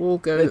anyway. We'll all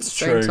go at the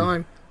same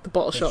time. The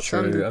bottle shops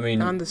and the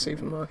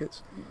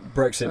supermarkets.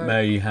 Brexit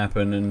may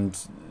happen and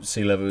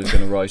sea level is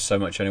going to rise so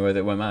much anyway that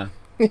it won't matter.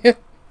 Yeah.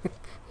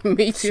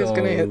 Meteor's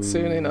going to hit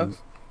soon enough.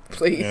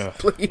 Please.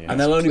 And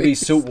there'll only be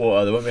salt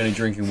water. There won't be any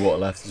drinking water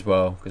left as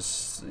well,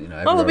 because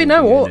there'll be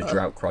no water. In a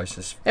drought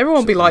crisis.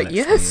 Everyone will be like,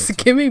 yes,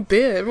 give me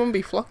beer. Everyone will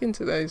be flocking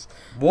to those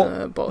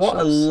bottle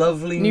shops. A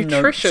lovely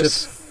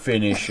nutritious note to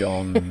finish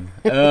on.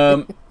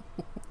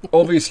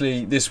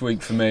 Obviously, this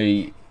week for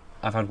me,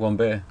 I've had one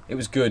beer. It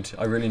was good.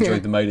 I really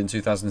enjoyed the Maiden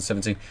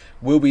 2017.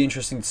 Will be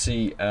interesting to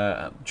see,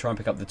 try and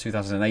pick up the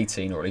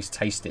 2018, or at least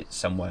taste it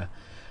somewhere,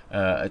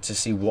 to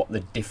see what the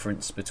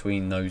difference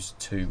between those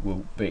two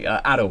will be.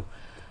 Adol,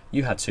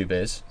 you had 2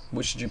 beers.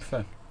 Which did you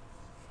prefer?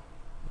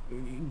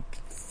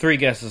 3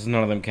 guesses,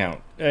 none of them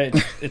count.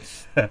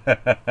 It's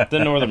the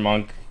Northern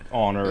Monk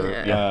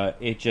Honor.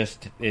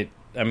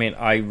 I mean,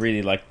 I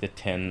really like the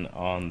tin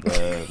on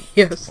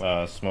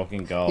the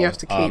Smoking Gull. You have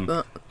to keep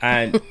that.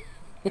 And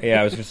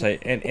I was gonna say,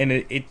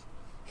 and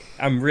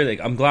I'm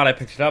glad I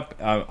picked it up.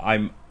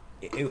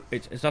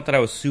 It's not that I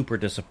was super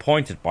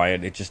disappointed by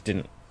it. It just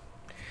didn't.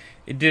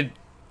 It didn't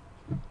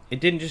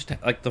just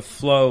like the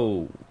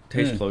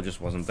taste flow just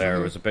wasn't there.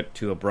 It was a bit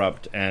too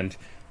abrupt, and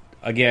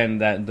again,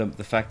 that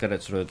the fact that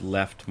it sort of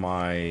left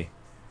my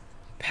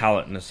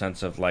palate in a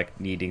sense of like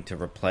needing to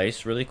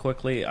replace really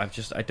quickly. I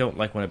don't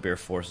like when a beer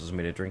forces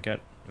me to drink it.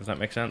 Does that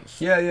make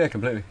sense? Yeah,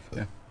 completely.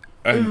 Yeah.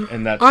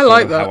 And that's I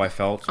like that. how I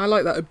felt. I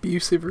like that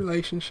abusive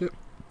relationship.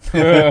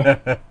 You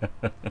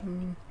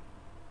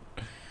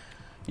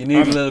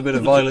need a little bit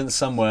of violence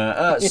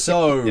somewhere. It's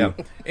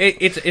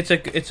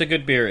a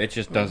good beer. It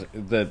just does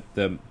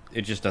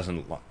it just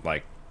doesn't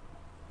like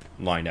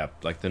line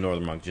up. Like the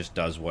Northern Monk just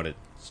does what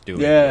it's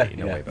doing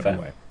in a way better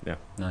way. Yeah,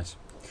 nice.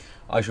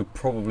 I shall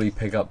probably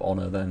pick up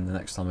Honor then the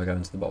next time I go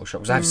into the bottle shop,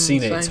 because I've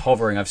seen it. It's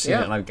hovering. I've seen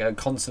it, and I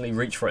constantly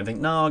reach for it and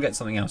think, no, I'll get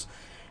something else.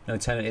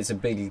 It's a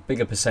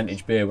bigger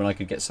percentage beer when I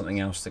could get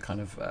something else to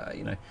kind of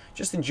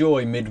just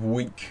enjoy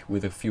midweek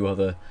with a few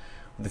other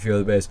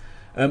beers.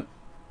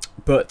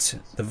 But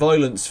the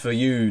violence for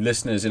you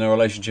listeners in our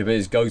relationship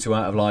is go to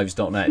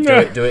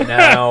outoflives.net. Do it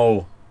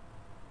now.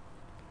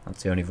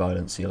 That's the only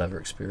violence you'll ever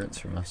experience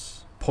from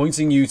us.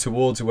 Pointing you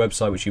towards a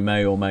website which you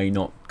may or may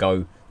not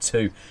go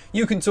to.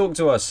 You can talk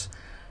to us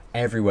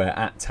everywhere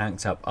at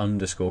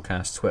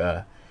tankedup_cast,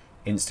 Twitter,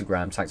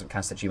 Instagram,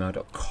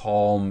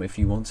 tankedupcast@gmail.com. If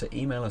you want to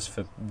email us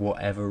for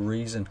whatever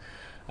reason.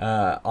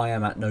 I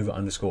am at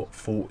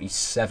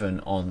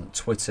Nova_47 on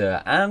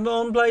Twitter and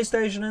on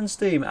PlayStation and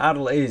Steam.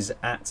 Adel is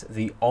at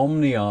the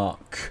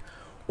Omniarch.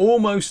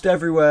 Almost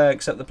everywhere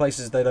except the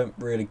places they don't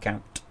really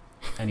count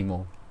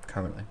anymore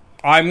currently.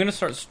 I'm going to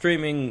start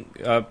streaming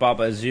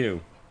Baba Is You.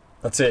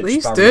 That's it.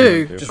 Please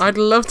do. I'd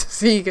love to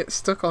see you get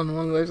stuck on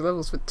one of those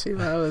levels for 2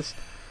 hours.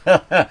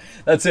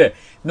 That's it.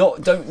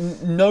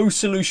 No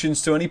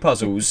solutions to any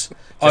puzzles.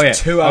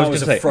 Just 2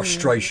 hours of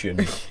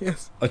frustration.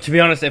 Yes. To be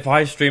honest, if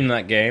I streamed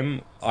that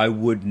game, I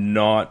would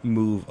not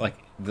move. Like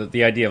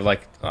the idea of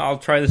I'll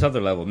try this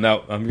other level.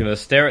 No, I'm gonna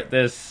stare at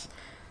this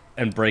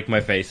and break my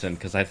face in,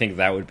 because I think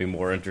that would be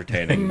more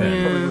entertaining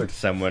than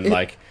someone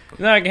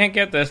no, I can't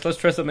get this. Let's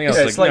try something else.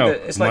 Yeah, it's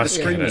like the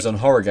screamers on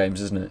horror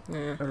games, isn't it?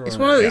 Yeah. It's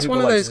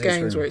one of those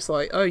games where it's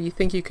like, oh, you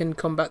think you can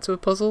come back to a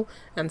puzzle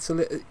and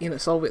solve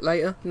it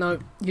later? No,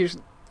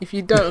 if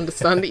you don't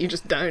understand it, you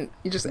just don't.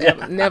 You just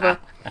never.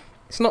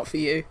 It's not for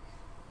you.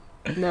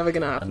 Never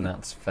gonna happen. And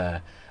that's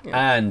fair.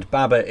 Yeah. And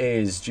Baba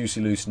is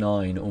Juicy Loose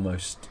 9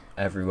 almost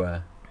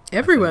everywhere.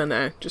 Everywhere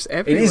now, just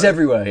everywhere. It is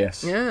everywhere,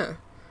 yes. Yeah.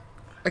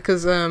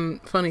 Because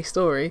funny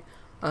story,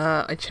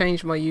 I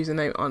changed my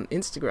username on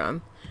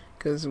Instagram.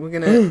 Because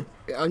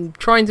I'm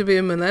trying to be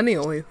a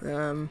millennial,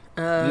 and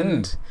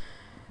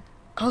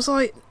I was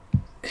like,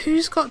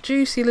 who's got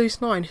Juicy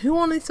Loose 9? Who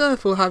on this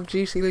earth will have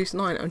Juicy Loose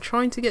 9? I'm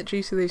trying to get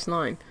Juicy Loose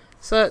 9.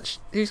 Search,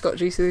 who's got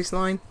Juicy Loose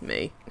 9?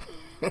 Me.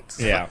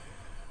 Yeah.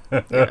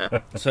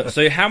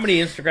 So how many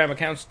Instagram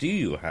accounts do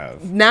you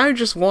have? Now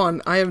just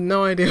one. I have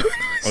no idea.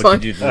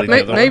 Did you delete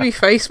the other maybe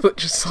Facebook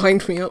just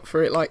signed me up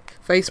for it. Like,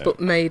 Facebook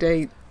made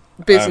a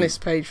business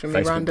page for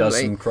me Facebook randomly.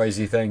 does some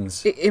crazy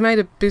things. It made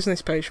a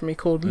business page for me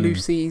called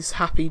Lucy's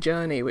Happy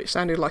Journey, which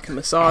sounded like a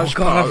massage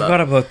parlor. I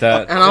forgot about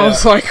that. And I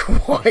was like,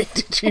 why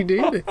did you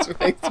do this,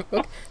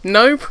 Facebook?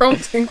 No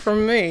prompting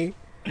from me.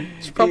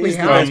 It's probably the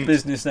best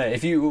business name.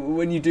 If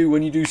when you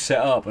do set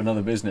up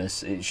another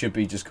business, it should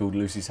be just called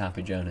Lucy's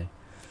Happy Journey.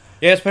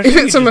 Yeah, especially if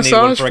it's if you a just need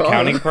one for massage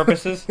accounting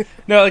purposes.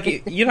 No,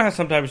 you know how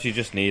sometimes you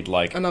just need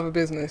another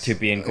business to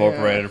be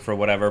incorporated for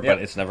whatever, but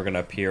it's never going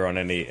to appear on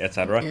any,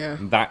 etc. Yeah.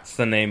 That's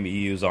the name you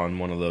use on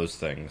one of those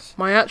things.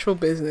 My actual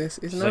business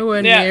is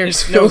nowhere near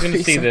as filthy. No one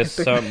can see this,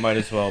 so it might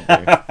as well be.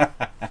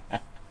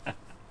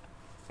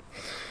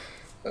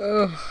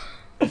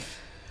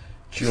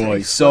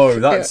 Joy. So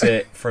that's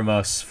it from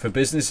us. For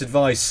business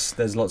advice,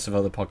 there's lots of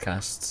other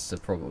podcasts to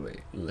probably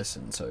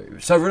listen to.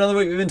 So for another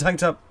week, we've been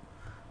Tanked Up.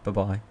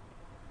 Bye-bye.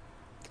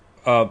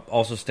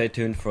 Also, stay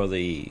tuned for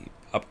the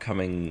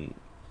upcoming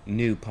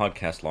new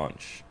podcast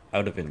launch,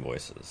 Out of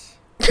Invoices.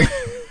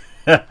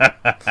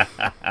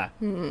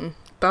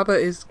 Baba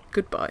is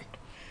goodbye.